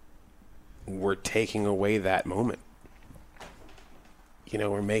because we're taking away that moment. You know,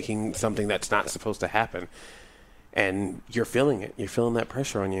 we're making something that's not supposed to happen. And you're feeling it. You're feeling that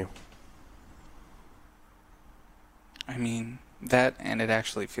pressure on you. I mean, that, and it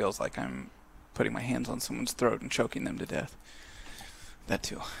actually feels like I'm putting my hands on someone's throat and choking them to death. That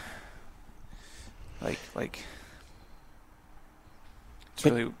too. Like,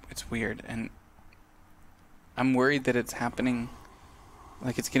 It's weird, and I'm worried that it's happening,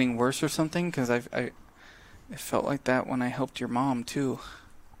 like it's getting worse or something, because it felt like that when I helped your mom, too.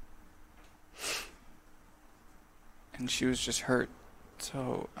 And she was just hurt,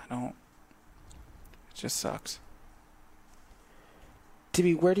 so it just sucks.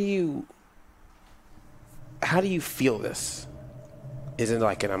 Tibby, how do you feel this? Is it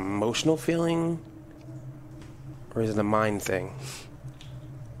like an emotional feeling, or is it a mind thing?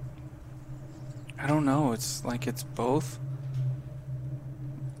 I don't know. It's like it's both.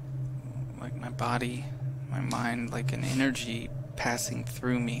 Like my body, my mind, like an energy passing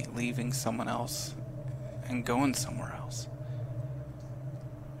through me, leaving someone else and going somewhere else.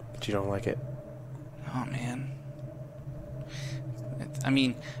 But you don't like it? Oh, man. I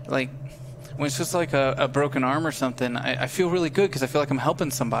mean, like, when it's just like a broken arm or something, I feel really good because I feel like I'm helping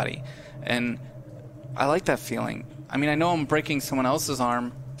somebody. And I like that feeling. I mean, I know I'm breaking someone else's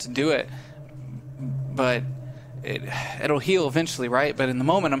arm to do it, but it'll heal eventually, right? But in the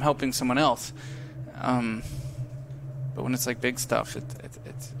moment, I'm helping someone else. But when it's like big stuff, it's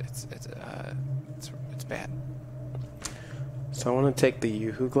bad. So I want to take the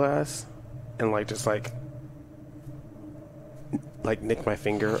Yoo-hoo glass and just nick my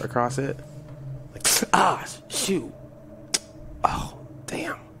finger across it. Like, shoot. Oh,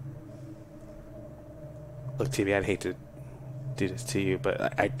 damn. Look, Tibby, I'd hate to do this to you,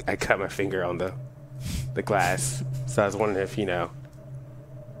 but I cut my finger on the glass. So I was wondering if,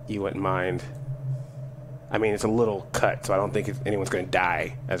 you wouldn't mind. I mean, it's a little cut, so I don't think anyone's going to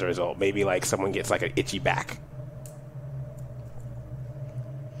die as a result. Maybe, someone gets, an itchy back.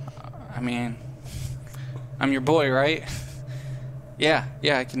 I mean, I'm your boy, right? Yeah,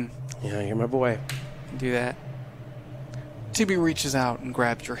 I can... Yeah, you're my boy. Do that. Tibby reaches out and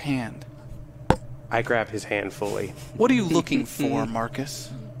grabs your hand. I grab his hand fully. What are you looking for, Marcus?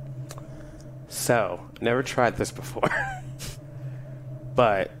 So, never tried this before.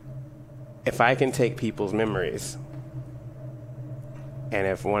 But if I can take people's memories, and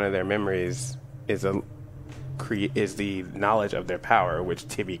if one of their memories is the knowledge of their power, which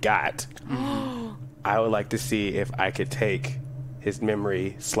Tibby got, I would like to see if I could take his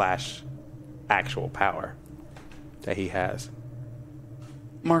memory / actual power that he has.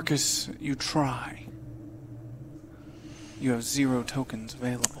 Marcus, you try. You have 0 tokens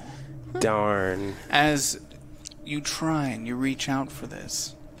available. Darn. As you try and you reach out for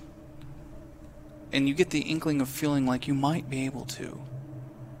this, and you get the inkling of feeling like you might be able to,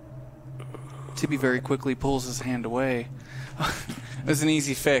 Tibby very quickly pulls his hand away. It was an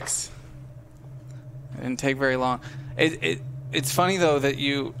easy fix. It didn't take very long. It's funny, though, that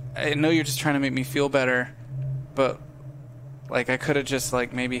I know you're just trying to make me feel better, but, I could have just,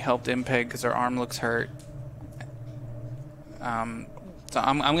 maybe helped Impeg because her arm looks hurt. So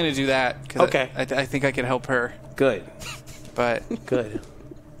I'm going to do that because okay. I think I could help her. Good. But... Good.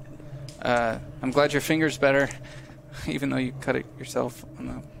 I'm glad your finger's better, even though you cut it yourself on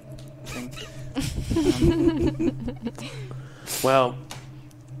the thing. Well,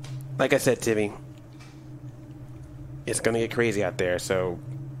 like I said, Tibby, it's going to get crazy out there, so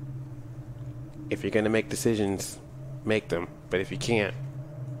if you're going to make decisions, make them. But if you can't,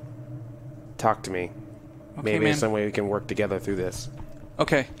 talk to me. Okay, Maybe man. there's some way we can work together through this.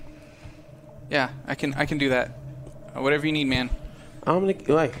 Okay. Yeah, I can do that. Whatever you need, man. I'm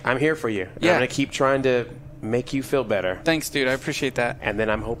here for you. Yeah. I'm going to keep trying to make you feel better. Thanks, dude. I appreciate that. And then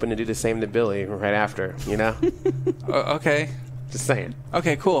I'm hoping to do the same to Billy right after, Okay. Just saying.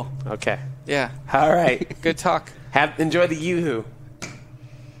 Okay, cool. Okay. Yeah. All right. Good talk. Enjoy the Yoo-hoo.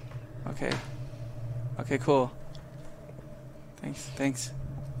 Okay. Okay, cool. Thanks.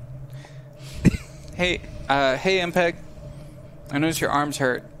 Hey, Impeg. I noticed your arm's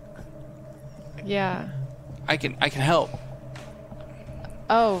hurt. Yeah. I can help.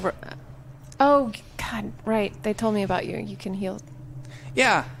 Oh, God, right. They told me about you. You can heal.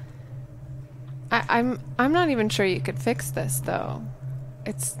 Yeah. I'm not even sure you could fix this, though.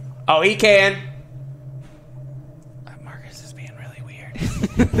 It's... Oh, he can. Marcus is being really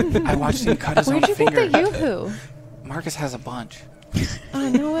weird. I watched him cut his own finger. Where'd you get the Yoo-hoo? Marcus has a bunch. Oh,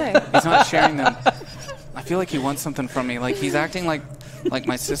 no way. He's not sharing them. I feel like he wants something from me. He's acting like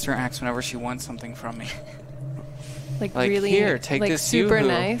my sister acts whenever she wants something from me. Like really, here, take this super Yoo-hoo.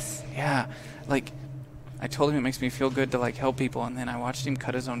 Nice. Yeah, I told him it makes me feel good to help people, and then I watched him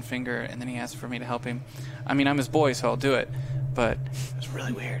cut his own finger, and then he asked for me to help him. I mean, I'm his boy, so I'll do it. But it was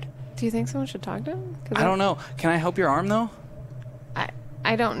really weird. Do you think someone should talk to him? I don't know. Can I help your arm though?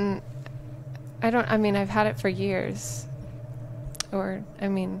 I don't. I mean, I've had it for years. I've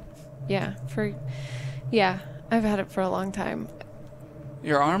had it for a long time.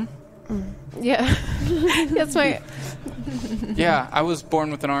 Your arm? Yeah. That's my... Yeah, I was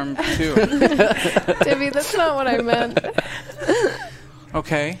born with an arm too. Timmy, that's not what I meant.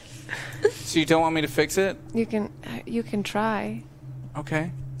 Okay. So you don't want me to fix it? You can try.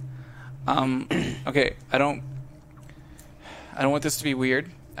 Okay. Okay, I don't want this to be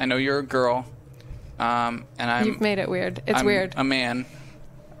weird. I know you're a girl. And You've made it weird. It's I'm weird. a man.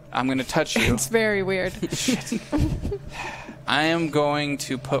 I'm going to touch you. It's very weird. I am going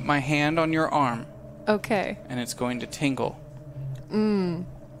to put my hand on your arm. Okay. And it's going to tingle.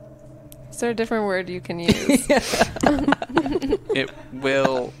 Is there a different word you can use? It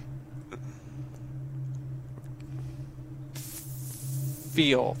will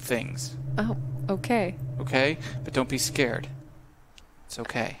feel things. Oh, okay. Okay? But don't be scared. It's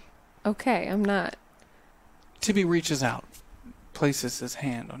okay. Okay, I'm not. Tibby reaches out, places his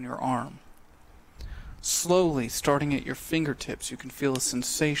hand on your arm. Slowly, starting at your fingertips, you can feel a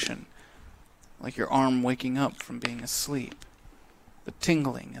sensation, like your arm waking up from being asleep. The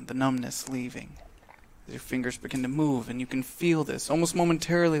tingling and the numbness leaving. As your fingers begin to move, and you can feel this, almost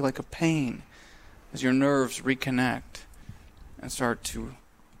momentarily like a pain, as your nerves reconnect and start to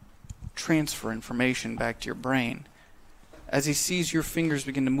transfer information back to your brain. As he sees your fingers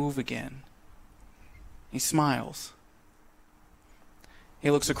begin to move again, he smiles. He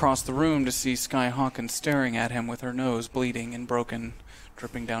looks across the room to see Sky Hawkins staring at him with her nose bleeding and broken,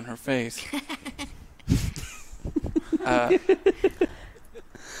 dripping down her face.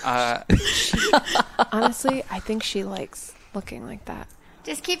 Honestly, I think she likes looking like that.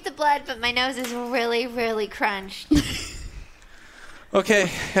 Just keep the blood, but my nose is really, really crunched. Okay,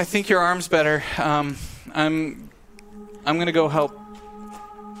 I think your arm's better. I'm gonna go help.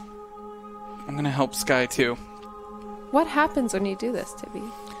 I'm gonna help Sky too. What happens when you do this, Tibby?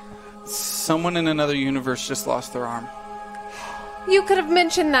 Someone in another universe just lost their arm. You could have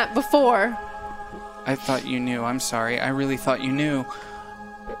mentioned that before. I thought you knew. I'm sorry. I really thought you knew.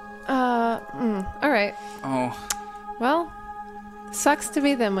 All right. Oh. Well, sucks to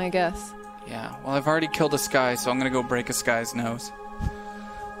be them, I guess. Yeah, well, I've already killed a Sky, so I'm gonna go break a Sky's nose.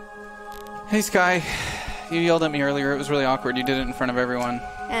 Hey, Sky. You yelled at me earlier. It was really awkward. You did it in front of everyone.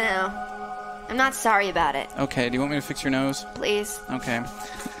 I know. I'm not sorry about it. Okay, do you want me to fix your nose? Please. Okay.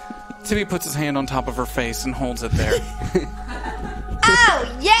 Tibby puts his hand on top of her face and holds it there.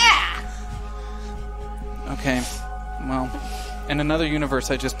 Oh, yeah! Okay. Well, in another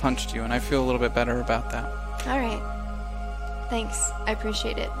universe, I just punched you, and I feel a little bit better about that. All right. Thanks. I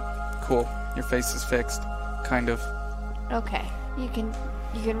appreciate it. Cool. Your face is fixed. Kind of. Okay. You can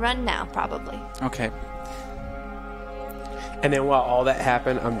run now, probably. Okay. And then while all that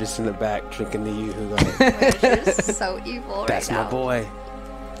happened, I'm just in the back drinking the Yoo-hoo. You're just so evil That's right now. my boy.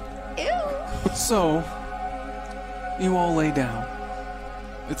 Ew. So, you all lay down.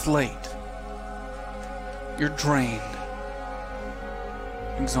 It's late. You're drained.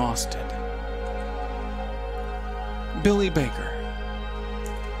 Exhausted. Billy Baker.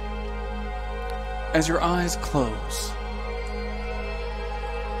 As your eyes close,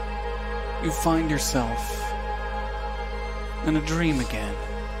 you find yourself in a dream again.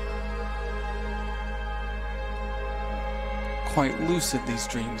 Quite lucid, these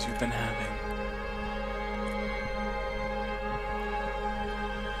dreams you've been having.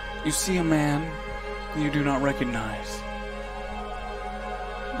 You see a man you do not recognize,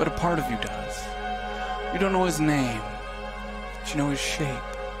 but a part of you does. You don't know his name, but you know his shape.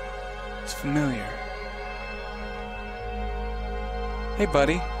 It's familiar. Hey,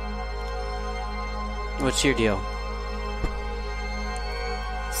 buddy. What's your deal?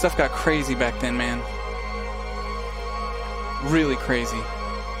 Stuff got crazy back then, man. Really crazy.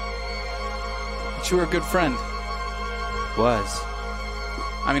 But you were a good friend. Was.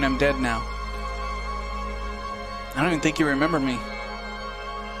 I mean, I'm dead now. I don't even think you remember me.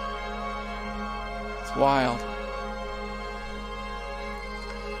 It's wild.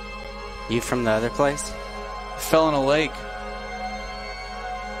 You from the other place? I fell in a lake.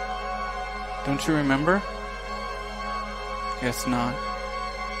 Don't you remember? Guess not.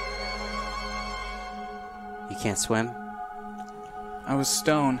 You can't swim? I was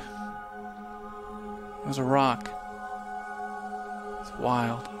stone. I was a rock. It's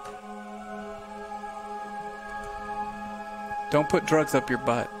wild. Don't put drugs up your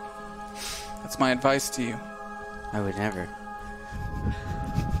butt. That's my advice to you. I would never.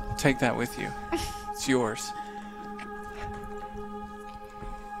 Take that with you. It's yours.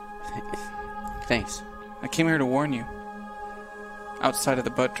 Thanks. I came here to warn you. Outside of the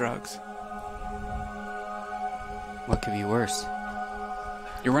butt drugs. What could be worse?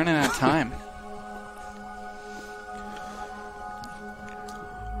 You're running out of time.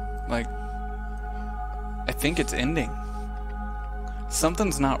 Like, I think it's ending.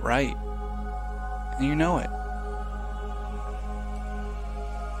 Something's not right. And you know it.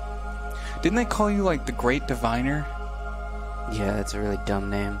 Didn't they call you, like, the Great Diviner? Yeah, that's a really dumb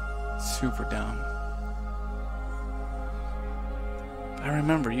name. Super dumb. I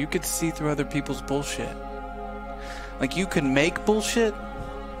remember, you could see through other people's bullshit. Like, you could make bullshit.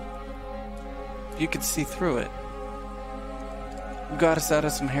 You could see through it. You got us out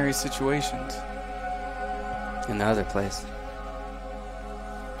of some hairy situations. In the other place.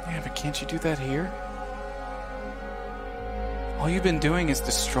 Yeah, but can't you do that here? All you've been doing is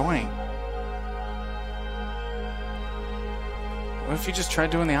destroying. What if you just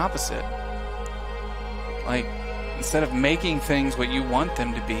tried doing the opposite? Like, instead of making things what you want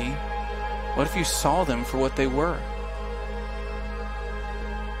them to be, what if you saw them for what they were?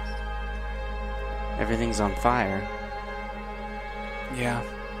 Everything's on fire. Yeah.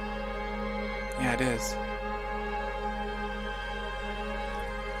 Yeah, it is.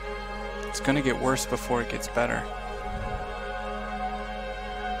 It's gonna get worse before it gets better.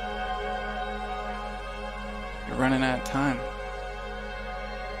 You're running out of time.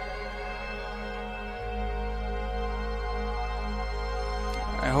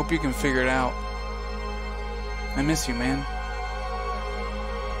 I hope you can figure it out. I miss you, man.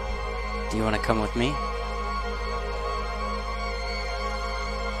 Do you want to come with me?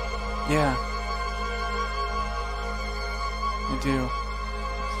 Yeah. I do.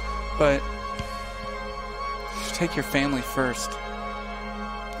 But you should take your family first.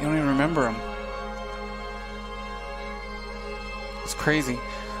 You don't even remember them. It's crazy.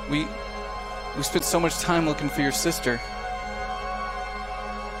 We spent so much time looking for your sister.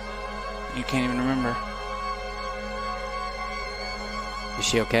 You can't even remember. Is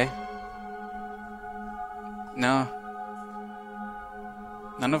she okay? No.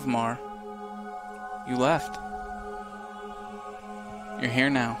 None of them are. You left. You're here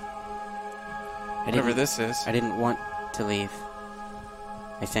now. Whatever this is. I didn't want to leave.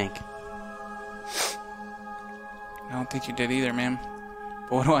 I think. I don't think you did either, man.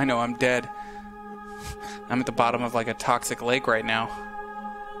 But what do I know? I'm dead. I'm at the bottom of like a toxic lake right now.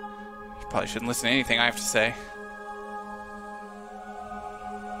 You probably shouldn't listen to anything I have to say.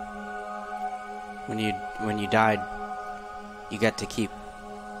 When you died, you got to keep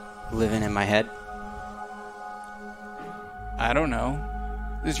living in my head? I don't know.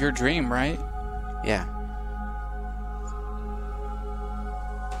 This is your dream, right? Yeah.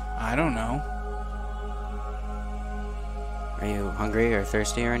 I don't know. Are you hungry or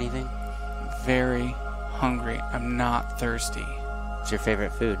thirsty or anything? Very hungry. I'm not thirsty. What's your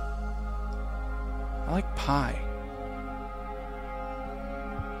favorite food? I like pie.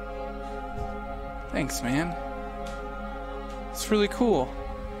 Thanks, man. It's really cool.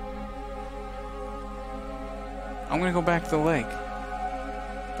 I'm gonna go back to the lake.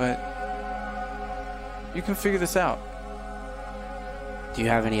 But you can figure this out. Do you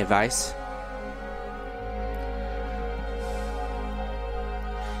have any advice?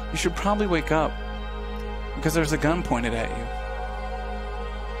 You should probably wake up. Because there's a gun pointed at you.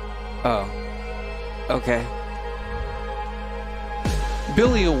 Oh. Okay.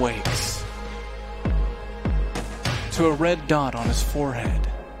 Billy awakes to a red dot on his forehead.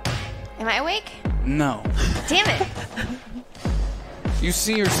 Am I awake? No. Damn it. You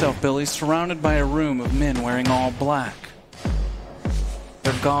see yourself, Billy, surrounded by a room of men wearing all black.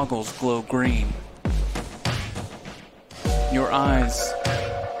 Their goggles glow green. Your eyes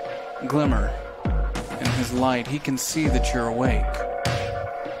glimmer. In his light, he can see that you're awake.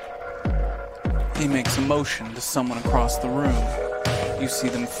 He makes a motion to someone across the room. You see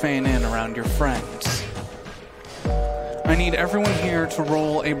them fan in around your friends. I need everyone here to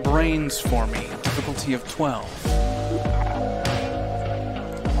roll a brains for me. Difficulty of 12.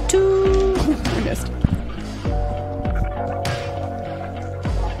 2. I missed.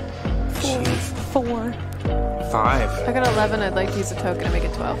 4. 5. I got 11. I'd like to use a token to make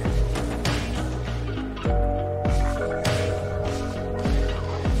it 12.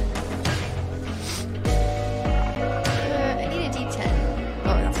 I need a D10.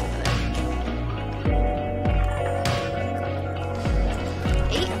 Oh, that's another.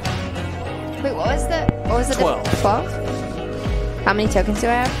 8? Wait, what was the 12. 12? How many tokens do I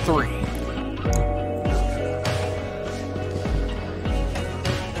have? 3.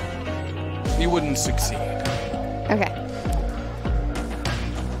 You wouldn't succeed. Okay.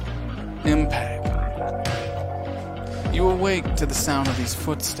 Impact. You awake to the sound of these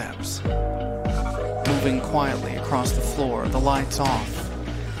footsteps. Moving quietly across the floor, the lights off.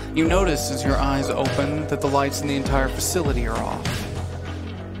 You notice as your eyes open that the lights in the entire facility are off.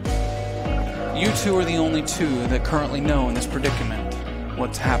 You two are the only two that currently know in this predicament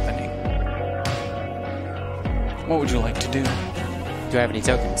what's happening. What would you like to do? Do I have any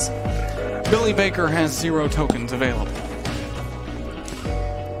tokens? Billy Baker has 0 tokens available.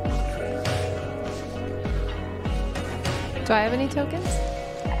 Do I have any tokens?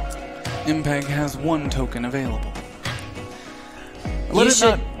 Impeg has 1 token available. Let it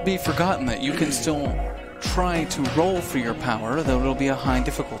not be forgotten that you can still try to roll for your power, though it'll be a high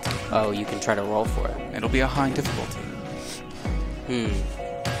difficulty. Oh, you can try to roll for it. It'll be a high difficulty.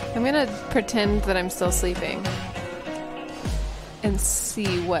 I'm gonna pretend that I'm still sleeping and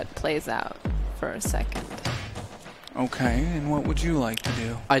see what plays out for a second. Okay, and what would you like to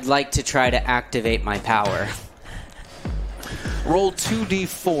do? I'd like to try to activate my power. Roll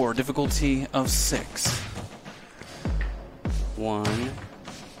 2d4, difficulty of 6. 1,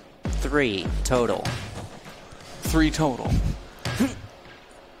 3 total. 3 total.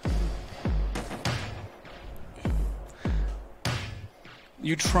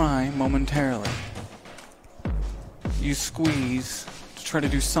 You try momentarily. You squeeze to try to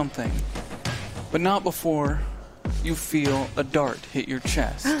do something, but not before you feel a dart hit your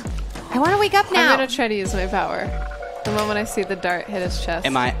chest. I want to wake up now. I'm gonna try to use my power. The moment I see the dart hit his chest.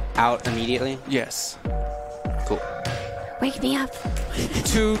 Am I out immediately? Yes. Cool. Wake me up.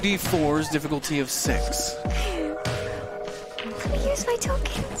 2d4's difficulty of 6. Let me use my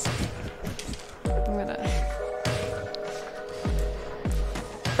tokens. I'm gonna...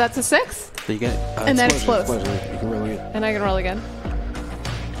 That's a 6? So you get And that explodes. You can roll again. And I can roll again.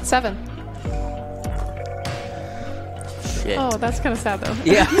 7. Shit. Oh, that's kind of sad though.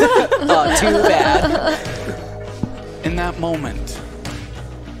 Yeah. Oh, too bad. In that moment,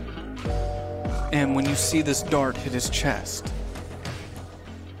 and when you see this dart hit his chest,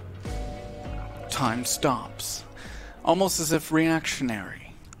 time stops. Almost as if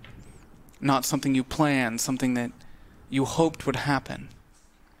reactionary. Not something you planned, something that you hoped would happen.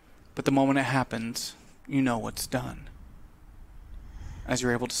 But the moment it happens, you know what's done. As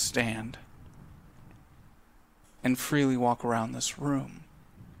you're able to stand and freely walk around this room.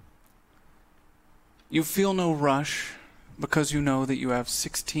 You feel no rush because you know that you have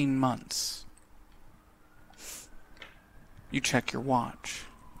 16 months. You check your watch.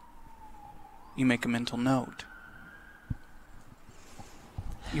 You make a mental note.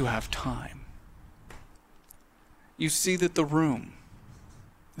 You have time. You see that the room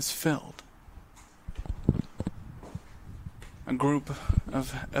is filled. A group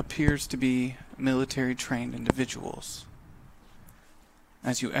of appears to be military-trained individuals.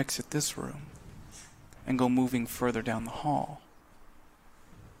 As you exit this room and go moving further down the hall,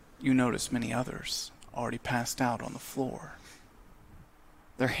 you notice many others already passed out on the floor,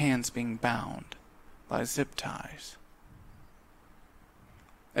 their hands being bound by zip ties.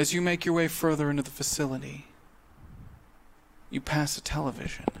 As you make your way further into the facility, you pass a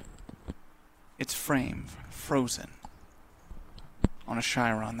television, its frame frozen, on a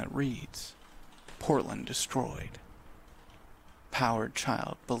chyron that reads, "Portland destroyed. Powered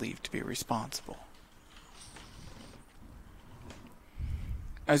child believed to be responsible."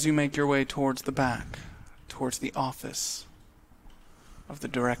 As you make your way towards the back, towards the office of the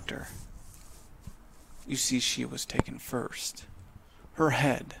director, you see she was taken first. Her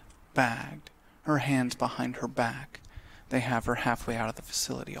head bagged, her hands behind her back. They have her halfway out of the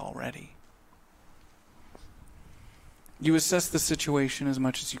facility already. You assess the situation as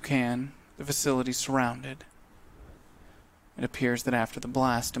much as you can. The facility surrounded. It appears that after the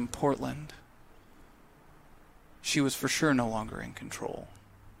blast in Portland, she was for sure no longer in control.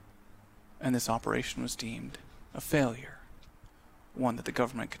 And this operation was deemed a failure, one that the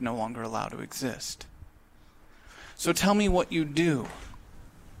government could no longer allow to exist. So tell me what you do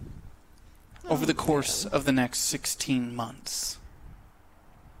over the course of the next 16 months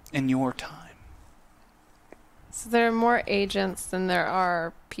in your time. So there are more agents than there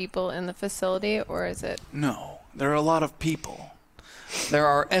are people in the facility, or is it? No, there are a lot of people. There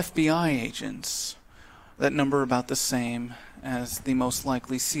are FBI agents that number about the same as the most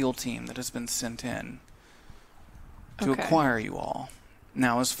likely SEAL team that has been sent in to acquire you all.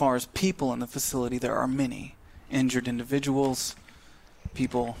 Now, as far as people in the facility, there are many injured individuals,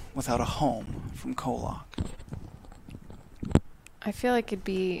 people without a home from Kolok. I feel like it'd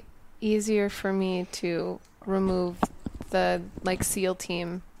be easier for me to remove the SEAL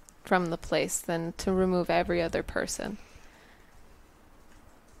team from the place than to remove every other person.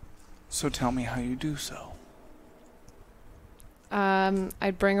 So tell me how you do so.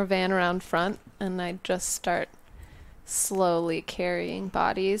 I'd bring a van around front and I'd just start slowly carrying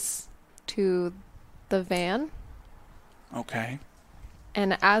bodies to the van. Okay.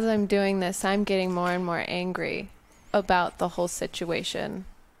 And as I'm doing this, I'm getting more and more angry about the whole situation.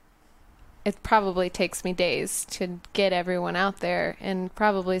 It probably takes me days to get everyone out there and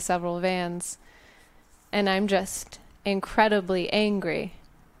probably several vans. And I'm just incredibly angry.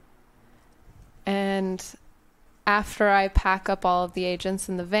 And after I pack up all of the agents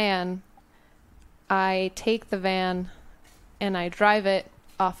in the van, I take the van and I drive it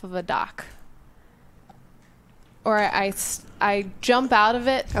off of a dock. Or I jump out of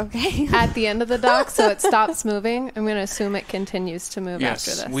it at the end of the dock so it stops moving. I'm going to assume it continues to move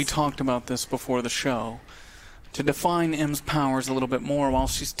after this. Yes, we talked about this before the show. To define M's powers a little bit more, while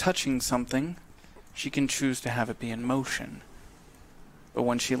she's touching something, she can choose to have it be in motion. But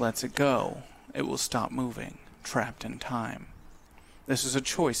when she lets it go, it will stop moving, trapped in time. This is a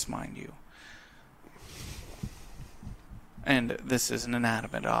choice, mind you. And this is an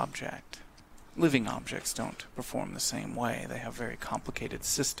inanimate object. Living objects don't perform the same way. They have very complicated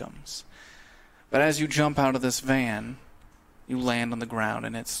systems. But as you jump out of this van, you land on the ground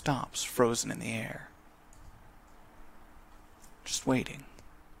and it stops, frozen in the air. Just waiting.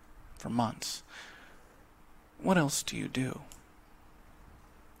 For months. What else do you do?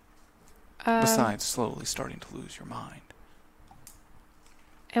 Besides slowly starting to lose your mind.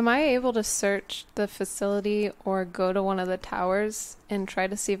 Am I able to search the facility or go to one of the towers and try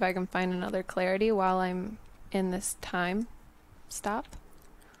to see if I can find another Clarity while I'm in this time stop?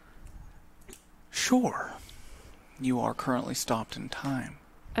 Sure. You are currently stopped in time.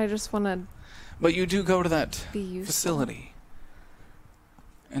 I just want to... But you do go to that useful. facility.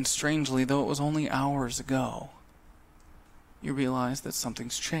 And strangely, though it was only hours ago, you realize that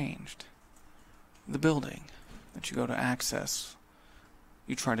something's changed. The building that you go to access...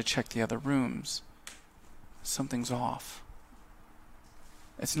 You try to check the other rooms. Something's off.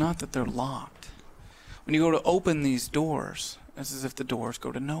 It's not that they're locked. When you go to open these doors, it's as if the doors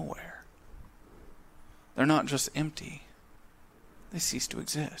go to nowhere. They're not just empty. They cease to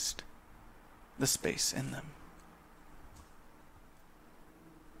exist. The space in them.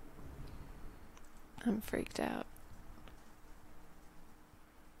 I'm freaked out.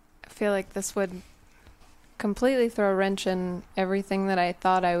 I feel like this would completely throw a wrench in everything that I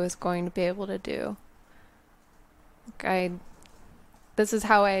thought I was going to be able to do. This is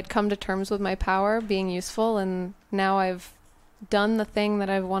how I had come to terms with my power being useful, and now I've done the thing that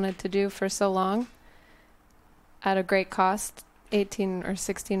I've wanted to do for so long at a great cost, 18 or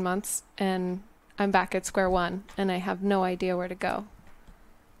 16 months, and I'm back at square one, and I have no idea where to go.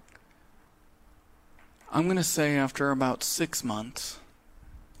 I'm going to say after about 6 months,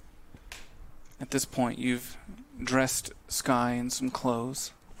 at this point, you've dressed Sky in some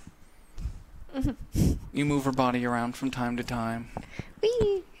clothes. You move her body around from time to time.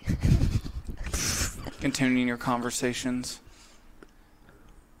 Whee! Continuing your conversations.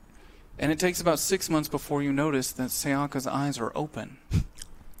 And it takes about 6 months before you notice that Sayaka's eyes are open.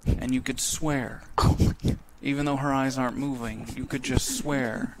 And you could swear, even though her eyes aren't moving, you could just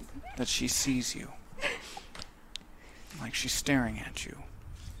swear that she sees you. Like she's staring at you.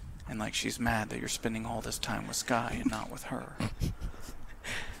 And like she's mad that you're spending all this time with Sky and not with her.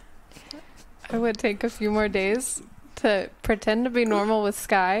 I would take a few more days to pretend to be normal with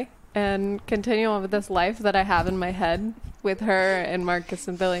Sky and continue on with this life that I have in my head with her and Marcus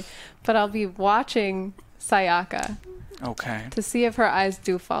and Billy. But I'll be watching Sayaka. Okay. To see if her eyes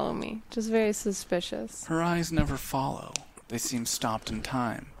do follow me. Just very suspicious. Her eyes never follow. They seem stopped in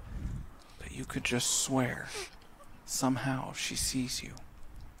time. But you could just swear. Somehow she sees you.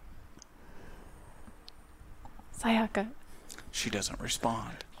 Sayaka. She doesn't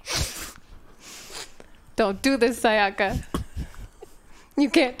respond. Don't do this, Sayaka. You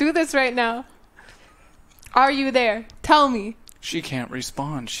can't do this right now. Are you there? Tell me. She can't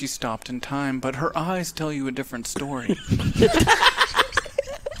respond. She stopped in time, but her eyes tell you a different story.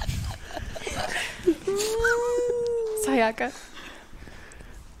 Sayaka.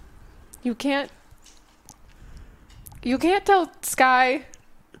 You can't tell Sky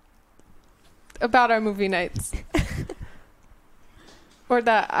about our movie nights. Or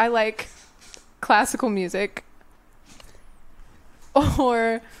that I like classical music.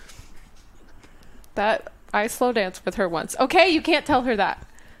 Or that I slow danced with her once. Okay, you can't tell her that.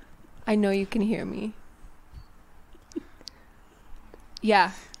 I know you can hear me.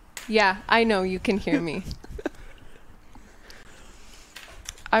 Yeah, I know you can hear me.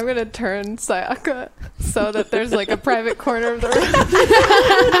 I'm going to turn Sayaka so that there's like a private corner of the room.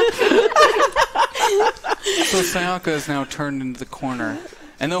 So Sayaka is now turned into the corner.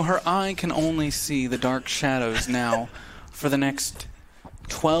 And though her eye can only see the dark shadows now for the next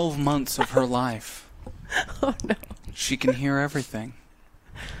 12 months of her life, oh no, she can hear everything.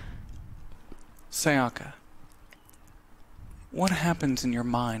 Sayaka, what happens in your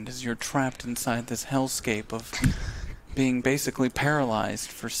mind as you're trapped inside this hellscape of being basically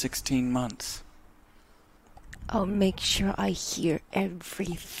paralyzed for 16 months? I'll make sure I hear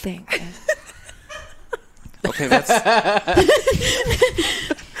everything. Okay, that's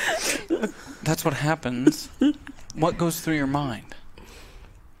what happens. What goes through your mind?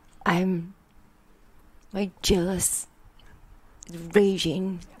 I'm jealous,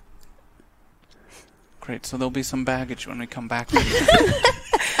 raging. Great, so there'll be some baggage when we come back.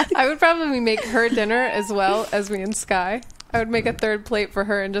 I would probably make her dinner as well as me and Sky. I would make a third plate for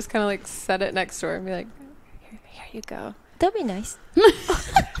her and just kind of like set it next to her and be like, here you go. That'd be nice.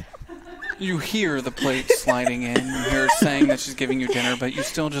 You hear the plate sliding in. You hear her saying that she's giving you dinner, but you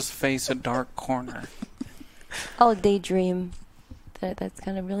still just face a dark corner. I'll daydream that that's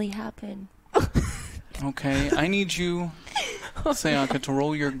gonna really happen. Okay, I need you, Sayaka, to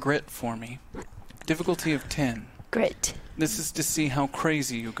roll your grit for me. Difficulty of 10. Grit. This is to see how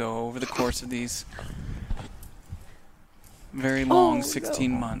crazy you go over the course of these very long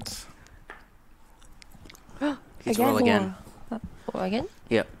 16 months. Let's roll again. Roll again?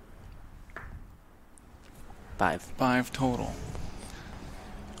 Yep. 5. 5 total.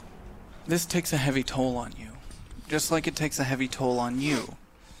 This takes a heavy toll on you. Just like it takes a heavy toll on you,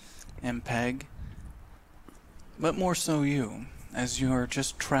 MPEG. But more so you, as you are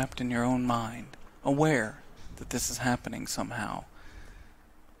just trapped in your own mind, aware that this is happening somehow.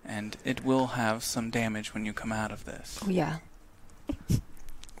 And it will have some damage when you come out of this. Oh, yeah.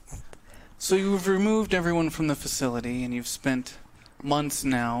 So you've removed everyone from the facility, and you've spent months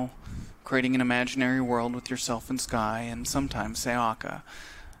now creating an imaginary world with yourself and Sky, and sometimes Sayaka.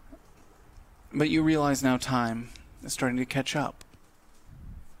 But you realize now time is starting to catch up.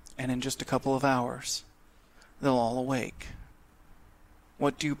 And in just a couple of hours, they'll all awake.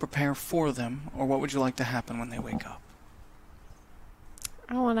 What do you prepare for them, or what would you like to happen when they wake up?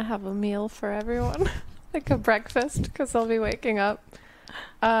 I want to have a meal for everyone, like a breakfast, because they'll be waking up.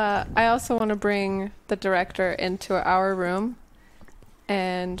 I also want to bring the director into our room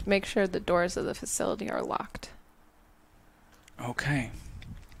and make sure the doors of the facility are locked. Okay.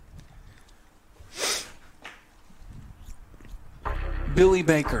 Billy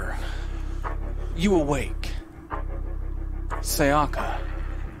Baker, you awake. Sayaka,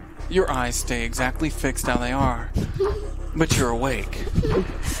 your eyes stay exactly fixed how they are, but you're awake.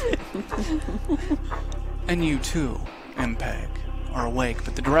 And you too, MPEG, are awake,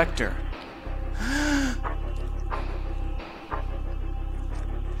 but the director...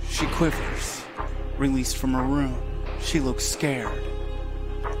 She quivers, released from her room. She looks scared.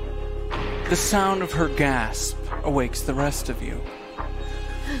 The sound of her gasp awakes the rest of you.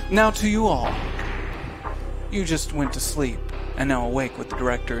 Now to you all. You just went to sleep and now awake with the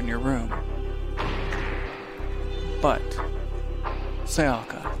director in your room. But,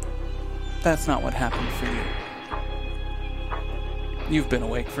 Sayaka, that's not what happened for you. You've been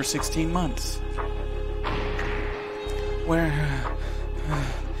awake for 16 months. Where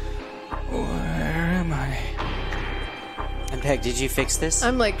am I? And Peg, did you fix this?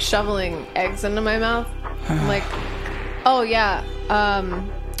 I'm like shoveling eggs into my mouth. I'm like, oh yeah,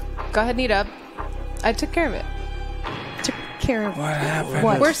 go ahead and eat up. I took care of it. Took care of what happened?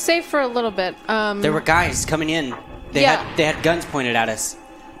 What? We're safe for a little bit. There were guys coming in. They had guns pointed at us.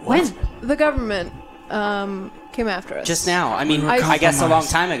 When? The government came after us. Just now. I mean, I guess a long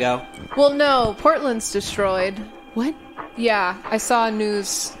time ago. Well, no, Portland's destroyed. What? Yeah, I saw a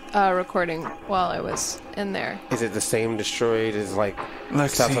news recording while I was in there. Is it the same destroyed as, like,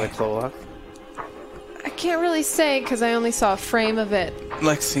 south of the Kolak? I can't really say because I only saw a frame of it.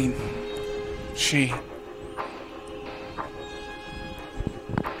 Lexi, she...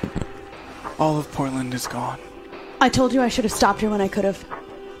 All of Portland is gone. I told you I should have stopped her when I could have.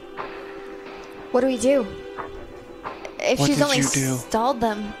 What do we do? If What she's did only you do? stalled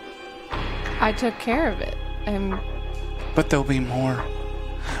them. I took care of it. But there'll be more.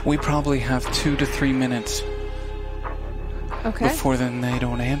 We probably have 2 to 3 minutes. Okay. Before then they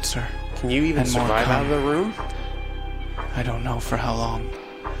don't answer. Can you even And more survive out of come. the room? I don't know for how long.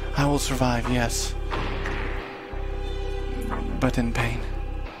 I will survive, yes. But in pain.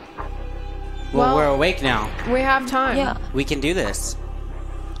 Well, we're awake now. We have time. Yeah. We can do this.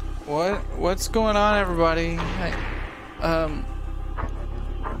 What's going on, everybody?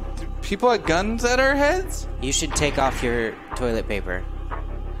 People have guns at our heads? You should take off your toilet paper.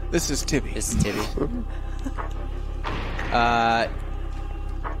 This is Tibby. This is Tibby.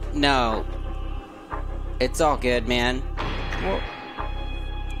 No. It's all good, man. Well,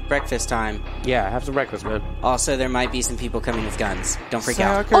 breakfast time. Yeah, have some breakfast, man. Also, there might be some people coming with guns. Don't freak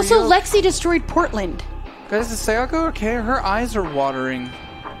out. Sayaka, Also, Lexi destroyed Portland. Guys, is Sayako okay? Her eyes are watering.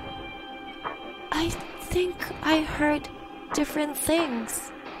 I think I heard different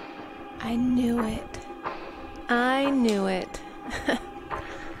things. I knew it. I knew it.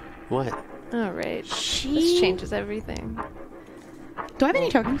 What? All right. This changes everything. Do I have any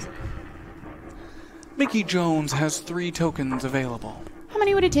tokens? Mickey Jones has 3 tokens available. How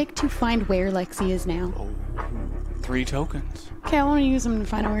many would it take to find where Lexi is now? 3 tokens. Okay, I want to use them to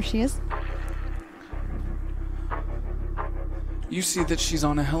find out where she is. You see that she's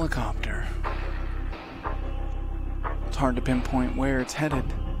on a helicopter. It's hard to pinpoint where it's headed.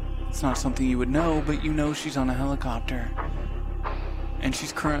 It's not something you would know, but you know she's on a helicopter. And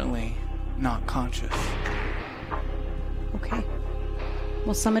she's currently not conscious. Okay.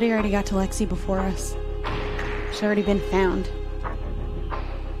 Well, somebody already got to Lexi before us. She's already been found.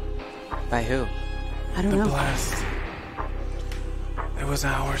 By who? I don't The know. blast. It was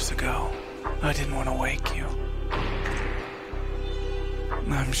hours ago. I didn't want to wake you.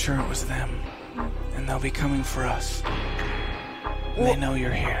 I'm sure it was them. And they'll be coming for us. They know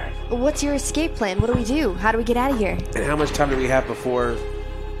you're here. What's your escape plan? What do we do? How do we get out of here? And how much time do we have before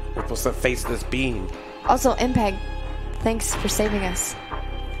we're supposed to face this being? Also, Impeg, thanks for saving us.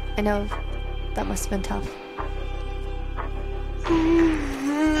 I know that must have been tough.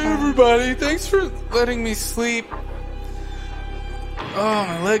 Everybody, thanks for letting me sleep. Oh,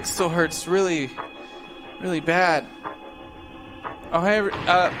 my leg still hurts really, really bad. Oh, hey,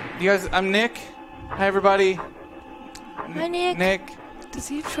 you guys, I'm Nick. Hi, everybody. Hi, Nick. Nick. Does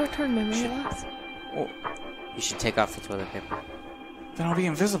he have short-term memory loss? Well, You should take off the toilet paper. then I'll be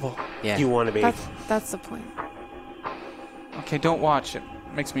invisible. Yeah. You want to be. That's the point. Okay, don't watch. It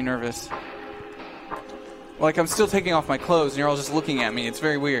makes me nervous. Like, I'm still taking off my clothes, and you're all just looking at me. It's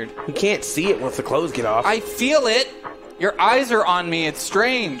very weird. You can't see it once the clothes get off. I feel it! Your eyes are on me. It's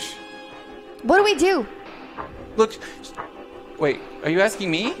strange. What do we do? Look. Wait, are you asking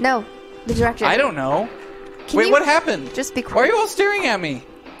me? No, the director. I don't know. Can Wait, you what happened? Just be Why are quiet. you all staring at me?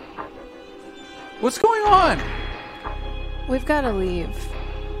 What's going on? We've got to leave.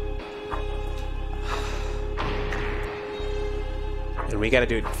 And we got to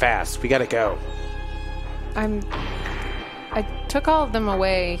do it fast. We got to go. I took all of them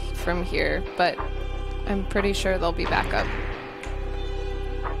away from here, but I'm pretty sure they'll be back up.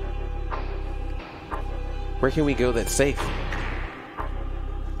 Where can we go that's safe?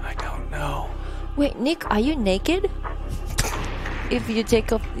 I don't know. Wait, Nick, are you naked? If you take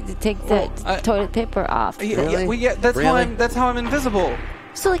the toilet paper off. That's how I'm invisible.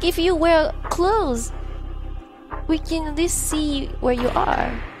 So, like, if you wear clothes, we can at least see where you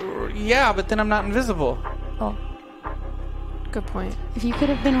are. Yeah, but then I'm not invisible. Oh. Good point. If you could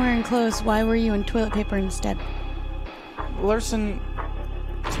have been wearing clothes, why were you in toilet paper instead? Larson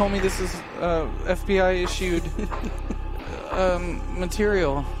told me this is FBI issued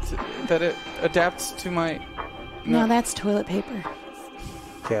material that it adapts to my. No, that's toilet paper.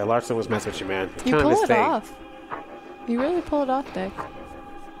 Yeah, Larson was messing with you, man. It's You kind of pull his it thing. off. You really pull it off, Dick.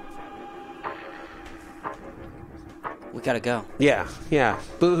 We gotta go. Yeah.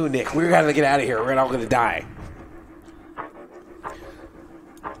 Boo-hoo, Nick. We're going to get out of here. We're all going to die.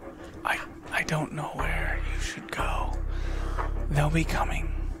 I don't know where you should go. They'll be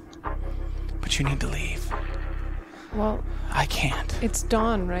coming. But you need to leave. Well, I can't. it's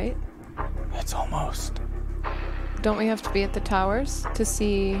dawn, right? It's almost. Don't we have to be at the towers to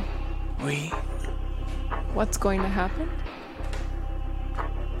see what's going to happen?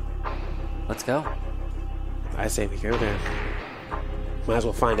 Let's go. I say we go there. Might as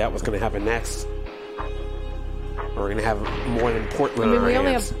well find out what's going to happen next. Or we're going to have more than Portland I mean, on we our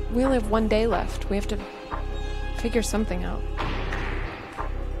only hands. have 1 day left. We have to figure something out.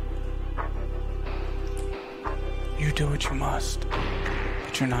 You do what you must.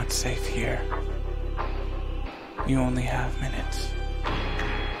 But you're not safe here. You only have minutes.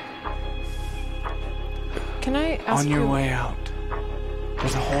 Can I ask On your you? way out,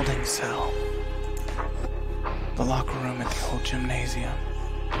 there's a holding cell. The locker room at the old gymnasium.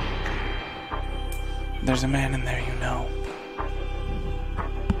 There's a man in there you know.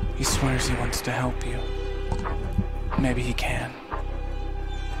 He swears he wants to help you. Maybe he can.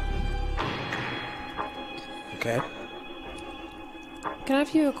 Okay. Can I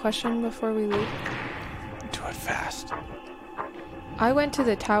have you a question before we leave? Do it fast. I went to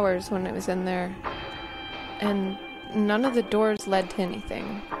the towers when it was in there, and none of the doors led to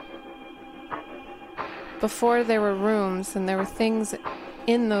anything. Before there were rooms, and there were things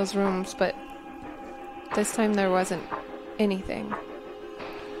in those rooms, but this time there wasn't anything.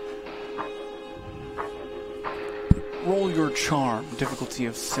 Roll your charm, difficulty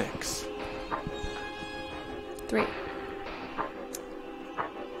of 6. 3.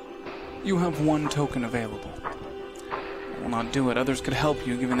 You have 1 token available. I will not do it. Others could help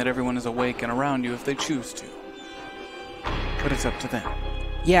you, given that everyone is awake and around you if they choose to. But it's up to them.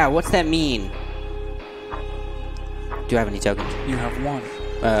 Yeah, what's that mean? Do you have any tokens? You have 1.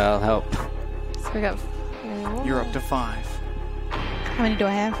 I'll help. So we got. You're up to 5. How many do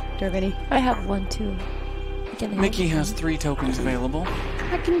I have? Do I have any? I have 1 too. I can help. Mickey has 3 tokens available.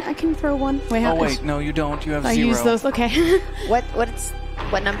 I can throw one. Wait, Oh wait, no, you don't. You have I 0. use those. Okay.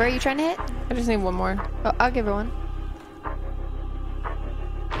 What number are you trying to hit? I just need one more. Oh, I'll give her one.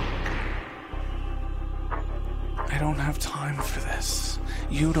 I don't have time for this.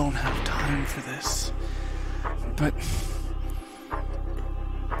 You don't have time for this. But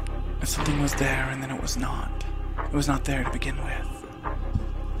something was there and then it was not. It was not there to begin with.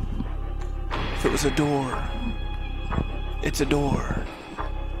 If it was a door, it's a door.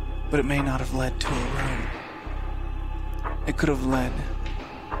 But it may not have led to a room. It could have led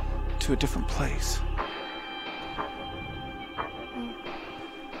to a different place.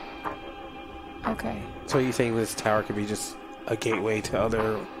 Okay. So you saying this tower could be just a gateway to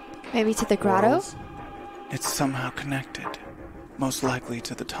other Maybe to the grotto? worlds? It's somehow connected, most likely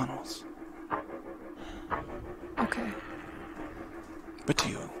to the tunnels. Okay. But to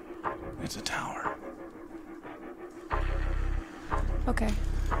you, it's a tower. Okay.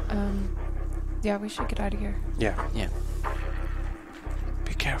 Yeah, we should get out of here. Yeah.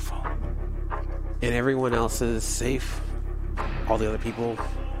 Be careful. And everyone else is safe? All the other people?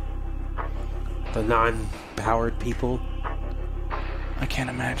 The non-powered people? I can't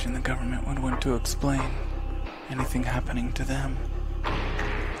imagine the government would want to explain anything happening to them.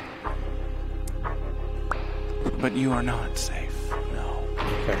 But you are not safe, no.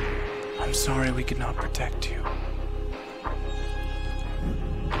 Okay. I'm sorry we could not protect you.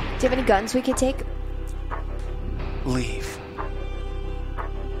 Do you have any guns we could take? Leave.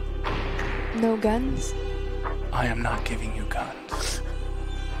 No guns? I am not giving you guns.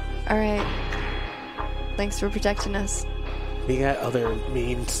 Alright. Thanks for protecting us. We got other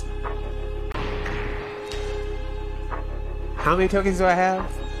means. How many tokens do I have?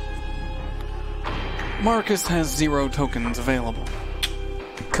 Marcus has 0 tokens available.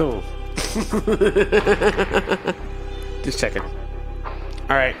 Cool. Just checking.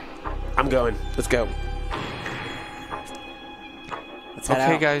 Alright. I'm going. Let's go. Let's head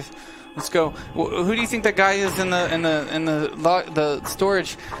Okay, out. guys, let's go. Who do you think that guy is in the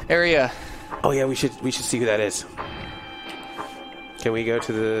storage area? Oh yeah, we should see who that is. Can we go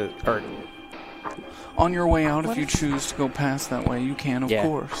to the or On your way out, if you choose to go past that way, you can, of Yeah.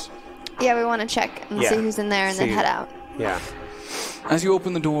 course. Yeah, we want to check and Yeah. see who's in there and then See. head out. yeah. As you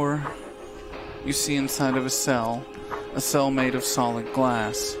open the door, you see inside of a cell made of solid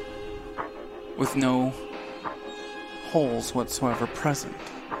glass, with no holes whatsoever present.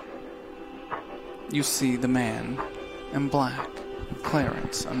 You see the man in black,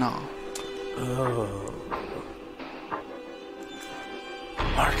 Clarence Anah. Oh.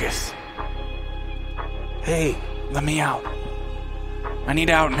 Marcus, Hey. let me out. I need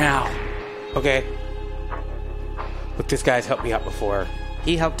out now. Okay. Look, this guy's helped me out before.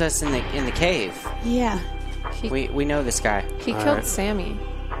 He helped us in the cave. Yeah. We know this guy. He All killed right. Sammy.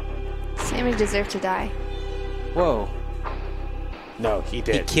 Sammy deserved to die. Whoa. No, he He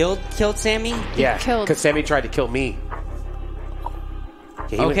did. killed Sammy? Yeah, killed- because Sammy tried to kill me. Yeah,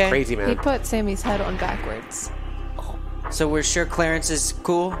 he Okay. went crazy, man. He put Sammy's head on backwards. So we're sure Clarence is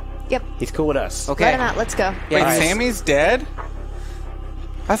cool? Yep. He's cool with us. Okay. Let him out. Let's go. Yeah, Wait, guys. Sammy's dead?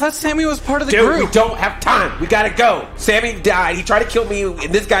 I thought Sammy was part of the Dude, group. we don't have time. We gotta go. Sammy died. He tried to kill me,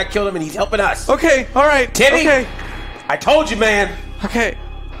 and this guy killed him, and he's helping us. Okay, all right. Timmy! Okay, I told you, man. okay.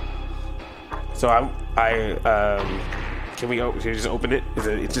 So can we just open it?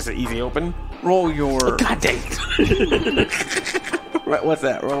 It's just an easy open? Roll your God dang it. What's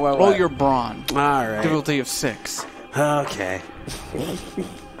that? roll your brawn. All right. Difficulty of 6. Okay.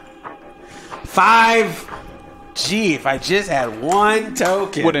 5. Gee, if I just had 1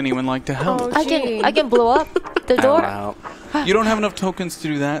 token. Would anyone like to help? Oh, I can blow up the I door. don't know. You don't have enough tokens to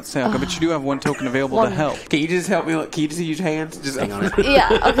do that, Sayaka, but you do have 1 token available to One. help. Can you just help me? Can you just use your hands? Just Hang on.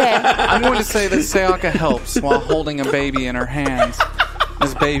 Yeah, okay. I'm going to say that Sayaka helps while holding a baby in her hands.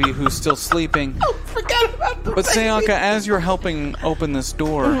 This baby who's still sleeping. Forgot about the But Sayaka, as you're helping open this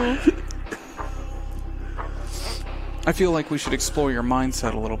door, I feel like we should explore your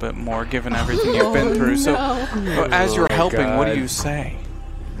mindset a little bit more, given everything you've been through. So, as you're helping, what do you say?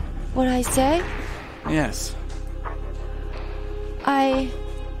 What I say? Yes. I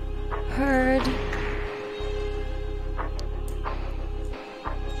heard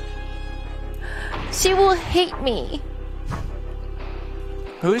she will hate me.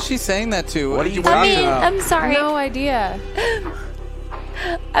 Who is she saying that to? What are you I talking mean, about? I'm sorry. No idea.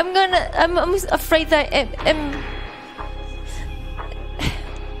 I'm afraid that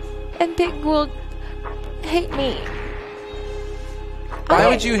Pig will hate me. Why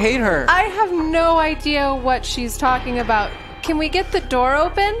would you hate her? I have no idea what she's talking about. Can we get the door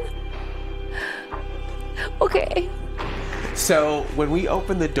open? Okay. So when we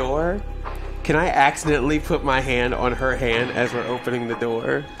open the door, can I accidentally put my hand on her hand as we're opening the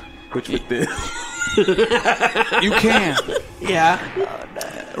door? Which we did. You can. Yeah.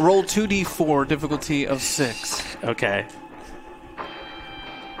 Roll 2d4, difficulty of 6. Okay.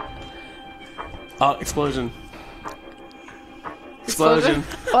 Oh, explosion. Explosion.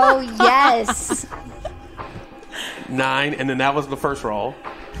 Oh, yes. 9, and then that was the first roll.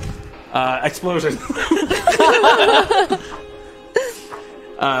 Explosion.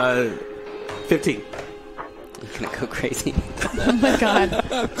 15. You're gonna go crazy. Oh my god.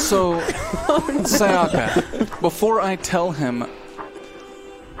 So, Sayaka, before I tell him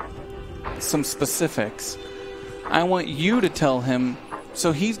some specifics, I want you to tell him,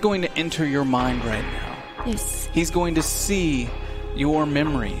 so he's going to enter your mind right now. Yes. He's going to see your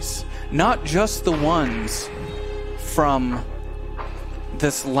memories, not just the ones from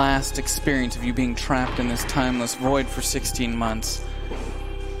this last experience of you being trapped in this timeless void for 16 months.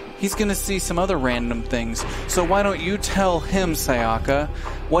 He's going to see some other random things. So why don't you tell him, Sayaka,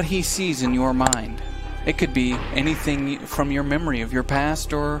 what he sees in your mind? It could be anything from your memory of your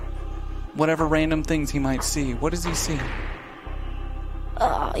past or whatever random things he might see. What does he see?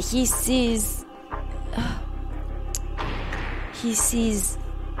 He sees. He sees.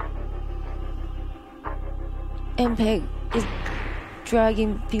 Mpeg is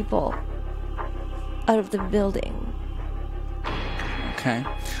dragging people out of the building. Okay.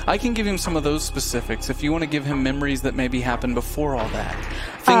 I can give him some of those specifics if you want to give him memories that maybe happened before all that.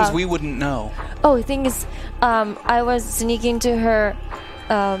 Things we wouldn't know. Oh, the thing is, I was sneaking to her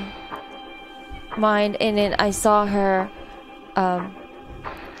mind, and then I saw her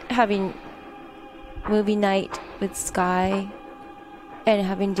having movie night with Sky and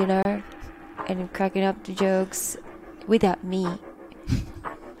having dinner and cracking up the jokes without me.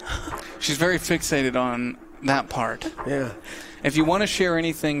 She's very fixated on that part. Yeah. If you want to share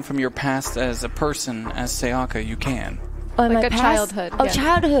anything from your past as a person, as Sayaka, you can. Oh, Like my a past? childhood, Oh, yeah.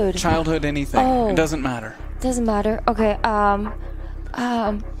 childhood. Childhood, anything. Oh. It doesn't matter. Doesn't matter. Okay.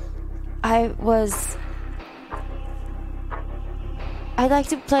 I like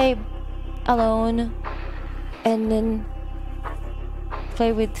to play alone, and then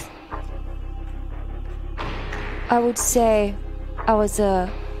play with. I would say,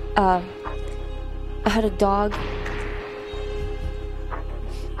 I had a dog.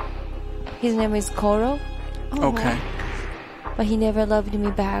 His name is Koro, Okay. but he never loved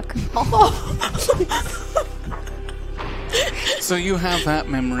me back. So you have that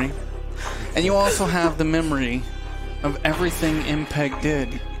memory. And you also have the memory of everything Mpeg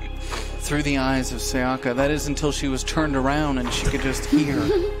did through the eyes of Sayaka. That is until she was turned around and she could just hear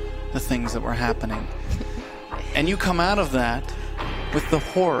the things that were happening. And you come out of that with the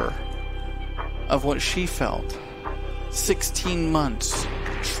horror of what she felt. 16 months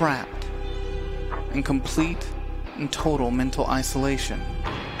trapped in complete and total mental isolation.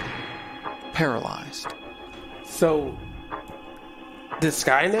 Paralyzed. So, did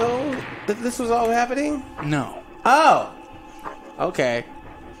Sky know that this was all happening? No. Oh. Okay.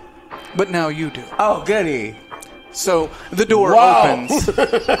 But now you do. Oh, goody. So the door Whoa. opens.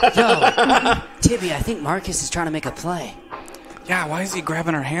 Tibby, I think Marcus is trying to make a play. Yeah, why is he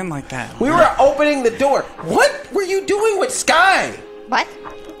grabbing her hand like that? We were opening the door. What were you doing with Sky? What?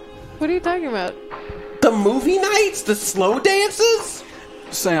 What are you talking about? The movie nights? The slow dances?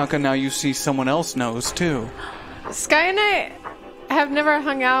 Sayaka, now you see someone else knows too. Sky and I have never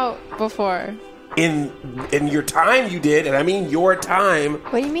hung out before. In your time you did, and I mean your time.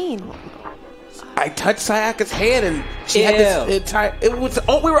 What do you mean? I touched Sayaka's hand and she had this entire...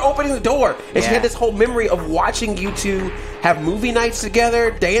 we were opening the door and she had this whole memory of watching you two have movie nights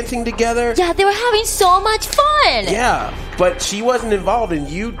together, dancing together. Yeah, they were having so much fun. Yeah, but she wasn't involved and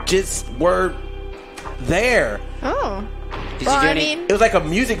you just were there. Oh. Did Well, you do I any? mean, It was like a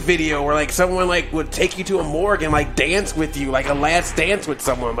music video where like someone like would take you to a morgue and like dance with you, like a last dance with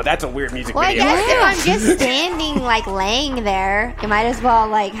someone, but that's a weird music well, I video. guess if I'm just standing, like, laying there, you might as well,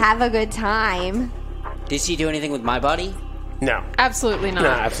 like, have a good time. Did she do anything with my body? No. Absolutely not. No,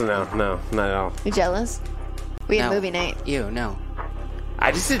 absolutely no, not at all. You jealous? We had No. movie night. Ew, no.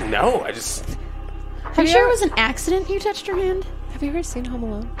 I just didn't know. I just... Are you sure it was an accident you touched her hand? Have you ever seen Home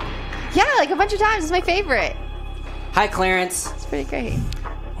Alone? Yeah, like a bunch of times. It's my favorite. Hi, Clarence. It's pretty great.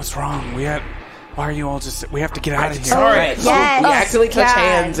 What's wrong? Why are you all just... We have to get out of here. Sorry. Right. Yes. We accidentally touched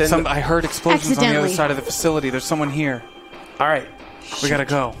hands. And I heard explosions on the other Accidentally. side of the facility. There's someone here. all right, We gotta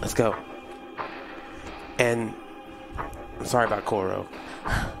go. let's go. And I'm sorry about Koro.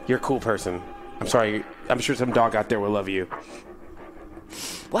 You're a cool person. I'm sorry. I'm sure some dog out there will love you.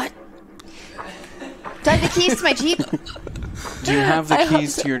 What? Do I have the keys to my Jeep? Do you have the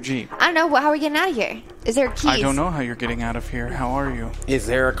keys to your Jeep? I don't know. How are we getting out of here? Is there keys? I don't know how you're getting out of here. How are you? Is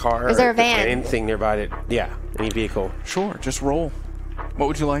there a car? Is there a van? Anything nearby it? Yeah, any vehicle. Sure, just roll. What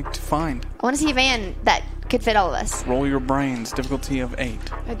would you like to find? I want to see a van that could fit all of us. Roll your brains. Difficulty of 8.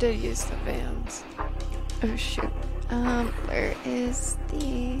 I did use the vans. Oh, shoot. Where is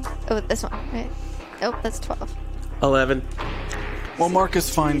the... Oh, this one, right? Oh, that's 12. 11. Well, Marcus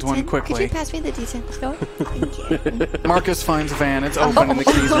finds one Could quickly. you pass me the D10? Thank you. Marcus finds a van. It's open and the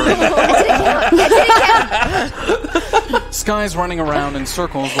keys are in. Sky's running around in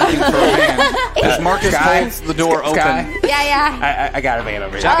circles looking for a van. As Marcus holds the door open. Sky? Yeah. I got a van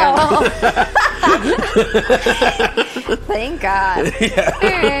over here. Thank God.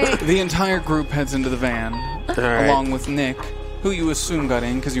 Alright. The entire group heads into the van, right. along with Nick, who you assume got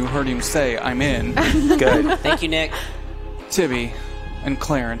in because you heard him say, "I'm in," Good. Thank you, Nick. Tibby, and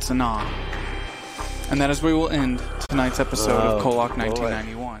Clarence and Ah. And that is where we will end tonight's episode of Kolok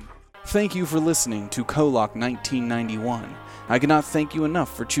 1991. Thank you for listening to Kolok 1991. I cannot thank you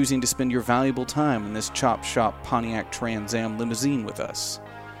enough for choosing to spend your valuable time in this Chop Shop Pontiac Trans Am limousine with us.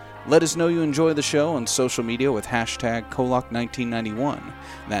 Let us know you enjoy the show on social media with hashtag Kolok1991.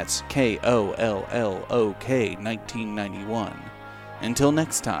 That's KOLLOK 1991. Until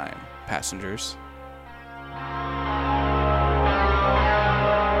next time, passengers.